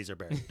bodies are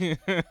buried.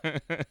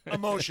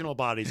 Emotional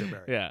bodies are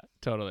buried. Yeah,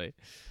 totally.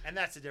 And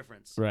that's the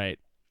difference. Right.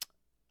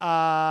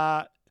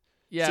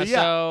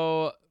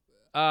 So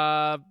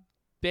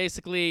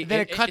basically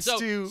then it cuts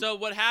to so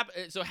what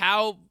happened. So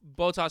how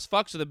Bottas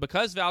fucks with it,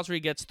 because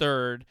Valtteri gets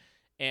third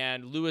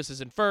and Lewis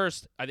is in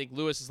first. I think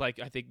Lewis is like,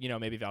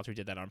 maybe Valtteri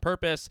did that on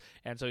purpose.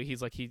 And so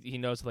he's like, he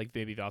knows like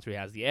maybe Valtteri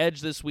has the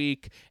edge this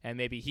week. And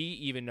maybe he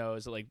even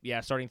knows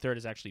that starting third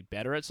is actually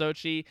better at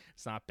Sochi.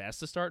 It's not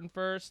best to start in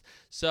first.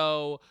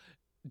 So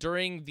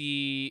during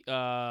the,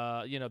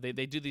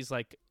 they do these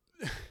like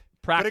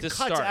practice but it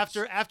cuts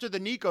starts. after the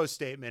Nico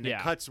statement. It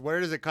cuts. Where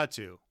does it cut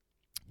to?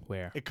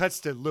 Where? It cuts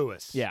to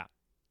Lewis. Yeah.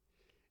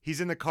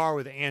 He's in the car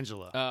with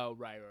Angela. Oh,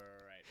 right.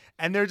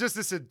 And they're just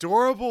this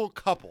adorable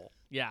couple.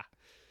 Yeah.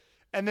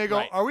 And they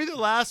go, Are we the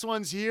last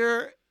ones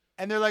here?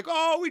 And they're like,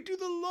 "Oh, we do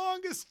the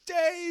longest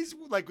days."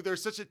 Like they're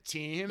such a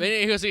team. And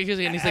he goes, he's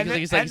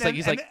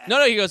like,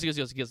 no. He goes.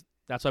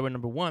 That's why we're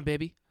number one,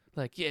 baby.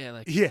 Like, yeah,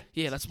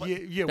 that's why.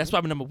 Yeah. That's why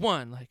we're number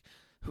one. Like,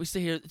 we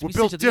stay here. We're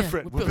built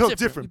different. We're built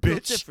different,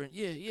 bitch. Different.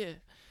 Yeah.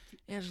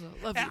 Angela,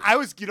 love you.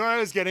 You know what I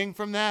was getting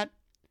from that?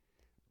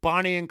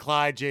 Bonnie and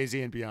Clyde,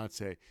 Jay-Z and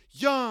Beyonce.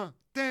 Young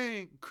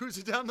thing,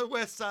 cruising down the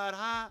west side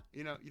high.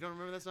 You don't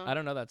remember that song? I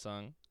don't know that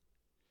song.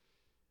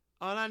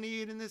 All I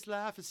need in this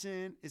life is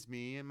sin is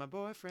me and my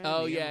boyfriend.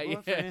 Oh, me yeah.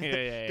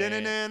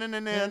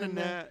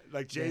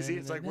 Like Jay-Z,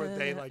 it's like where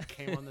they like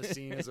came on the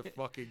scene as a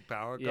fucking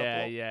power couple.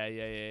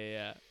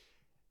 Yeah.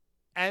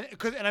 And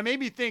I made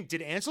me think,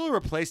 did Angela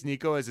replace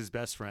Nico as his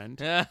best friend?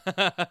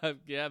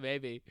 Yeah,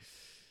 maybe.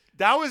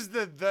 That was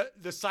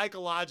the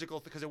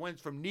psychological, because it went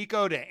from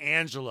Nico to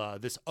Angela,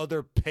 this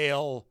other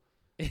pale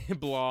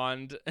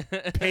blonde,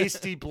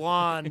 pasty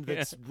blonde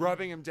that's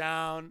rubbing him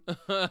down,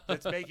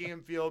 that's making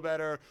him feel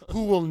better,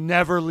 who will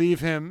never leave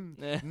him,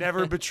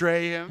 never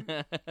betray him.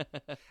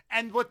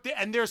 And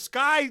their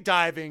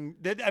skydiving,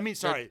 they're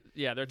talking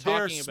their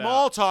about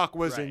small talk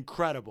was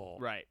incredible.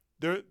 Right.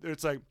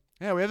 It's like,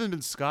 yeah, we haven't been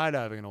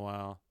skydiving in a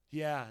while.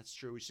 Yeah, it's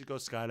true. We should go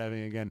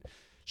skydiving again.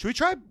 Should we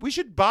try? We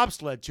should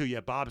bobsled too.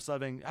 Yeah,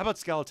 bobsledding. How about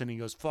skeleton? He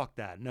goes, fuck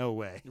that. No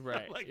way.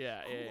 Right.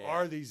 Who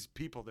are these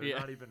people? They're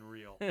not even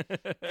real.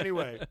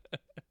 Anyway.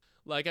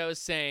 Like I was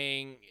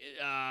saying,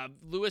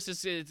 Lewis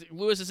is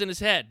in his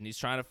head, and he's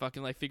trying to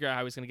fucking like figure out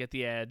how he's gonna get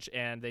the edge.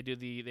 And they do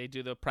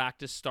the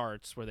practice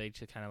starts where they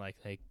kind of like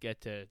they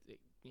get to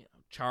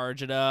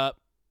charge it up,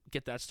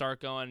 get that start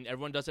going.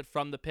 Everyone does it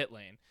from the pit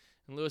lane,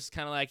 and Lewis is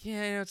kind of like,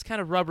 it's kind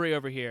of rubbery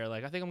over here.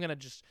 Like I think I'm gonna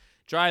just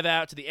drive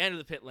out to the end of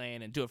the pit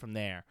lane and do it from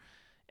there.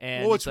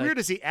 And what's weird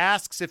is he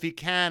asks if he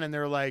can, and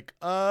they're like,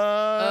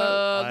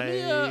 I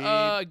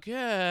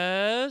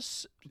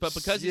guess. But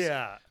because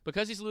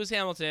he's Lewis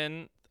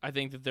Hamilton, I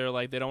think that they're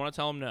like, they don't want to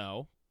tell him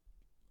no.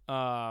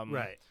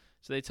 Right.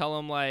 So they tell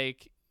him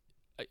like,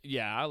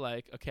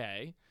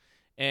 okay.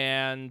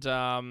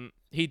 And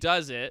he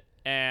does it,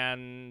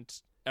 and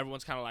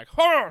everyone's kind of like,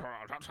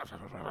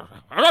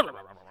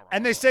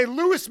 and they say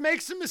Lewis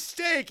makes a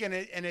mistake, and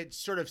it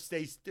sort of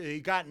they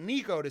got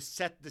Nico to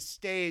set the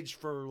stage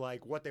for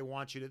like what they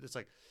want you to. It's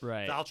like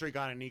Valtteri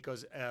got in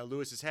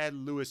Lewis's head.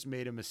 Lewis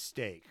made a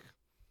mistake,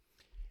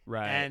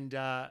 right? And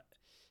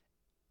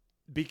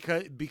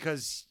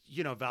because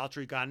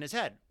Valtteri got in his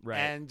head, right?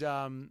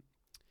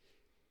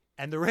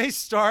 And the race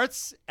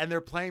starts, and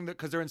they're playing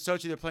because they're in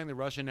Sochi. They're playing the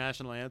Russian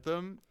national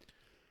anthem.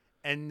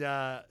 And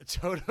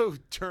Toto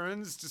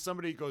turns to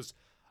somebody and goes,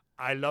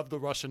 I love the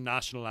Russian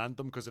national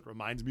anthem because it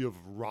reminds me of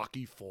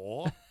Rocky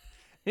IV.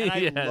 And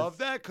I love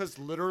that because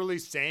literally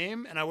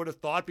same. And I would have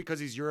thought because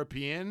he's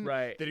European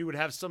that he would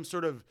have some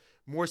sort of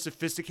more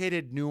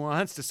sophisticated,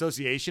 nuanced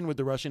association with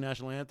the Russian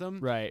national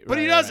anthem. Right. But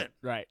he doesn't.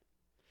 Right.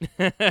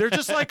 They're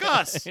just like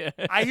us.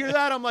 I hear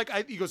that. I'm like,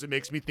 he goes, it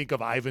makes me think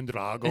of Ivan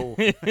Drago.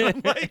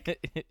 I'm like,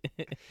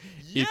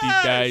 yes! If he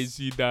dies,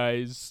 he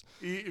dies.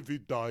 If he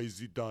dies,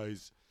 he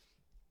dies.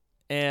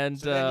 And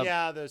so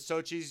then, the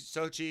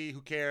Sochi,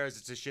 who cares?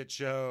 It's a shit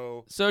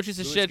show. Sochi's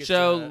a shit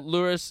show.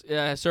 Lewis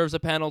serves a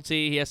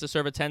penalty. He has to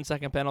serve a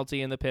 10-second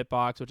penalty in the pit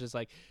box, which is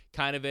like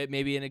kind of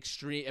maybe an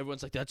extreme.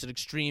 Everyone's like, that's an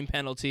extreme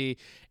penalty.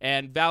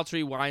 And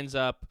Valtteri winds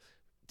up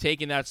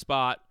taking that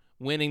spot,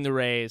 winning the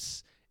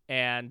race,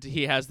 and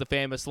he has the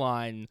famous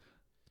line,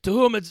 "To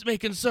whom it may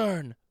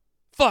concern,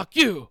 fuck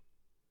you."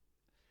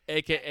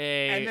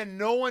 AKA. And then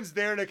no one's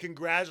there to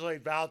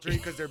congratulate Valtteri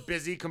because they're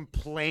busy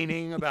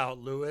complaining about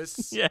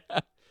Lewis. Yeah.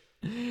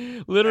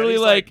 Literally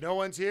like no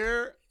one's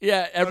here.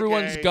 Yeah,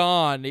 everyone's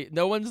gone.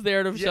 No one's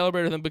there to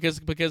celebrate with him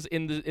because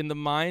in the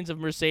minds of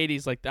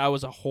Mercedes, like that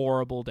was a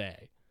horrible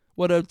day.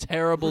 What a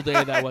terrible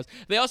day that was.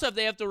 They also have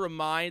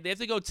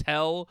to go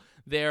tell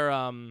their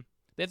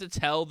they have to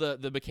tell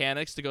the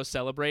mechanics to go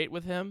celebrate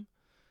with him.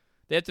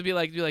 They have to be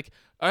like,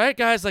 all right,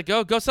 guys, like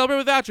go celebrate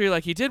with Valtteri.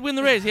 Like he did win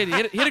the race. He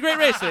had a great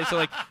race today. So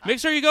like, make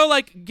sure you go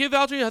like give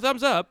Valtteri a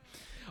thumbs up.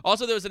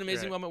 Also, there was an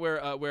amazing moment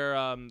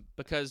where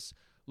because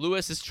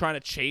Lewis is trying to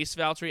chase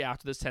Valtteri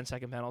after this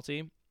 10-second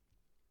penalty,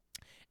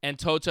 and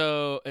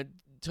Toto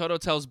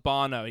tells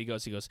Bono, he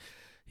goes,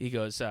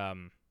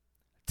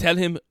 tell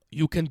him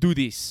you can do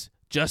this.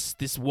 Just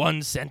this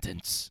one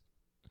sentence.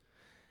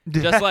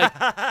 Just like,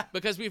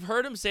 because we've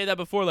heard him say that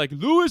before, like,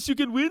 Lewis, you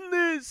can win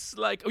this.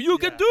 Like, you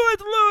can do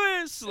it,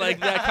 Lewis. Like,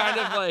 that kind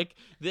of like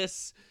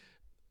this,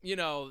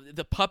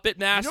 the puppet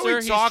master.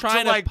 He's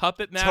trying to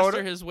puppet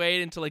master his way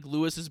into like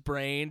Lewis's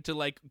brain to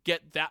like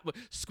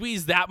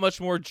squeeze that much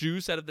more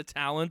juice out of the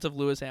talent of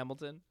Lewis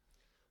Hamilton.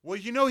 Well,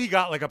 he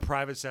got like a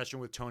private session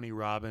with Tony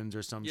Robbins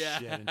or some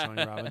shit. And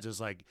Tony Robbins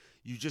is like,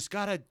 you just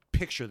got to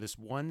picture this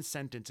one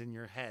sentence in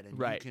your head. And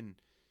you can.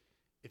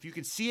 If you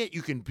can see it,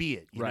 you can be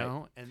it, you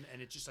know? And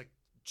it's just like,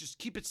 just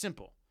keep it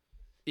simple.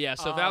 Yeah,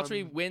 so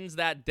Valtteri wins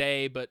that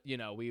day, but,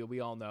 we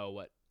all know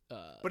what.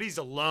 But he's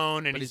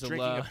alone, and he's drinking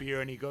a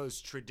beer, and he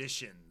goes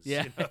traditions.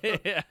 Yeah.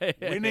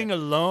 Winning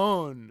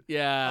alone.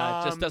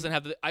 Yeah, just doesn't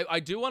have the. I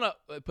do want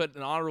to put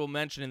an honorable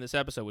mention in this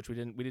episode, which we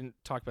didn't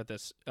talk about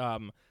this.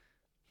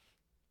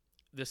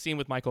 the scene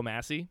with Michael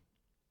Massey.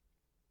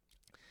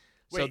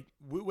 Wait,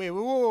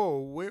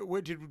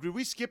 whoa. Did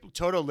we skip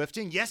Toto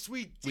lifting? Yes,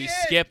 we did. We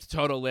skipped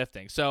Toto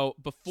lifting. So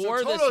before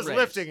so this Toto's race,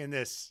 lifting in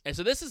this. and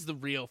so this is the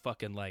real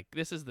fucking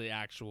this is the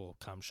actual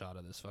cum shot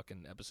of this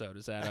fucking episode.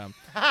 Is that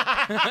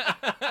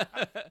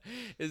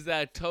is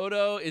that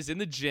Toto is in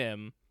the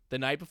gym the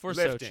night before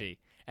Lifting. Sochi,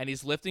 and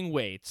he's lifting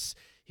weights.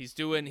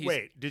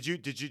 Wait, did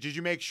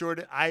you make sure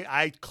that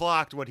I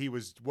clocked what he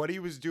was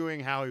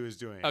doing, how he was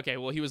doing it? Okay,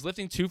 well, he was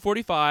lifting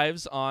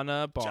 245s on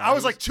a bar. I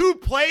was like, 2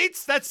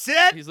 plates? That's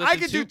it? He's I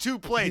lifting could do 2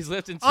 plates. He's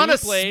lifting 2 on a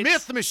plates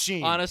Smith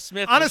machine. on a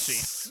Smith on machine. a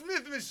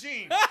Smith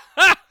machine.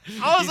 I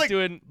was He's like,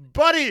 doing.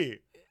 buddy.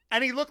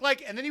 And he looked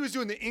like, and then he was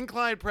doing the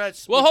incline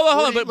press. Well, with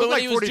hold on. 40 But looked when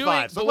like he was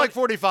 45s. doing, Looked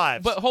like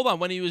 45s. But hold on,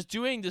 when he was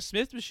doing the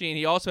Smith machine,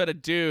 he also had a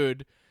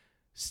dude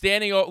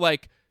standing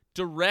like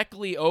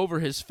directly over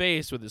his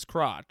face with his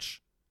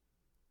crotch.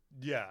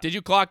 yeah. Did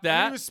you clock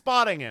that? He was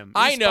spotting him.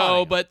 I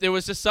know, but there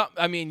was just something.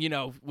 I mean,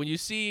 when you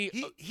see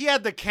he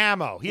had the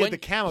camo. He had the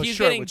camo he's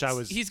shirt, getting, which I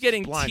was. he's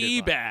getting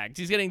blinded by. teabagged.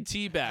 He's getting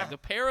teabagged. The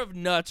pair of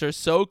nuts are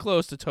so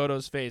close to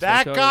Toto's face.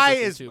 That while Toto's guy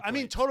lifting is. 2 I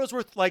mean, plates. Toto's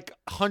worth like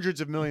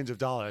hundreds of millions of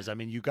dollars. I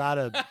mean, you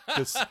gotta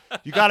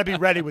be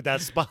ready with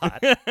that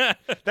spot.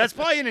 That's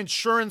probably an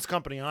insurance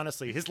company.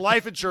 Honestly, his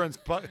life insurance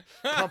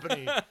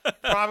company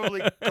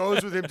probably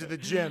goes with him to the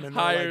gym and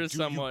they're Hires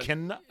like, someone. You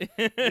cannot.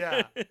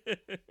 Yeah.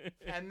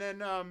 And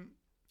then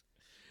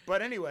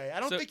But anyway, I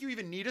don't So- think you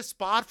even need a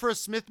spot for a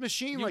Smith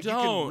machine. You like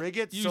don't. you can rig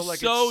it You so like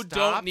so it stops.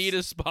 don't need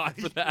a spot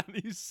for that.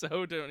 You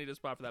so don't need a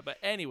spot for that. But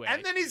anyway,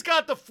 And then he's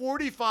got the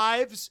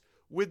 45s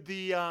with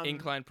the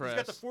Incline He's got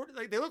the press. 40.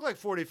 Like they look like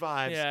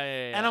 45s. Yeah.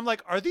 And I'm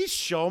like, are these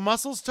show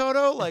muscles,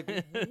 Toto? Like,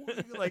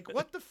 like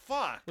what the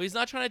fuck? Well, he's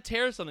not trying to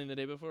tear something the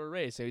day before a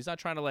race. So he's not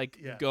trying to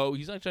Yeah. go.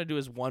 He's not trying to do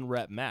his 1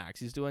 rep max.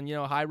 He's doing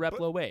high rep,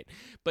 low weight.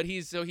 But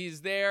he's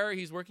there.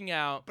 He's working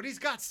out. But he's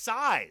got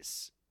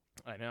size.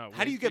 I know.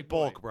 How do you Big get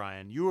boy. bulk,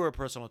 Brian? You were a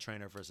personal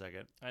trainer for a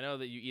second. I know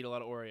that you eat a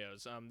lot of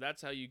Oreos.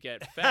 That's how you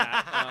get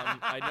fat.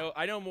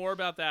 I know more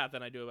about that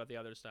than I do about the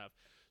other stuff.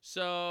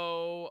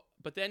 So,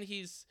 but then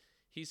he's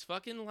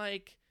fucking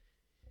like,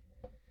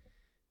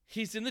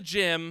 he's in the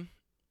gym,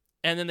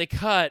 and then they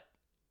cut,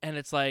 and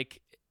it's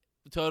like,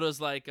 Toto's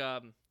like,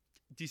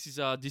 this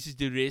is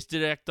the race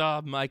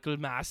director, Michael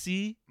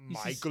Massey.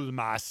 Michael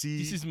Massey.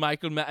 This is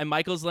Michael, and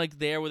Michael's like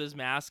there with his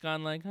mask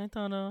on, like, hi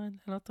Toto,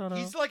 hello Toto.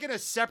 He's like in a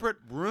separate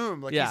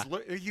room. Like Yeah.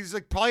 he's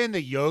like probably in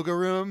the yoga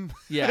room.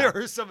 Yeah.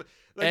 or some.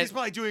 Like he's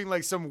probably doing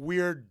like some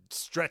weird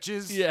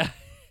stretches. Yeah.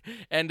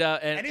 And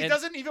he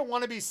doesn't even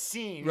want to be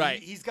seen.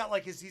 Right. He's got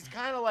like he's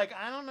kind of like,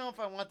 I don't know if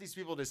I want these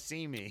people to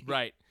see me.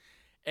 Right.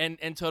 And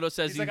Toto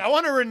says He's like, I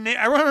want to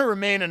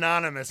remain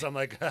anonymous. I'm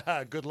like,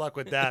 good luck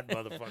with that,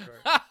 motherfucker.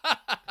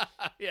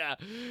 yeah.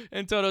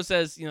 And Toto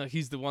says,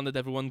 he's the one that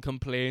everyone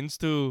complains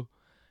to.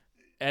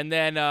 And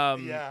then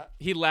Yeah.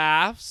 he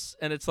laughs,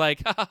 and it's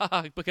like,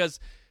 because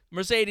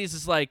Mercedes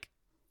is like,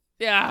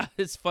 yeah,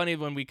 it's funny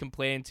when we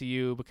complain to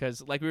you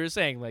because, like we were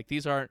saying, like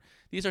these are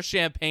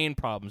champagne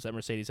problems that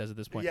Mercedes has at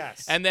this point.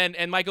 Yes.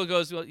 And Michael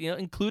goes, well,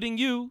 including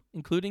you.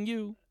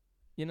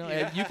 Yeah.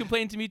 And you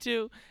complain to me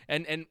too.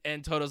 And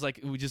Toto's like,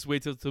 we just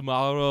wait till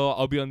tomorrow.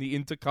 I'll be on the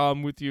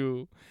intercom with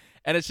you.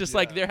 And it's just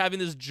like Yeah. they're having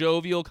this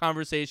jovial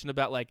conversation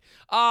about like,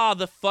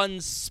 the fun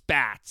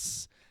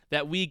spats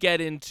that we get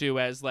into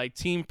as like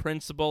team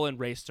principal and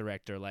race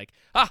director. Like,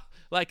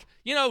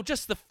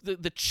 just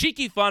the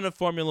cheeky fun of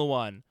Formula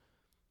One.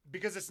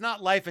 Because it's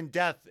not life and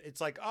death.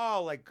 It's like,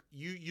 oh, like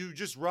you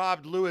just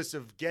robbed Lewis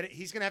of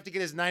he's gonna have to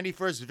get his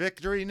 91st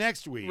victory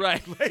next week.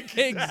 Right. Like,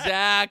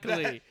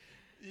 exactly.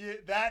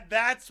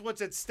 That's what's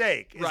at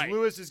stake. Is Right.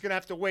 Lewis is gonna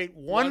have to wait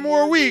one One more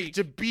more week week.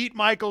 to beat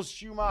Michael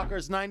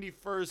Schumacher's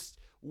 91st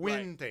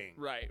win thing.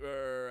 Right.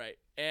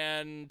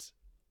 And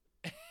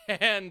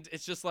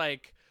it's just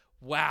like,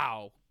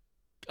 wow.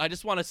 I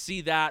just want to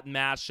see that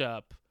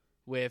mashup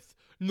with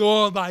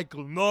no,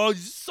 Michael, no, you're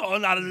so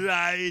not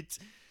right.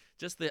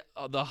 Just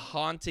the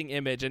haunting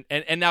image,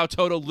 and now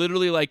Toto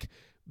literally like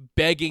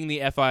begging the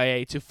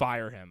FIA to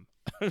fire him,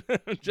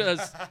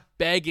 just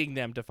begging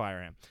them to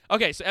fire him.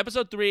 Okay, so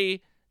episode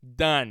 3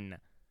 done.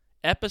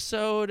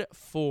 Episode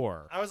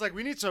 4. I was like,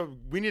 we need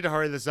to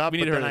hurry this up. We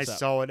need but to then hurry I this up.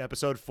 saw what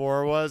episode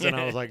 4 was, and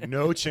I was like,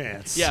 no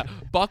chance. Yeah,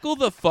 buckle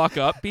the fuck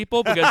up,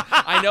 people, because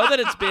I know that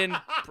it's been.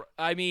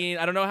 I mean,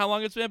 I don't know how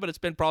long it's been, but it's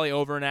been probably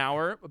over an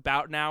hour,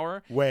 about an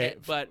hour. Wait,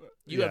 but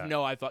you yeah.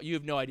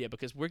 have no idea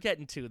because we're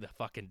getting to the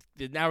fucking.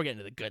 Now we're getting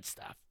to the good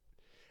stuff.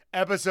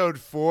 Episode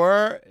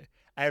 4.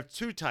 I have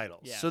 2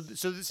 titles. Yes. So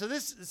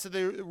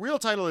the real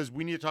title is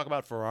We Need to Talk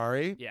About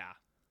Ferrari. Yeah.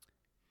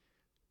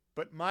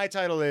 But my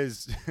title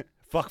is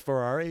Fuck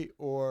Ferrari,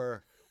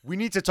 or We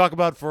Need to Talk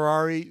About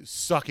Ferrari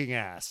Sucking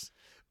Ass.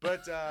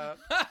 But That's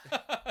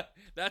I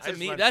a just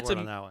me. went That's for it a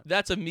on that one.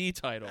 That's a me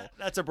title.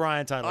 that's a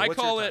Brian title. I What's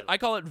call your it. I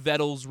call it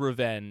Vettel's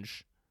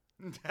Revenge.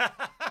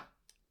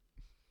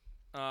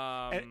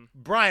 And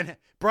Brian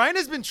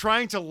has been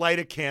trying to light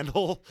a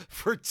candle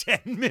for 10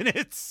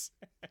 minutes.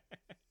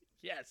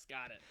 Yes,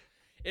 got it.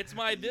 It's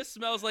my This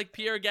Smells Like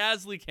Pierre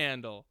Gasly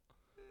candle.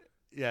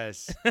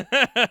 Yes.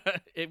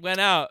 It went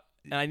out.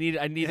 And I need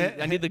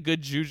the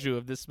good juju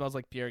of this smells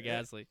like Pierre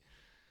Gasly.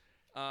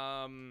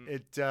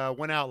 It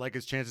went out like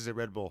his chances at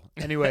Red Bull.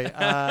 Anyway.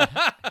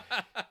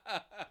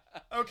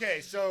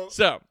 Okay, so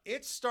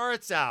it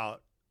starts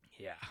out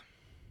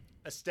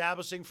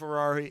establishing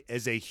Ferrari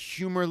as a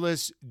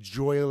humorless,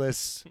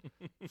 joyless,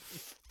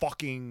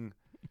 fucking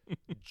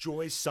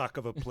joy suck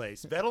of a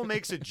place. Vettel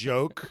makes a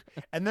joke,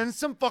 and then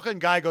some fucking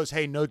guy goes,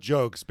 "Hey, no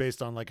jokes,"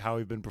 based on like how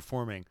we've been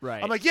performing.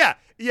 Right. I'm like, yeah.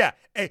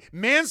 Hey,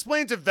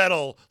 mansplain to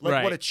Vettel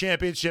like what a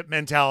championship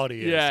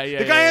mentality is. Yeah.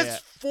 The guy has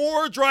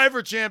 4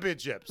 driver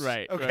championships.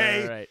 Right.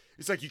 Okay. Right.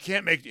 It's like you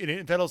can't make.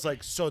 And Vettel's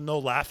like, so no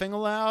laughing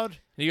allowed.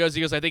 He goes.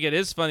 I think it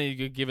is funny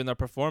given their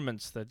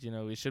performance that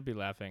we should be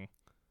laughing.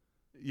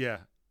 Yeah.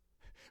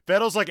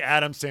 Vettel's like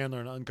Adam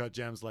Sandler in Uncut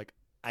Gems. Like,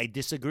 I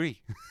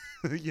disagree.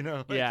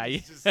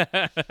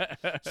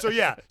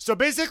 So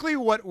basically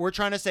what we're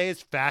trying to say is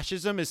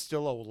fascism is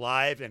still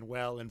alive and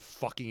well in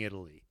fucking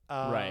Italy.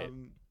 Right.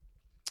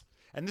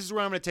 And this is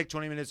where I'm going to take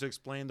 20 minutes to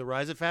explain the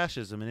rise of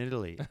fascism in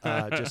Italy.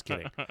 Just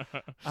kidding.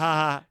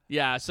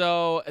 Yeah,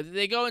 so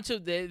they go into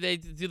they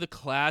do the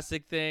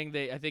classic thing.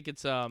 I think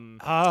it's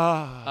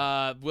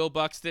Will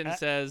Buxton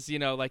says,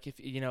 like if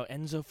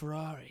Enzo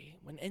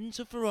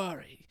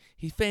Ferrari,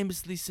 he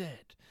famously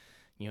said,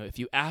 if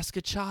you ask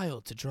a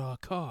child to draw a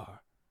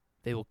car,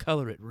 they will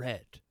color it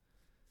red.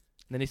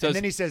 And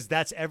then he says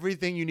that's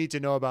everything you need to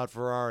know about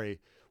Ferrari,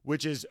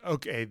 which is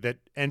that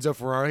Enzo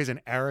Ferrari is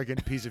an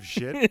arrogant piece of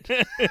shit.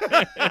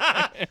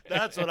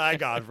 That's what I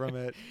got from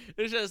it.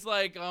 It's just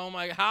like, oh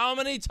my, how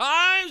many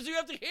times do you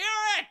have to hear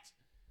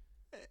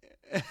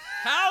it?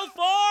 How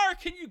far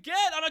can you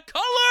get on a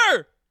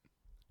color?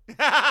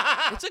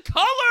 It's a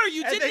color.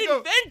 You didn't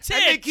invent it.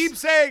 And they keep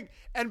saying,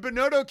 and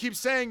Binotto keeps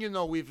saying,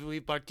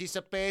 we've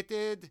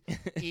participated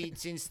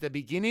since the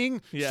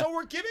beginning. Yeah. So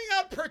we're giving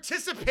out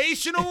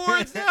participation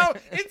awards now.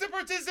 It's a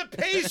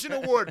participation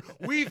award.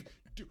 We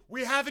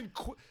haven't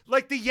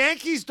like the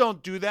Yankees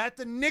don't do that.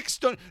 The Knicks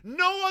don't.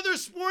 No other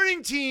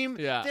sporting team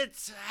that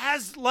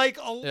has like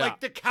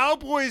the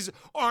Cowboys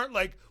aren't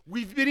like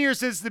we've been here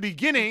since the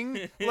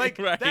beginning. Like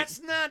right.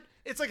 That's not.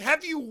 It's like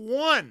have you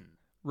won?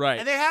 Right.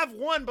 And they have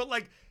won, but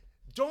like.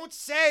 Don't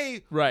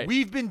say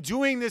we've been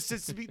doing this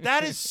since the beginning.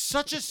 That is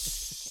such a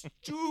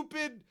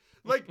stupid.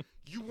 Like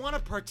you want a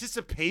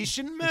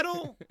participation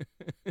medal?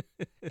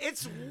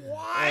 It's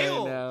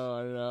wild.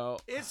 I know.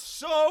 It's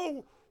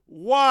so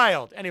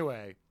wild.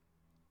 Anyway.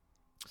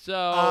 So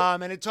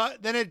and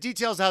then it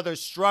details how they're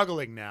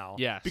struggling now.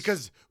 Yes.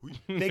 Because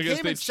they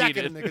came in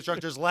second in the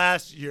constructors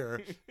last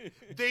year.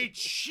 They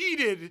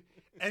cheated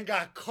and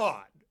got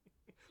caught.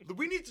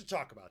 We need to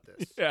talk about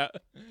this. Yeah.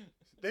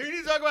 They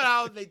need to talk about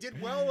how they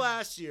did well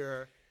last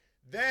year.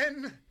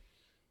 Then,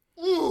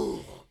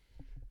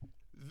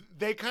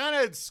 they kind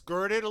of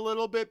skirted a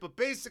little bit, but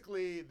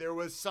basically there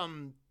was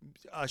some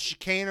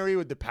chicanery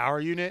with the power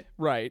unit.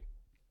 Right.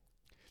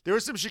 There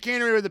was some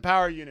chicanery with the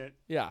power unit.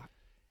 Yeah.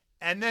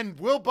 And then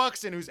Will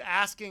Buxton, who's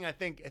asking, I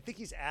think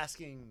he's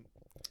asking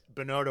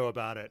Binotto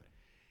about it.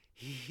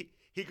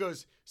 He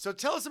goes, so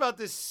tell us about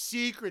this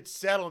secret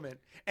settlement.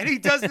 And he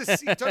does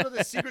this. He talks about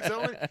the secret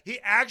settlement. He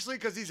actually,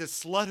 because he's a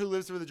slut who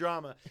lives for the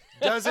drama,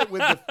 does it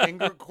with the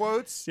finger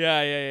quotes.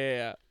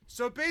 Yeah.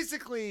 So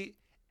basically,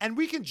 and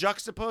we can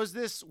juxtapose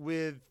this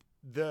with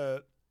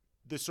the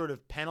sort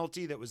of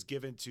penalty that was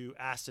given to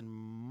Aston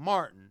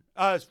Martin,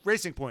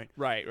 Racing Point.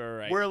 Right.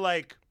 Where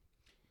like,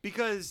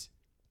 because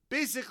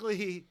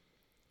basically,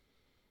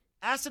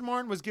 Aston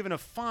Martin was given a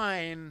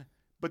fine,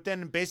 but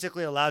then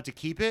basically allowed to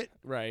keep it.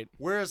 Right.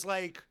 Whereas,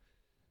 like,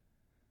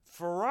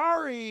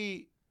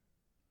 Ferrari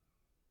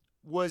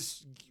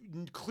was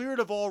cleared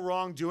of all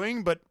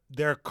wrongdoing, but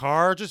their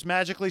car just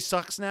magically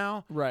sucks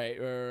now.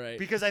 Right.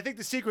 Because I think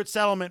the secret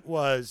settlement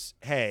was,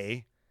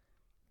 hey,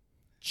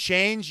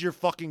 change your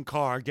fucking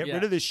car, get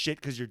rid of this shit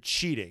because you're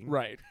cheating.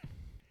 Right.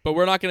 But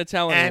we're not going to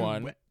tell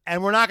anyone.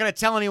 And we're not going to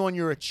tell anyone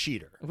you're a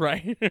cheater.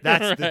 Right.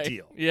 That's the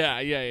deal.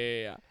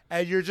 Yeah.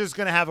 And you're just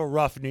going to have a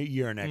rough new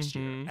year next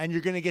year. And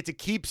you're going to get to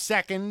keep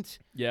second.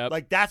 Yep.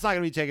 Like, that's not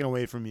going to be taken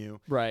away from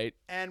you. Right.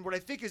 And what I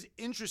think is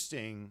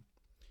interesting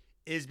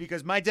is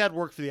because my dad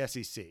worked for the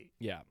SEC.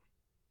 Yeah.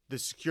 The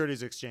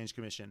Securities Exchange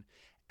Commission.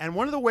 And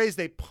one of the ways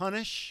they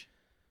punish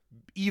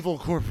evil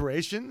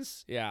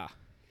corporations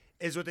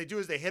is what they do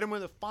is they hit them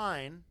with a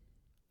fine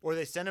or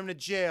they send them to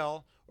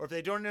jail. Or if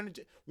they don't,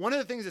 one of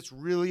the things that's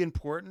really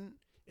important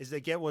is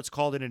they get what's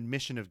called an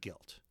admission of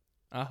guilt.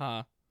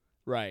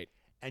 Right.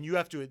 And you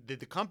have to,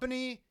 the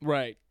company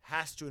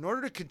has to, in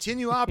order to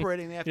continue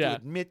operating, they have to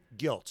admit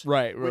guilt.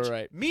 Right. Which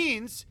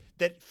means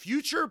that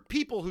future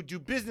people who do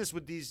business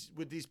with these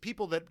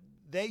people that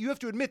you have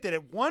to admit that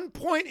at one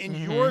point in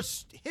your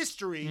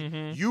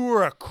history, you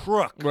were a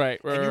crook. Right.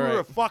 And you were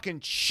a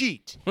fucking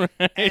cheat.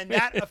 And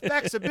that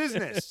affects a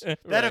business.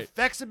 That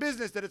affects a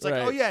business that it's like,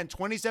 oh yeah, in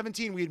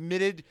 2017, we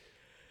admitted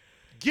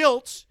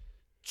guilt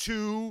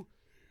to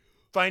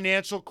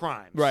financial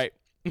crimes. Right.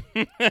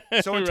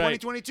 So in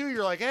 2022,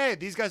 you're like, hey,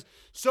 these guys.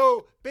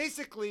 So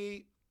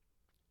basically,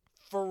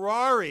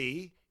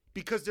 Ferrari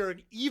because they're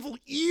an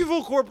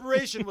evil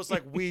corporation, was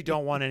like, we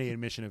don't want any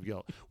admission of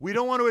guilt. We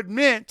don't want to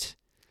admit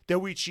that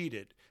we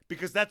cheated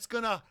because that's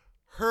going to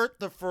hurt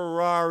the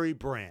Ferrari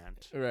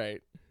brand.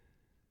 Right.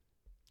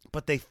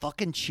 But they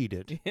fucking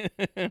cheated.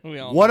 What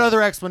know.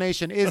 Other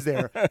explanation is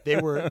there? They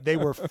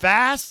were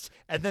fast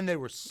and then they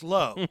were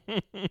slow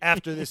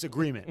after this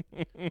agreement.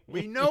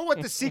 We know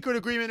what the secret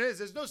agreement is.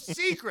 There's no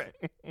secret.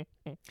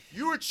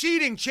 You were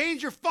cheating.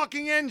 Change your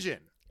fucking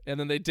engine. And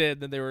then they did.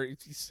 Then they were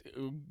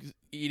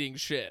eating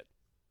shit.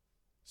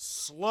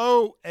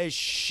 Slow as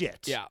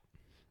shit. Yeah.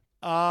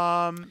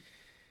 And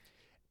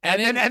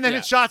then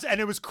it shots, and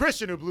it was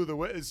Christian who blew the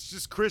whistle. It's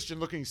just Christian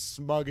looking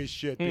smug as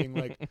shit, being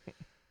like,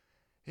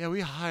 yeah,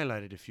 we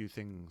highlighted a few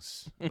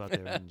things about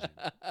their engine.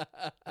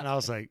 And I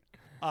was like,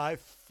 I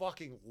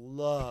fucking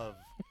love.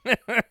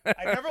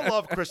 I never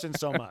loved Christian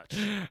so much.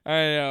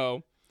 I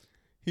know.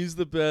 He's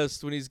the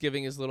best when he's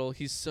giving his little.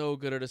 He's so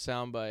good at a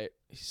soundbite.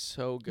 He's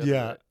so good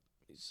at it.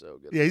 He's so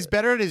good. Yeah, he's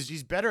better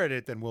at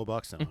it than Will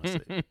Buxton,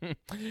 honestly.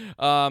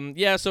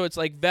 Yeah, so it's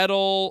like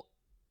Vettel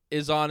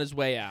is on his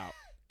way out,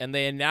 and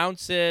they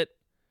announce it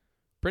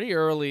pretty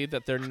early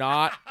that they're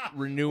not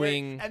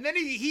renewing. And then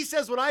he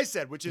says what I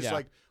said, which is Yeah.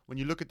 like, when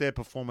you look at their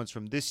performance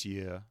from this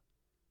year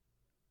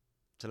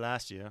to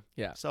last year,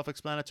 Yeah.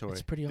 self-explanatory.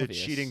 It's pretty They're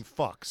obvious. cheating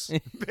fucks,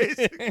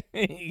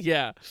 basically.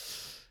 Yeah.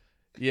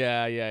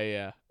 Yeah,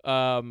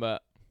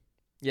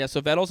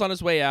 so Vettel's on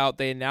his way out.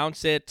 They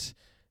announce it.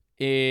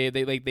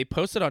 They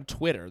post it on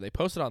Twitter. They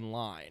post it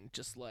online.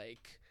 Just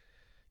like,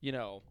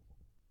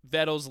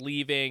 Vettel's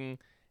leaving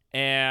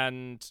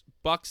and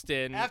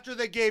Buxton. After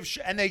they gave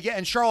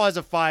and Charles has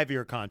a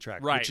 5-year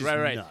contract, Right. which is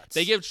nuts.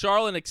 They give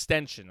Charles an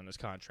extension on his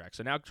contract.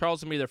 So now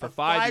Charles will be there for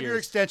 5 years. 5-year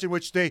extension,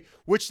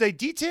 which they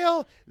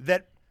detail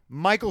that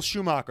Michael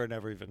Schumacher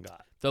never even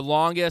got. The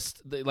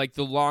longest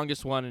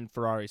one in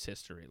Ferrari's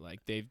history.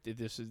 Like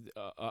this is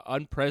an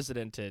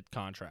unprecedented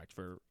contract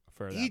for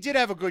them. He did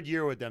have a good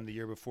year with them the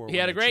year before. He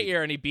had a great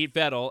year and he beat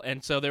Vettel,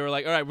 and so they were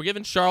like, "All right, we're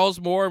giving Charles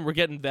more, and we're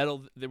getting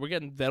Vettel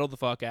the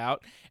fuck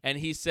out." And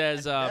he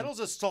says, "Vettel's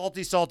a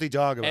salty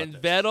dog about this."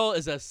 And Vettel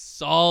is a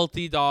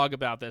salty dog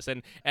about this.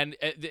 And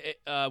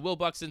Will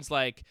Buxton's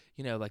like,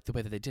 like the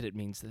way that they did it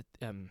means that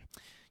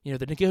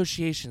the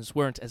negotiations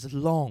weren't as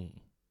long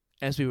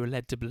as we were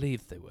led to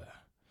believe they were.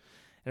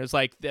 And it's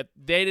like that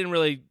they didn't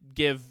really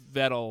give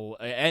Vettel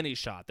any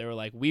shot. They were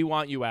like, "We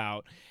want you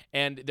out,"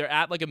 and they're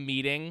at like a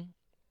meeting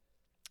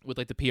with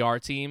like the PR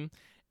team,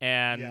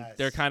 and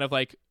they're kind of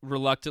like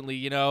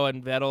reluctantly,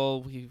 and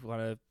Vettel, we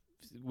want to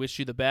wish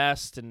you the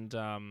best, and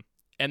then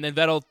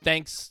Vettel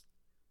thanks,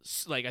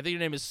 like, I think your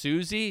name is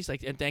Susie. He's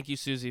like, and thank you,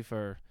 Susie,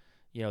 for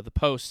the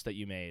post that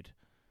you made.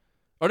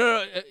 Or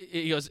no,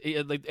 he goes,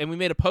 and we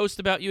made a post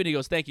about you, and he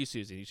goes, thank you,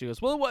 Susie. She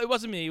goes, well, it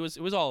wasn't me, it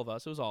was all of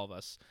us. It was all of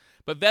us.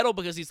 But Vettel,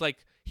 because he's like,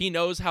 he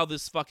knows how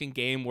this fucking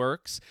game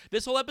works.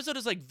 This whole episode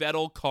is like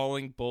Vettel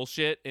calling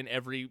bullshit in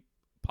every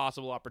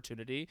possible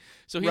opportunity.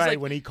 So he's like,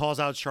 when he calls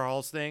out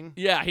Charles thing.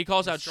 Yeah, he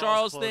calls out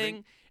Charles clothing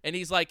thing, and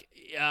he's like,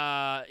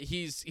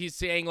 he's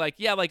saying like,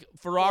 yeah, like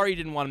Ferrari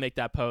didn't want to make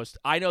that post.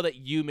 I know that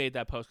you made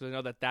that post because I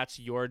know that that's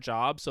your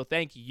job. So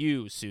thank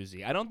you,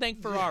 Susie. I don't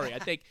thank Ferrari. I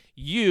thank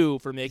you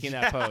for making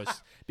that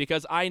post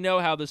because I know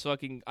how this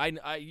fucking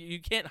you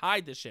can't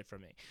hide this shit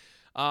from me.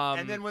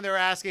 And then when they're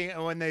asking,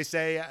 when they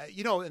say,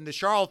 in the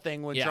Charles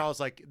thing, when Charles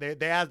like they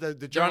ask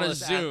the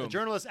journalist, the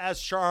journalist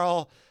asks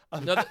Charles.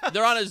 No,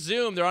 they're on a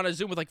Zoom. They're on a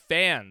Zoom with like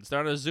fans. They're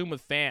on a Zoom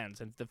with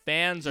fans, and the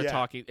fans are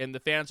talking, and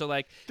the fans are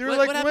like, they're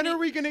like, when are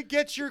we gonna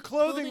get your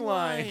clothing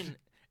line?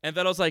 And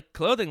Vettel's like,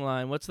 clothing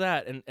line? What's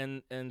that?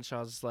 And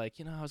Charles is like,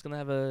 I was gonna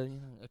have a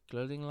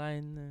clothing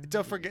line.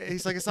 Don't forget,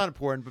 he's like, it's not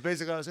important, but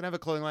basically, I was gonna have a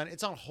clothing line.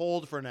 It's on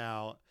hold for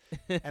now,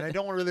 and I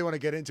don't really want to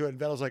get into it. And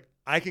Vettel's like,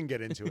 I can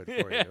get into it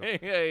for you.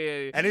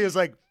 Yeah. And he was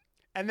like,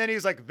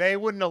 they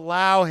wouldn't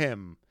allow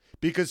him.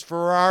 Because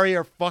Ferrari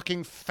are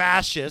fucking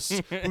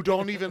fascists who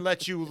don't even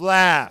let you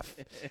laugh.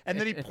 And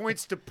then he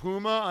points to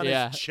Puma on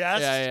his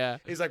chest. Yeah.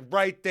 He's like,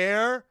 right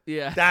there?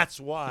 Yeah. That's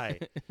why.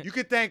 You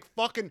could thank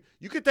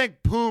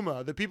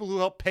Puma, the people who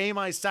help pay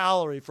my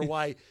salary, for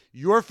why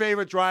your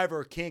favorite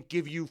driver can't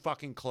give you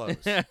fucking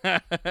clothes.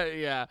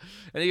 Yeah.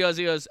 And he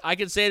goes, I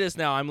can say this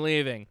now, I'm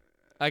leaving.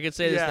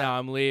 Now,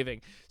 I'm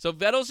leaving. So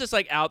Vettel's just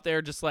like out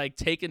there, just like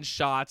taking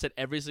shots at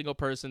every single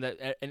person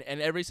that and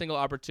every single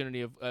opportunity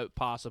of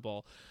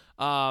possible.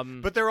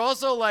 But they're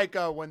also like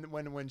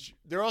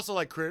they're also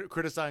like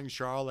criticizing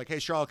Charles, like, hey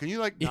Charles, can you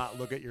like not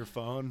look at your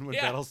phone when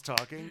Vettel's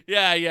talking?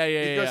 Yeah.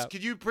 He goes,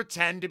 could you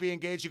pretend to be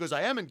engaged? He goes,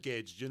 I am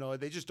engaged.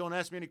 They just don't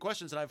ask me any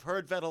questions, and I've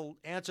heard Vettel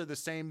answer the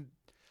same.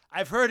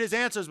 I've heard his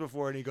answers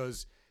before, and he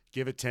goes,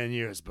 give it 10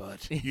 years, bud.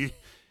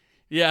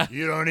 Yeah.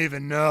 You don't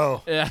even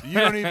know. Yeah. You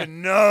don't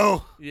even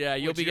know. Yeah,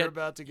 you're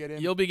about to get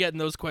in. You'll be getting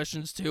those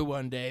questions too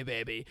one day,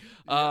 baby.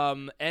 Yeah.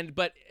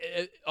 But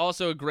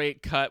also a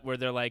great cut where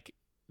they're like,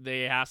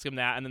 they ask him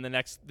that, and then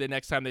the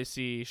next time they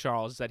see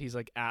Charles, is that he's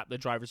like at the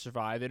Drive to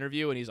Survive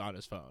interview, and he's on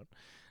his phone.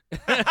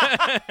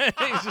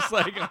 He's just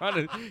like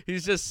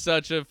he's just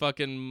such a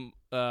fucking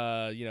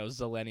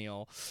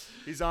zillennial.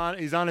 He's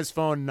on his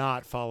phone,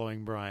 not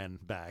following Brian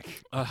back.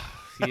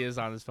 He is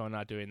on his phone,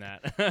 not doing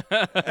that.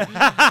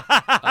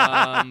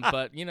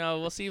 But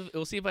we'll see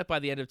if by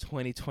the end of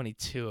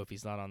 2022 if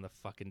he's not on the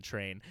fucking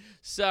train.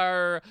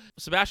 Sir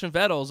Sebastian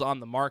Vettel's on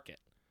the market.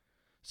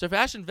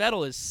 Sebastian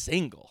Vettel is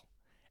single,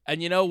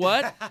 and you know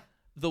what?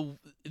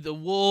 the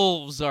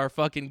wolves are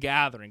fucking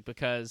gathering,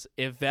 because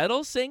if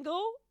Vettel's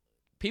single,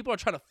 people are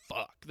trying to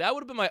fuck. That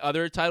would have been my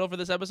other title for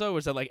this episode,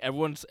 was that like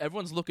everyone's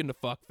looking to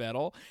fuck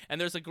Vettel. And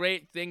there's a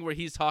great thing where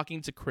he's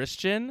talking to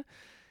Christian.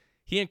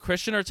 He and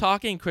Christian are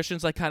talking.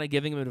 Christian's like kind of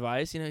giving him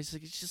advice. He's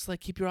like, it's just like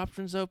keep your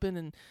options open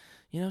and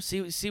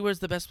see where's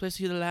the best place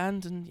for you to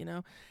land, and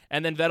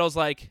And then Vettel's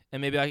like,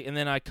 and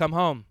then I come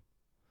home,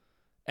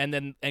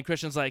 and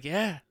Christian's like,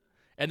 yeah.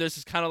 And there's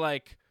this kind of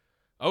like,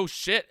 oh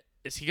shit,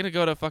 is he gonna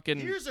go to fucking?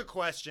 Here's a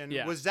question: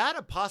 Yeah. Was that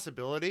a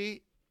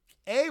possibility?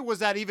 Was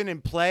that even in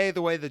play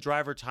the way the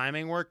driver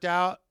timing worked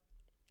out?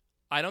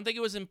 I don't think it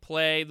was in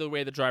play the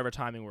way the driver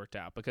timing worked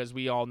out, because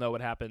we all know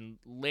what happened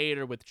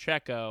later with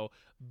Checo.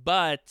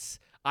 But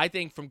I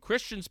think from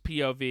Christian's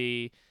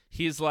POV,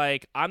 he's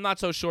like, I'm not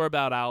so sure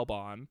about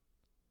Albon.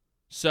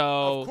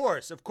 So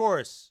Of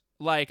course.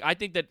 Like, I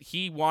think that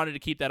he wanted to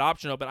keep that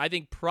option open. I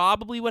think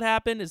probably what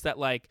happened is that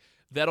like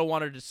Vettel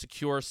wanted to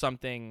secure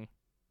something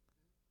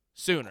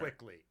sooner.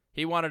 Quickly.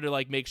 He wanted to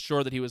like make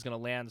sure that he was going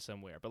to land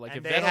somewhere. But like,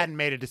 And if they Vettel hadn't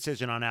made a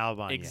decision on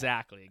Albon yet.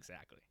 exactly.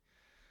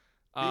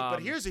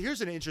 But here's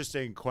an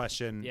interesting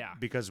question. Yeah.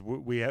 Because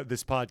we have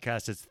this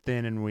podcast is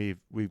thin and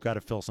we've got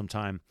to fill some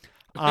time.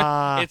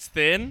 It's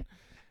thin.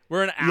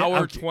 We're an hour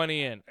okay.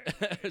 20 in.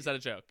 Is that a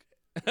joke?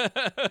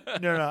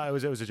 No, it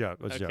was a joke.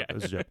 It was a joke. It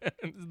was a joke.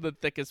 This is the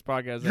thickest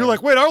podcast. You're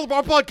like, wait, our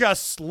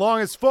podcast's long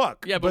as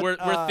fuck. yeah, but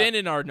we're thin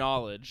in our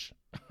knowledge.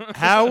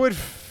 How would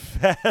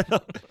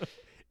Vettel?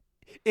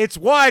 It's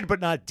wide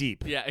but not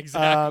deep. Yeah,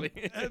 exactly.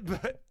 Do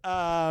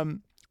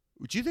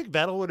you think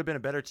Vettel would have been a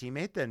better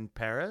teammate than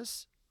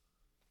Perez?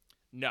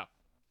 No,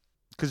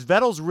 Because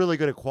Vettel's really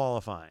good at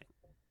qualifying.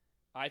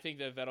 I think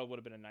that Vettel would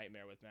have been a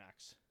nightmare with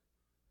Max.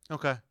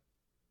 Okay.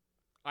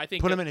 I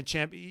think Put him in a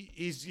champ.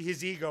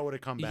 His ego would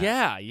have come back.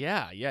 Yeah.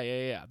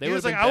 They He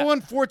was like, I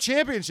won 4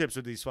 championships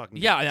with these fucking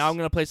Yeah, guys. now I'm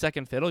gonna play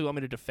second fiddle. You want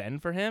me to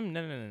defend for him?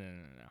 No.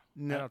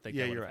 No, I don't think.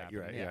 Yeah, that you're would've right.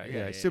 You're right. happened.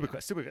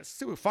 Yeah.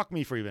 Super. Fuck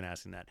me for even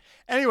asking that.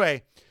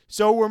 Anyway,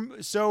 so I love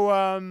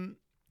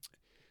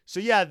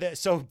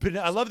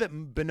that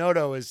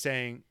Binotto is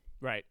saying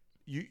Right.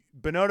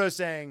 Binotto's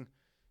saying,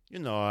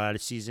 our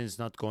season's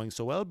not going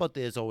so well, but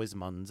there's always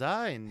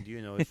Monza, and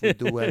if we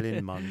do well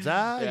in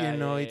Monza,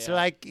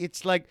 it's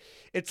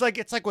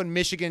like when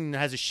Michigan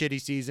has a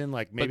shitty season,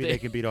 like maybe they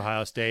can beat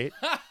Ohio State.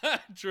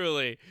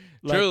 Truly.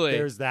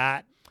 There's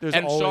that. There's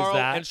and always Charles,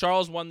 that. And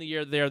Charles won the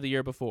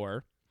year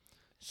before,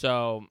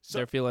 so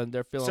they're feeling.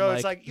 So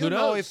it's like who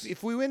knows?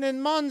 if we win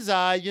in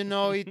Monza,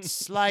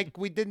 it's like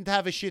we didn't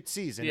have a shit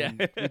season. Yeah.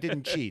 And we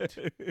didn't cheat,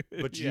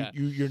 but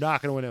you're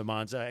not going to win at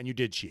Monza, and you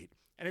did cheat.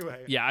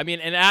 Anyway. Yeah, I mean,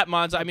 and at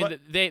Monza,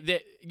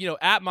 they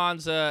at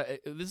Monza,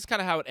 this is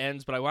kind of how it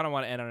ends, but I want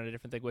to end on a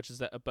different thing, which is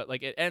that, but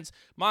like it ends,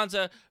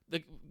 Monza,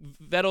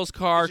 Vettel's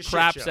car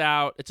craps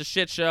out, it's a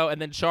shit show,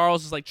 and then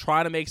Charles is like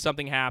trying to make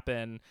something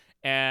happen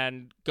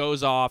and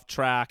goes off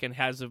track and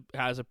has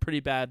a pretty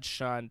bad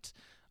shunt.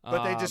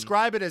 But they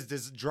describe it as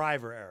this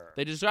driver error.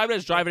 They describe it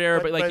as driver error,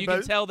 but you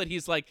can tell that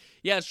he's like,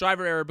 yeah, it's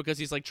driver error because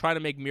he's like trying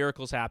to make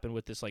miracles happen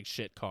with this like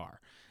shit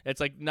car. It's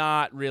like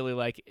not really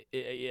like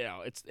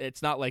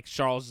it's not like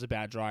Charles is a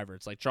bad driver.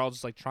 It's like Charles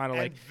is like trying to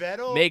like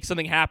make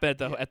something happen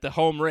at the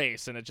home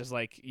race, and it just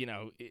like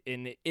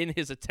in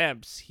his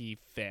attempts he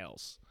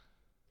fails.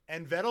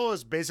 And Vettel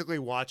is basically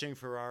watching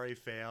Ferrari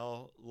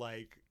fail.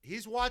 Like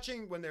he's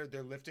watching when they're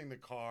lifting the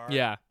car.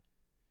 Yeah.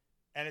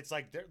 And it's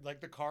like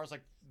the car's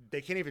like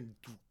they can't even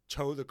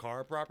tow the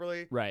car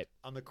properly. Right.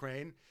 On the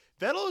crane.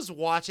 Vettel is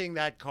watching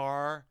that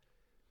car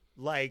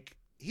like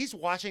he's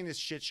watching this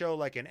shit show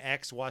like an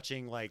ex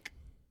watching like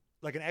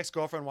an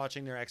ex-girlfriend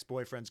watching their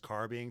ex-boyfriend's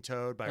car being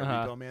towed by a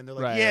repo man. They're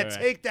like,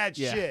 take that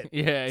shit.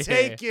 Yeah.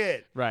 Take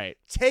it. Right.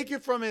 Take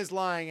it from his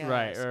lying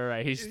ass.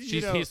 Right.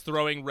 He's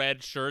throwing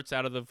red shirts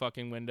out of the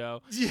fucking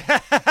window. Yeah.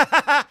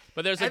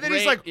 But there's and then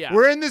he's like,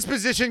 we're in this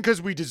position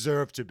because we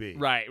deserve to be.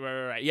 Right.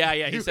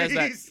 Yeah. He says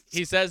that.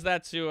 He says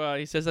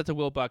that to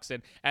Will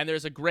Buxton. And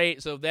there's a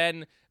great. So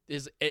then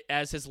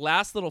as his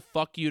last little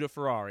fuck you to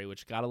Ferrari,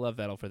 which gotta love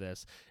Vettel for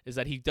this, is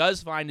that he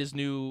does find his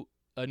new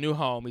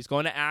home. He's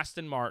going to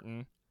Aston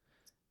Martin.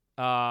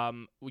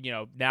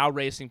 Now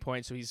Racing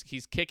Point. So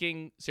he's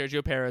kicking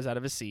Sergio Perez out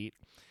of his seat.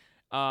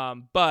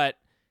 But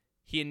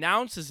he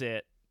announces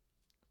it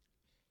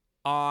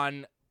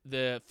on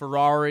the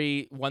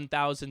Ferrari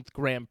 1000th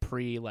Grand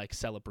Prix like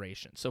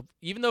celebration. So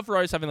even though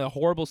Ferrari's having a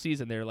horrible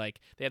season, they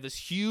have this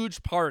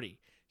huge party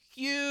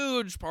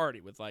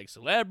with like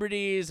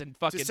celebrities and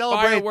fucking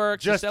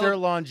fireworks just their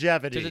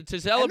longevity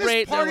to celebrate.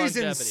 And this party's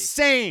their longevity.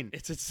 Insane.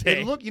 It's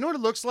insane. You know what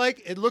it looks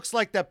like? It looks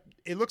like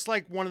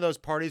one of those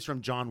parties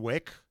from John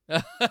Wick.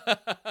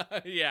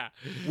 Yeah,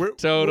 Where,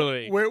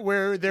 totally.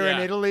 Where they're in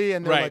Yeah. Italy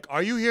and they're Right. like,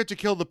 "Are you here to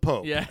kill the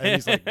Pope?" Yeah. And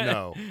he's like,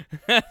 "No."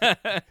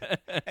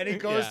 And he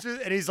goes Yeah.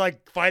 to, and he's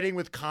like fighting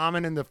with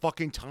Common in the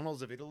fucking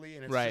tunnels of Italy,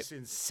 and it's Right. just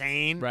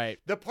insane. Right.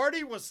 The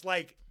party was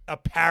like a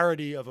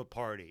parody of a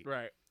party,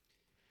 Right.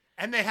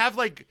 and they have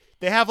like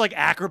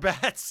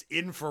acrobats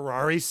in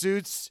Ferrari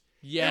suits.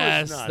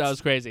 Yes, nuts. that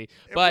was crazy.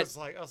 It But was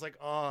like I was like,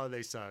 "Oh,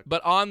 they suck."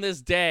 But on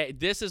this day,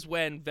 this is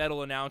when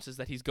Vettel announces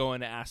that he's going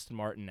to Aston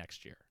Martin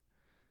next year,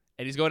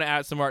 and he's going to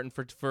Aston Martin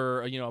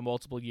for a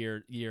multiple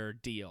year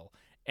deal.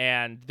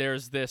 And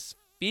there's this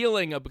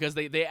feeling of, because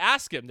they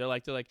ask him, they're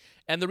like,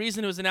 and the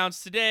reason it was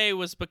announced today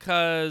was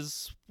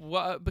because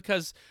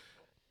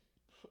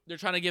they're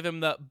trying to give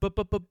him the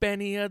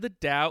Benny of the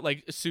doubt,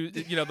 like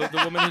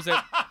the woman who's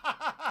at.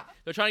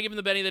 They're trying to give him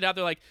the Benny of the doubt.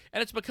 They're like,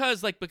 and it's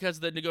because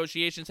the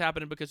negotiations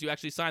happened and because you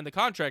actually signed the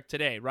contract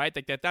today, right?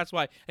 Like that's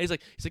why. And he's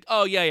like,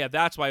 oh yeah,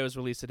 that's why it was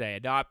released today,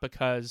 and not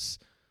because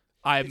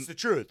It's the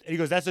truth. And he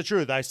goes, "That's the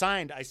truth. I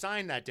signed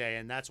that day,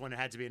 and that's when it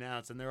had to be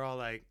announced." And they're all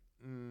like,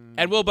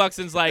 And Will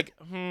Buxton's like,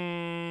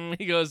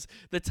 He goes,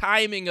 the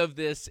timing of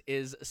this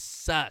is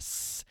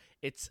sus.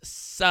 It's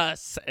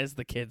sus, as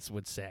the kids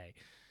would say.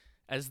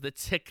 As the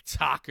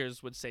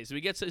TikTokers would say. So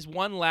he gets his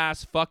one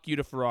last fuck you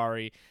to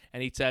Ferrari,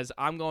 and he says,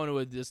 "I'm going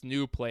to this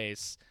new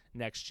place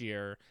next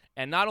year."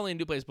 And not only a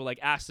new place, but like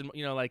Aston,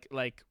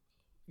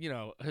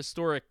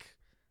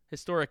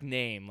 historic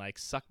name, like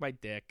suck my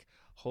dick,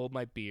 hold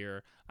my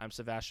beer. I'm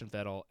Sebastian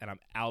Vettel, and I'm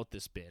out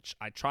this bitch.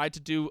 I tried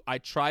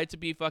to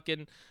be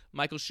fucking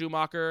Michael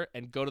Schumacher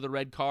and go to the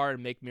red car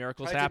and make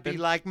miracles happen. To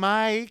be like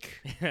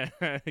Mike.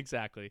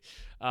 Exactly.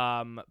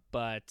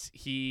 But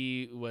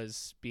he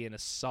was being a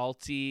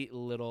salty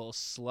little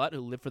slut who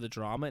lived for the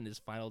drama in his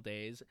final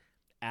days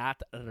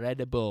at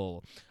Red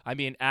Bull.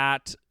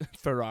 At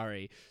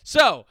Ferrari.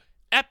 So,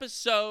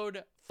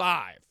 episode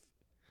 5.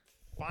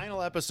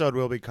 Final episode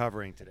we'll be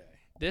covering today.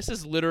 This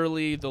is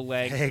literally the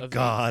length Thank of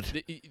God.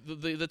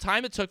 The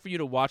time it took for you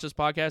to watch this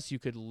podcast. You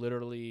could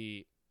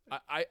literally,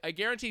 I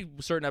guarantee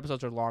certain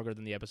episodes are longer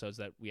than the episodes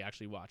that we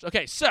actually watch.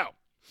 Okay, so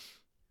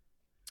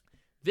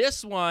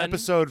this one,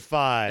 Episode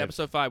 5.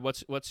 Episode 5.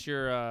 What's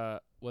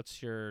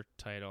your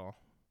title?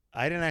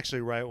 I didn't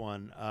actually write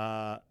one.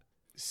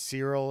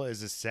 Cyril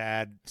is a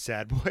sad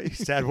boy.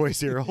 Sad boy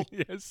Cyril.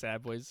 Yeah,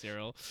 sad boy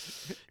Cyril.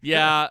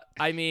 Yeah,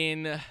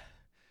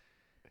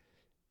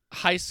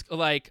 high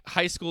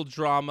school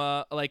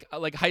drama, like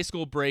high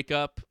school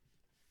breakup.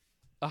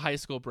 A high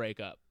school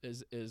breakup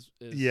is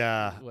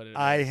Yeah. what it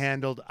I is.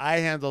 handled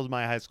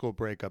my high school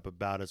breakup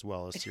about as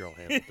well as Cyril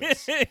handled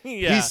this.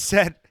 Yeah. He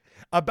said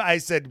I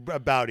said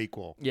about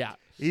equal. Yeah.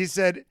 He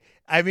said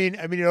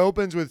it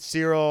opens with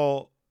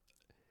Cyril.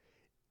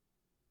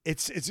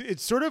 It's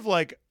sort of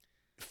like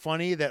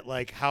funny that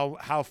like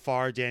how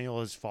far Daniel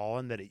has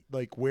fallen, that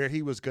like where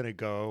he was going to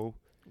go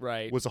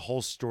Right. was a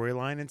whole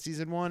storyline in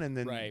season 1, and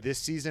then Right. this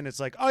season it's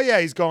like, oh yeah,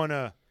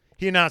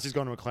 he announced he's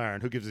going to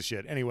McLaren. Who gives a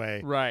shit?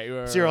 Anyway,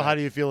 Right. Cyril, how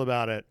do you feel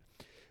about it?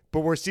 But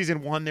where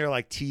season 1 they're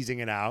like teasing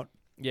it out,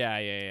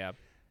 Yeah.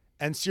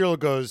 and Cyril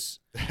goes,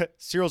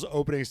 Cyril's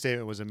opening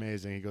statement was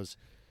amazing. He goes,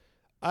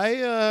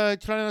 "I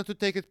try not to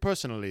take it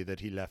personally that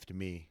he left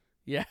me.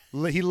 Yeah.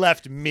 He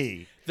left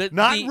me,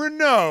 not the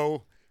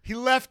Renault. He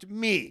left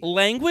me."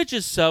 language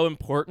is so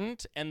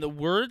important, and the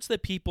words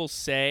that people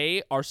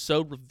say are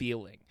so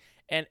revealing.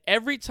 And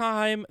every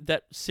time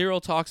that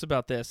Cyril talks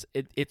about this,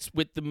 it's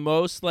with the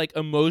most like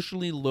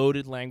emotionally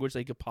loaded language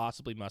they could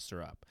possibly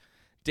muster up.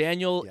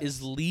 Daniel Yes.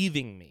 is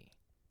leaving me.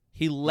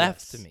 He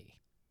left Yes. me.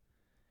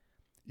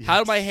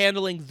 How am I Yes.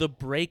 handling the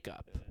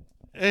breakup?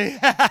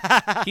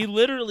 He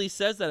literally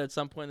says that at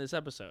some point in this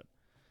episode.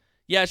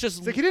 Yeah, it's just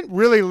It's like he didn't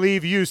really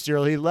leave you,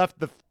 Cyril. He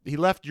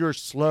left your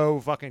slow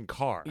fucking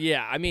car.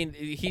 yeah.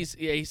 He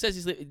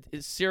says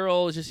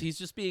Cyril is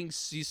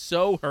he's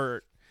so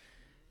hurt.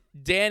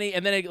 Danny,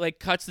 and then it like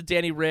cuts to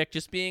Danny Rick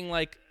just being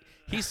like,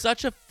 he's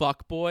such a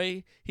fuck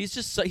boy. He's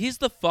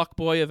the fuck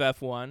boy of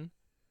F1,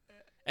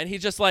 and he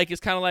just like is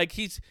kind of like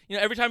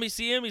every time you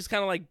see him, he's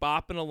kind of like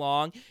bopping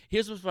along.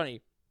 Here's what's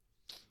funny.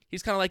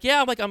 He's kind of like,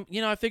 yeah,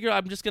 I figure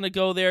I'm just gonna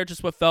go there,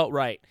 just what felt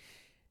right.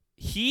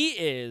 He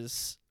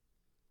is.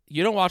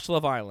 You don't watch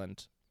Love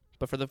Island,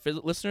 but for the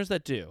listeners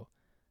that do,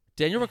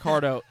 Daniel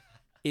Ricciardo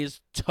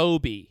is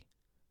Toby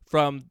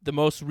from the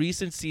most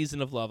recent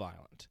season of Love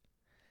Island.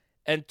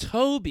 And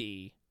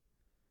Toby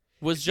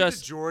was Is just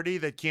he the Geordie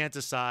that can't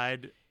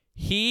decide.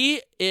 he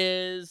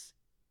is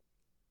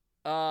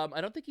I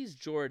don't think he's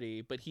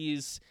Geordie, but he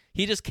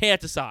just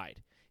can't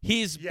decide.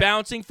 He's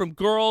bouncing from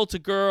girl to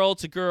girl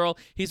to girl.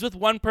 He's with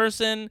one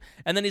person,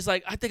 and then he's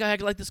like, I think I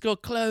like this girl,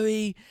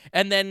 Chloe.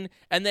 And then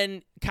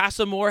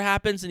Casa Moore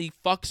happens, and he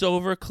fucks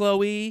over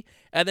Chloe.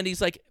 And then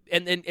he's like,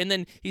 and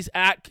then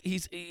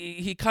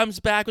he comes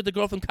back with the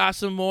girl from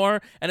Casa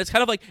Moore, and it's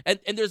kind of like, and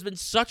there's been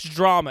such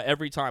drama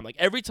every time. Like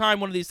every time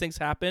one of these things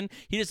happen,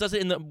 he just does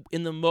it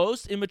in the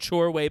most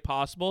immature way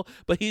possible.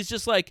 But he's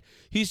just like,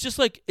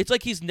 it's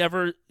like he's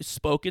never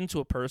spoken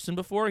to a person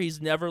before. He's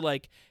never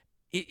like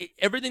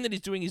everything that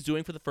he's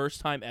doing for the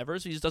first time ever.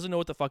 So he just doesn't know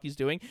what the fuck he's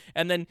doing.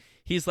 And then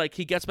he's like,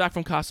 he gets back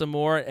from Casa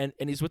Amor and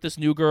he's with this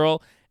new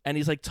girl and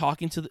he's like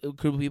talking to the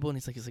group of people and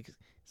he's like,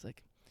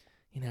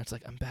 you know, it's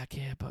like, I'm back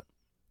here, but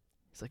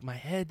it's like my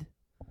head's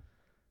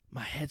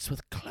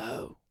with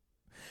Chloe.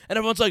 And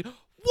everyone's like,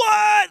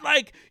 what?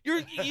 Like,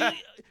 you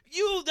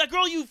that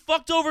girl you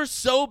fucked over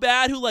so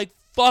bad who like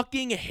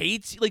fucking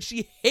hates you. Like,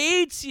 she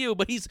hates you,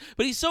 but he's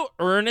so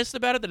earnest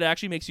about it that it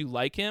actually makes you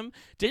like him.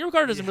 Daniel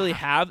Ricciardo doesn't really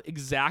have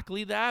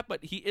exactly that,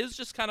 but he is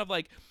just kind of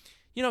like,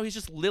 you know, he's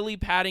just lily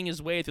padding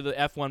his way through the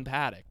F1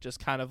 paddock, just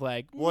kind of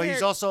like. Well,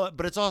 he's also,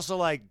 but it's also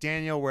like,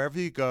 Daniel, wherever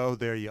you go,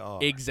 there you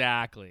are.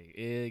 Exactly.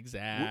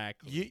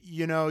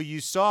 You know,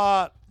 you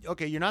saw.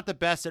 Okay, you're not the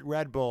best at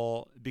Red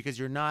Bull because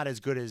you're not as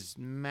good as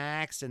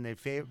Max, and they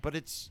favor. But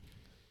it's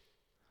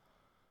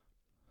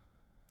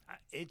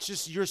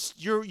just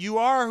you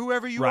are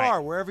whoever you Right.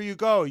 are wherever you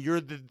go.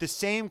 You're the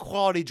same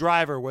quality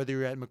driver whether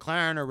you're at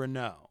McLaren or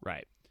Renault.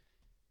 Right.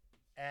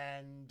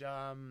 And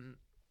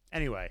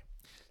anyway.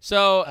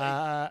 So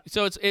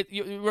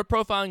we're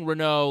profiling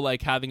Renault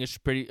like having a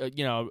pretty,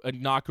 a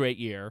not great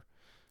year.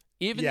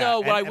 Even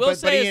though what I will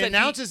say is he that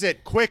announces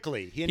it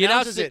quickly. He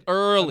announces it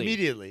early,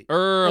 immediately,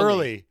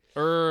 early,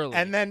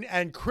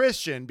 and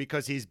Christian,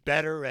 because he's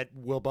better at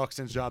Will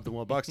Buxton's job than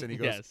Will Buxton, he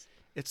goes, yes.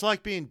 It's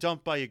like being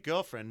dumped by your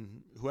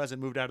girlfriend who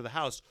hasn't moved out of the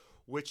house,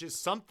 which is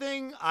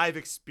something I've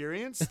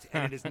experienced,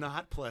 and it is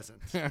not pleasant.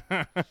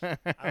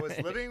 I was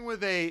living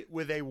with a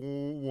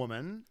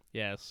woman.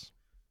 Yes.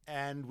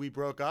 And we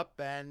broke up,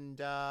 and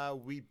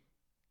we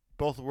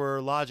both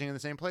were lodging in the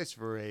same place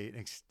for an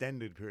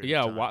extended period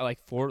of time. Yeah,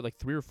 like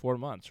 3 or 4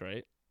 months,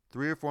 right?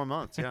 3 or 4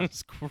 months, yeah.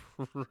 It's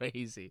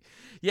crazy.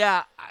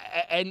 Yeah,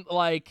 and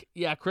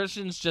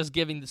Christian's just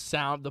giving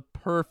the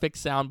perfect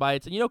sound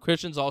bites. And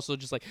Christian's also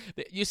just like,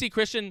 you see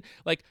Christian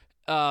like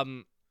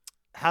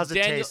how's it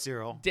taste,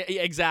 Cyril?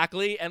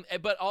 Exactly.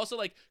 But also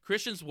like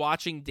Christian's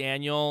watching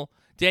Daniel.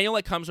 Daniel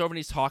like comes over and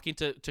he's talking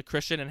to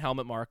Christian and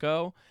Helmut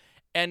Marko.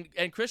 And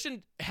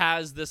Christian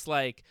has this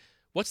like,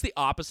 what's the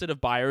opposite of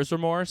buyer's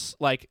remorse?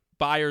 Like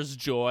buyer's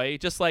joy.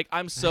 Just like,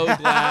 I'm so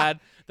glad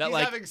that he's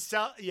like having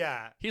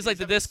he's like,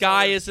 this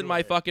guy isn't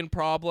my fucking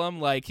problem.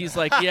 Like he's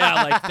like,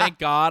 yeah, like thank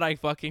God I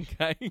fucking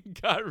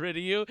got rid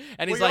of you.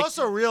 And he's he like,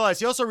 also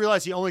realized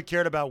he only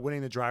cared about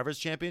winning the drivers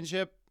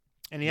chachampionship.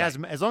 And he has,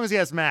 as long as he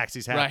has Max,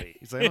 he's happy. Right.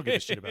 He's like, I don't give a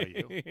shit about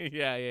you.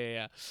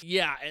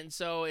 Yeah. And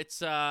so it's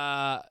they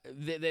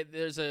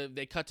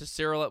cut to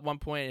Cyril at one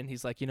point, and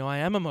he's like, I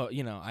am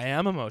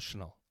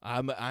emotional.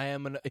 I'm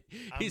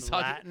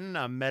Latin.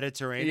 I'm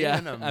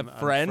Mediterranean. I'm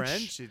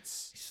French.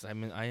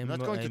 I'm not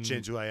going to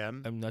change who I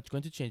am. I'm not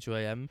going to change who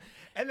I am.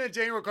 And then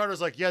Daniel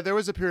Ricciardo's like, yeah, there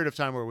was a period of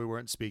time where we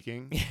weren't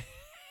speaking.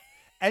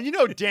 And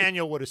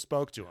Daniel would have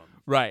spoke to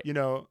him. Right.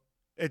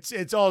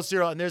 It's all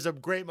Cyril. And there's a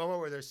great moment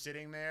where they're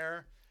sitting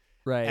there.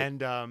 Right.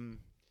 And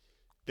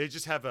they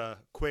just have a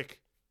quick,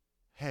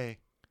 hey.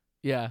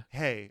 Yeah.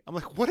 Hey. I'm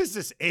like, what is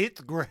this,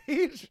 8th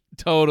grade?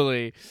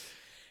 Totally.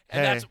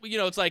 And hey. that's,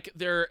 it's like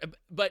they're,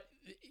 but,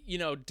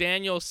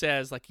 Daniel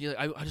says, like,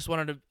 I just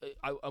wanted to,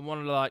 I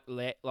wanted to, like,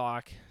 let,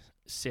 like,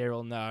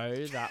 Cyril know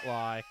that,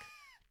 like,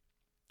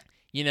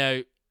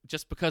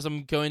 just because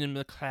I'm going to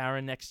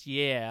McLaren next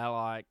year,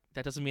 like,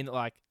 that doesn't mean that,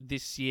 like,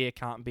 this year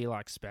can't be,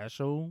 like,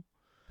 special.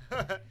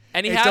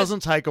 And it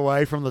doesn't take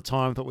away from the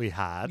time that we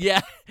had.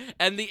 Yeah,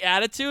 and the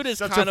attitude is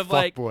such kind a of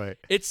like boy.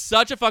 It's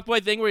such a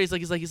fuckboy thing where he's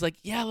like,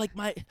 yeah, like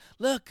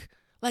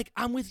like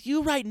I'm with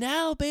you right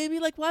now, baby.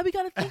 Like, why we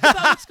gotta think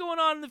about what's going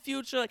on in the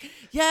future? Like,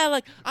 yeah,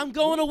 like I'm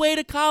going away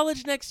to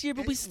college next year,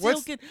 but we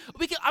can.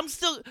 I'm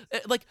still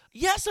like,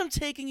 yes, I'm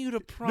taking you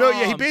to prom. No,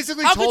 yeah, he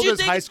basically told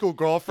his high school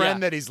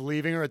girlfriend that he's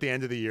leaving her at the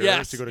end of the year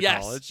to go to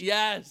college.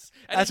 Yes,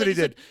 and that's what he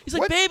did. He's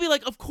like, baby,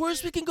 like, of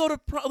course we can go to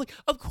prom. Like,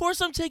 of course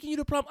I'm taking you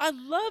to prom. I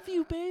love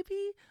you,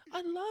 baby.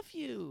 I love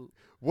you.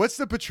 What's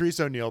the Patrice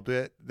O'Neill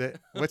bit?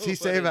 What's he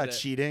say about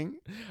cheating?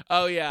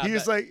 Oh yeah, he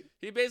was like,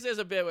 he basically has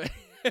a bit where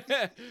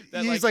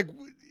he's like,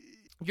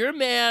 your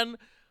man,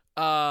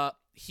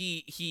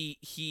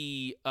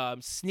 he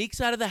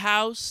sneaks out of the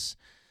house,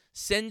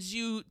 sends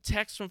you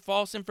texts from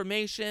false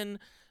information,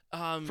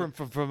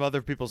 from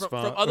other people's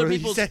phones. From other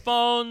people's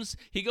phones.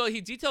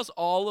 He details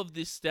all of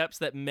the steps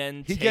that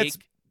men take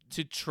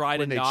to try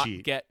to not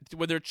get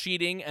when they're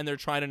cheating and they're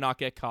trying to not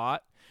get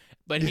caught.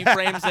 But he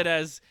frames it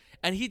as,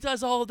 and he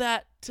does all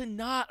that to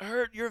not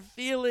hurt your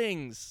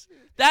feelings.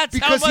 That's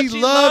because how much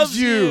he loves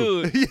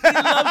you. He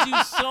loves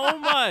you so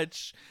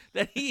much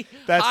that he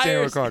That's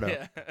hires, Daniel Ricciardo.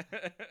 Yeah.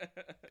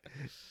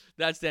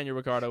 That's Daniel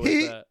Ricciardo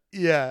with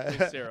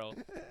Cyril.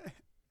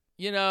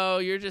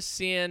 You're just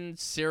seeing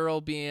Cyril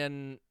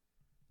being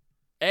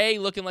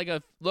looking like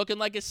a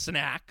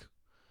snack.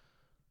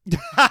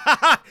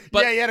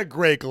 But he had a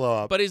great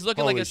glow up. But he's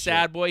looking Holy like a shit.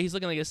 sad boy. He's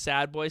looking like a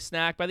sad boy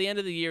snack. By the end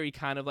of the year, he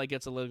kind of like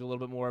gets a little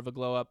bit more of a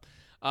glow up.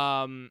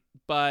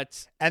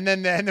 But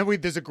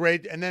there's a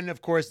great, and then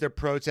of course they're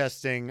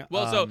protesting.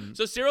 Well,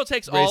 so Cyril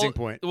takes Raising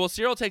Point. Well,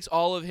 Cyril takes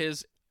all of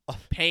his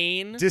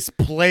pain,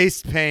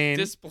 displaced pain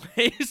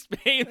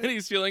that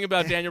he's feeling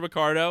about Daniel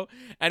Ricciardo,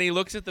 and he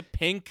looks at the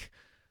pink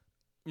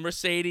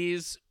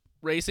Mercedes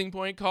Racing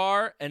Point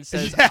car and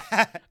says,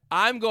 Yeah.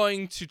 I'm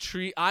going to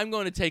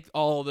take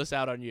all of this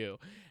out on you.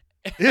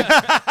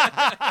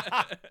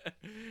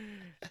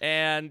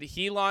 And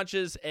he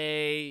launches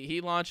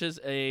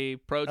a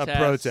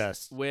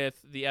protest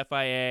with the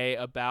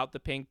FIA about the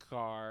pink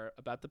car,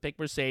 about the pink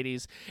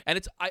Mercedes.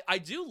 And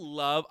I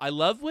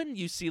love when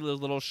you see the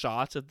little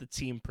shots of the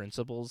team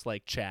principals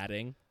like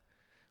chatting,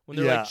 when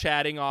they're like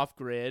chatting off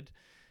grid.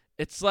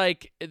 It's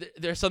like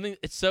there's something,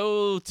 it's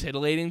so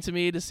titillating to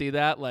me to see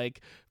that,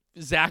 like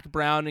Zach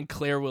Brown and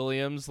Claire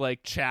Williams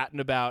like chatting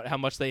about how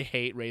much they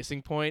hate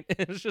Racing Point.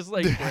 It's just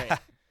like great.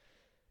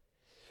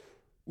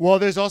 Well,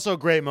 there's also a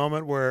great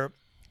moment where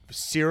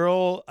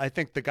Cyril, I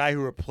think the guy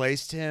who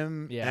replaced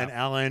him, and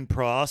Alain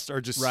Prost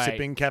are just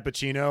sipping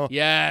cappuccino.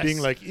 Yes. Being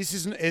like, this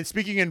isn't, and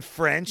speaking in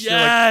French. Yes.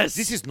 They're like,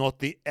 this is not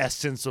the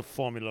essence of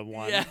Formula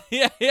One.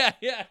 Yeah.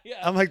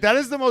 I'm like, that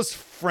is the most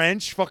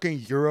French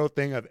fucking Euro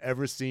thing I've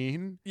ever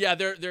seen. Yeah,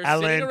 they're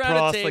Alain sitting around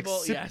Prost, a table.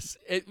 like, Yes.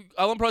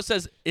 Alain Prost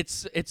says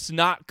it's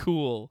not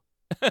cool.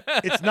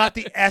 It's not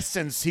the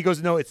essence. He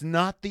goes, no, it's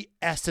not the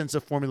essence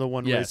of Formula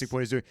One Yes. Racing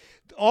Point is doing.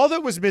 All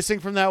that was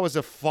missing from that was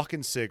a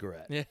fucking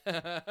cigarette.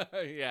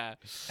 Yeah.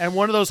 And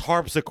one of those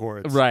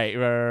harpsichords. Right.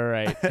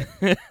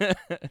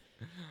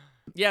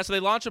 Yeah, so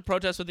they launch a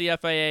protest with the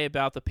FIA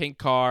about the pink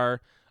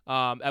car.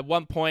 At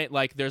one point,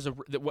 like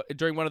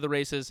during one of the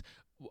races,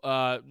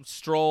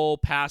 Stroll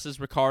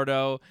passes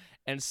Ricardo,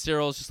 and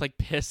Cyril's just like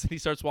pissed, and he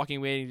starts walking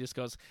away, and he just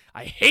goes,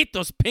 "I hate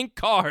those pink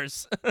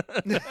cars."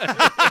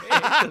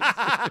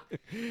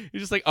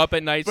 He's just like up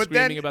at night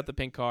screaming about the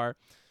pink car.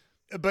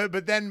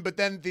 But then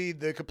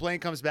the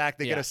complaint comes back.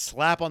 They get a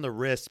slap on the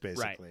wrist,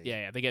 basically. Right.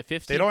 Yeah. They get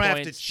 15 They don't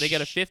points. have to They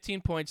get a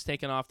 15 points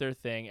taken off their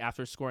thing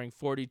after scoring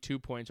 42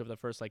 points over the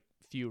first like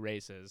few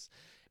races.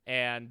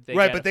 And they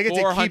get but they get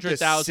to keep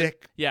the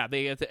sick. Yeah,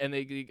 they get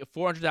a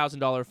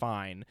 $400,000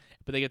 fine,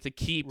 but they get to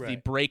keep the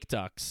brake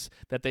ducts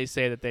that they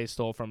say that they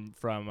stole from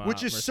which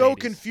is Mercedes. so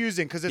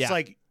confusing because it's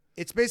like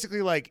it's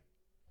basically like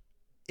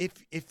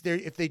if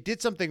they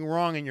did something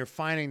wrong and you're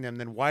fining them,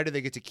 then why do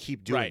they get to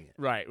keep doing it?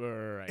 Right.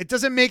 It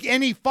doesn't make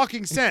any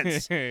fucking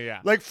sense.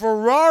 Yeah. Like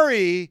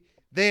Ferrari,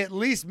 they at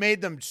least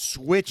made them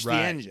switch the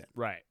engine.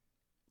 Right.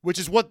 Which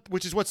is what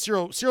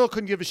Cyril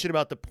couldn't give a shit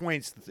about the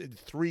points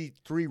three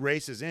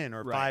races in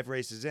or 5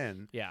 races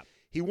in. Yeah.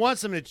 He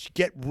wants them to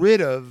get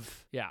rid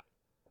of. Yeah.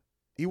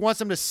 He wants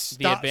them to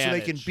stop so they can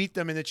advantage. beat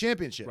them in the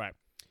championship. Right.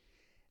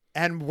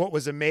 And what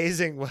was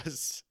amazing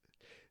was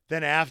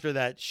then after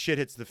that shit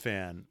hits the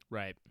fan.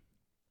 Right.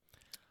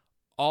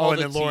 And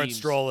then Lawrence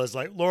Stroll is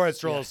like,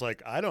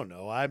 I don't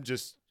know. I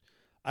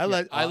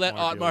let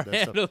Otmar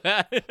handle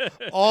that.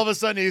 All of a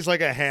sudden he's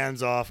like a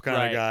hands-off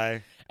kind of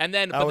guy. And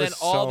then,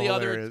 all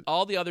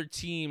the other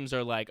teams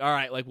are like, all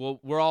right, like, well,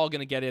 we're all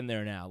gonna get in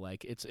there now.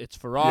 Like, it's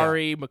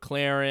Ferrari,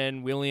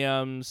 McLaren,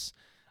 Williams,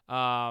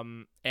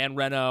 and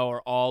Renault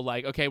are all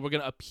like, okay, we're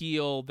gonna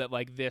appeal that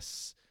like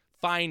this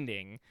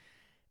finding,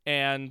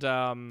 and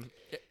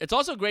it's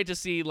also great to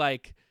see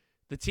like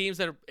the teams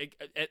that are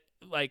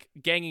like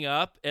ganging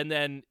up, and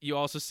then you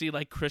also see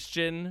like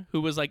Christian,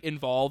 who was like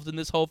involved in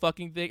this whole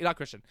fucking thing. Not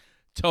Christian,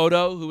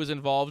 Toto, who was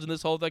involved in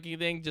this whole fucking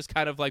thing, just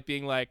kind of like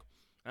being like.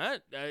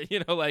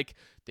 Like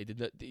they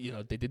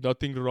did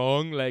nothing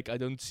wrong. Like I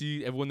don't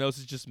see. Everyone else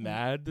is just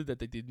mad that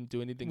they didn't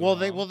do anything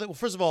wrong.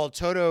 First of all,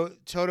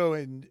 Toto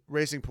and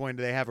Racing Point,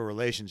 they have a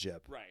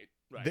relationship. Right.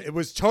 It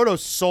was Toto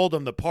sold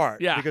them the part.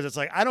 Yeah. Because it's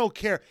like I don't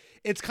care.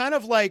 It's kind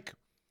of like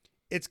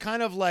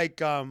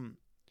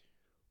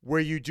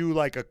where you do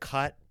like a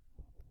cut,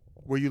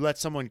 where you let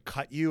someone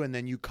cut you and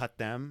then you cut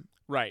them.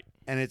 Right.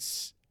 And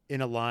it's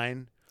in a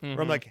line. Mm-hmm.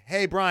 Where I'm like,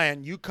 hey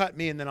Brian, you cut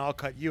me and then I'll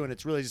cut you, and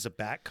it's really just a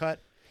back cut.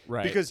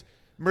 Right. Because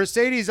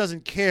Mercedes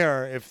doesn't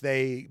care if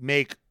they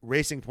make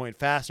Racing Point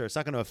faster. It's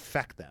not going to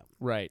affect them.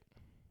 Right.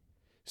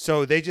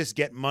 So they just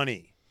get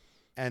money,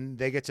 and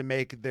they get to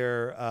make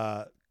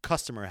their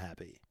customer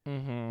happy.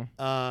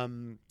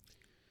 Mm-hmm.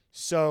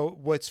 So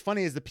what's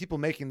funny is the people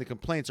making the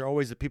complaints are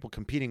always the people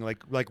competing.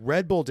 Like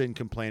Red Bull didn't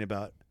complain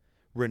about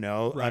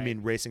Renault. Right. I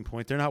mean Racing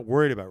Point. They're not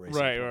worried about Racing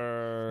Point.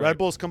 Right. Red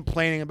Bull's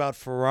complaining about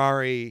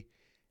Ferrari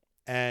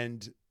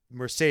and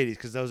Mercedes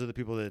because those are the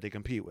people that they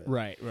compete with.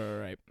 Right.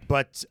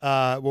 But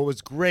what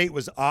was great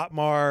was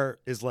Otmar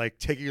is like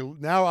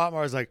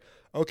Otmar is like,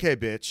 okay,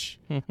 bitch,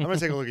 I'm gonna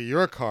take a look at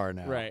your car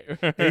now. Right.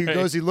 And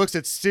he looks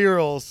at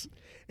Cyril's.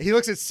 He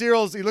looks at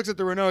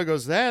the Renault. He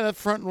goes, that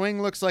front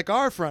wing looks like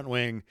our front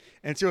wing.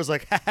 And Cyril's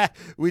like,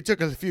 we took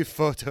a few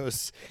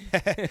photos.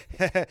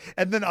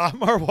 And then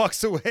Otmar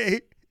walks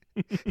away.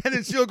 And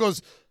then Cyril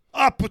goes,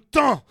 ah,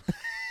 putain.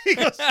 He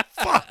goes,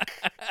 fuck.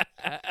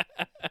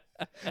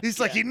 He's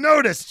like, he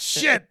noticed.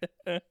 Shit.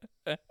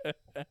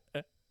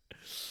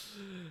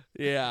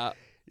 Yeah.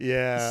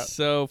 Yeah.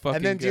 So fucking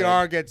And then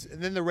good.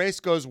 and then the race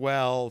goes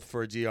well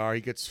for DR.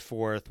 He gets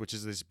 4th, which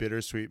is this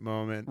bittersweet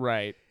moment.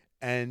 Right.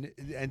 And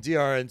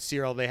DR and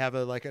Cyril, they have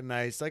a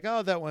nice, like,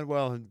 oh, that went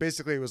well. And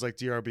basically it was like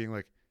DR being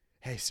like,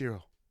 hey,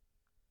 Cyril,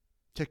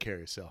 take care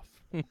of yourself.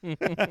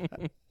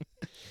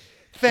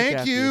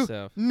 Thank you.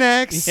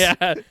 Next.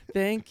 Yeah.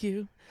 Thank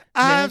you.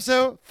 I'm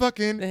so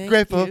fucking Thank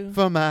grateful you.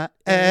 for my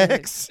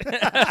ex.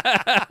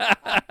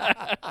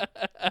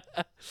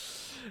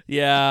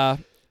 Yeah.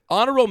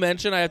 Honorable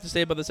mention I have to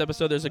say about this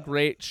episode, there's a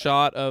great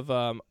shot of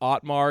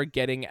Otmar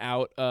getting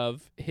out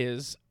of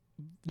his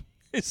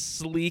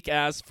sleek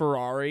ass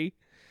Ferrari.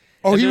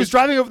 Oh, And he was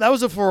driving. That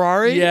was a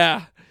Ferrari?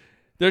 Yeah.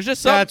 There's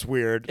just some That's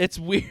weird. It's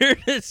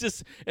weird.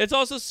 It's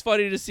also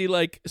funny to see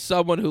like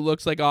someone who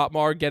looks like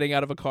Otmar getting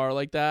out of a car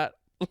like that.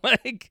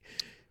 Like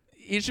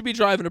he should be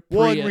driving a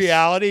Prius.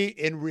 Well,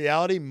 in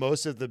reality,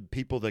 most of the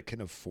people that can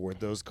afford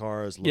those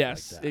cars look like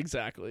that.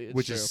 Exactly. It's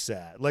which true. is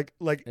sad. Like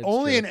It's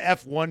only true. in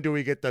F1 do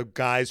we get the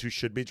guys who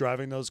should be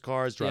driving those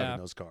cars driving Yeah.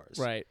 those cars.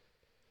 Right.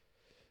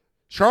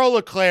 Charles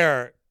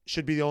Leclerc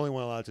should be the only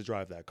one allowed to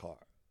drive that car.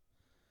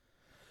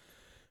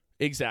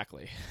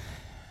 Exactly.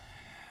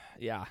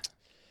 Yeah.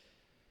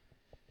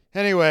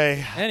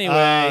 Anyway,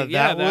 yeah,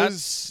 that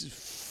was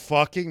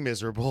fucking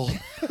miserable.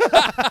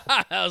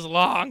 that was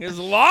long. It was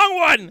a long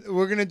one.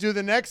 We're gonna do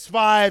the next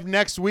 5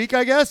 next week,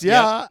 I guess.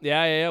 Yeah. Yep.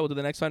 Yeah. We'll do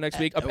the next one next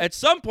week. At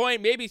some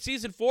point, maybe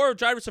season 4 of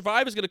Drive to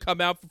Survive is going to come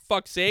out. For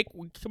fuck's sake!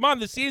 Come on,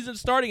 the season's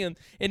starting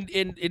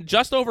in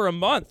just over a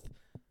month.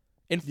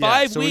 In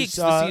 5 so weeks, it's,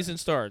 the season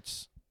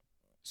starts.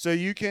 So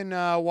you can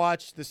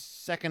watch the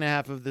second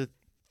half of the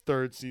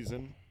 3rd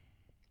season.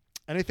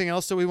 Anything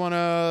else that we want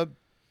to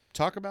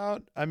talk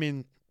about? I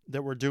mean,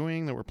 that we're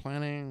doing, that we're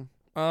planning.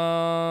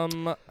 I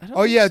don't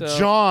Oh yeah, think so.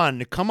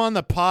 John, come on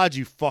the pod,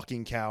 you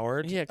fucking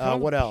coward. Yeah, come on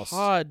what the else?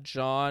 Pod,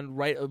 John.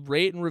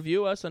 Rate and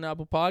review us on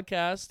Apple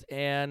Podcast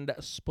and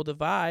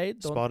Spotify.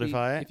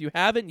 Spotify. If you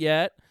haven't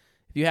yet,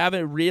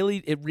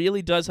 it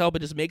really does help. It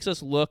just makes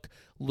us look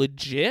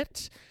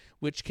legit,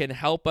 which can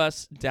help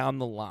us down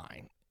the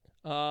line.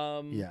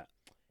 Yeah.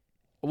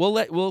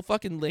 We'll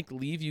fucking let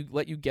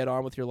you get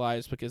on with your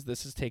lives because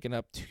this has taken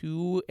up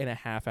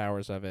 2.5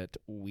 hours of it.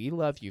 We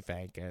love you,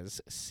 Vankas.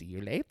 See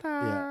you later.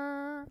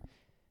 Yeah.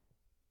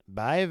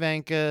 Bye,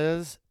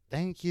 Vankas.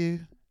 Thank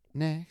you.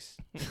 Next.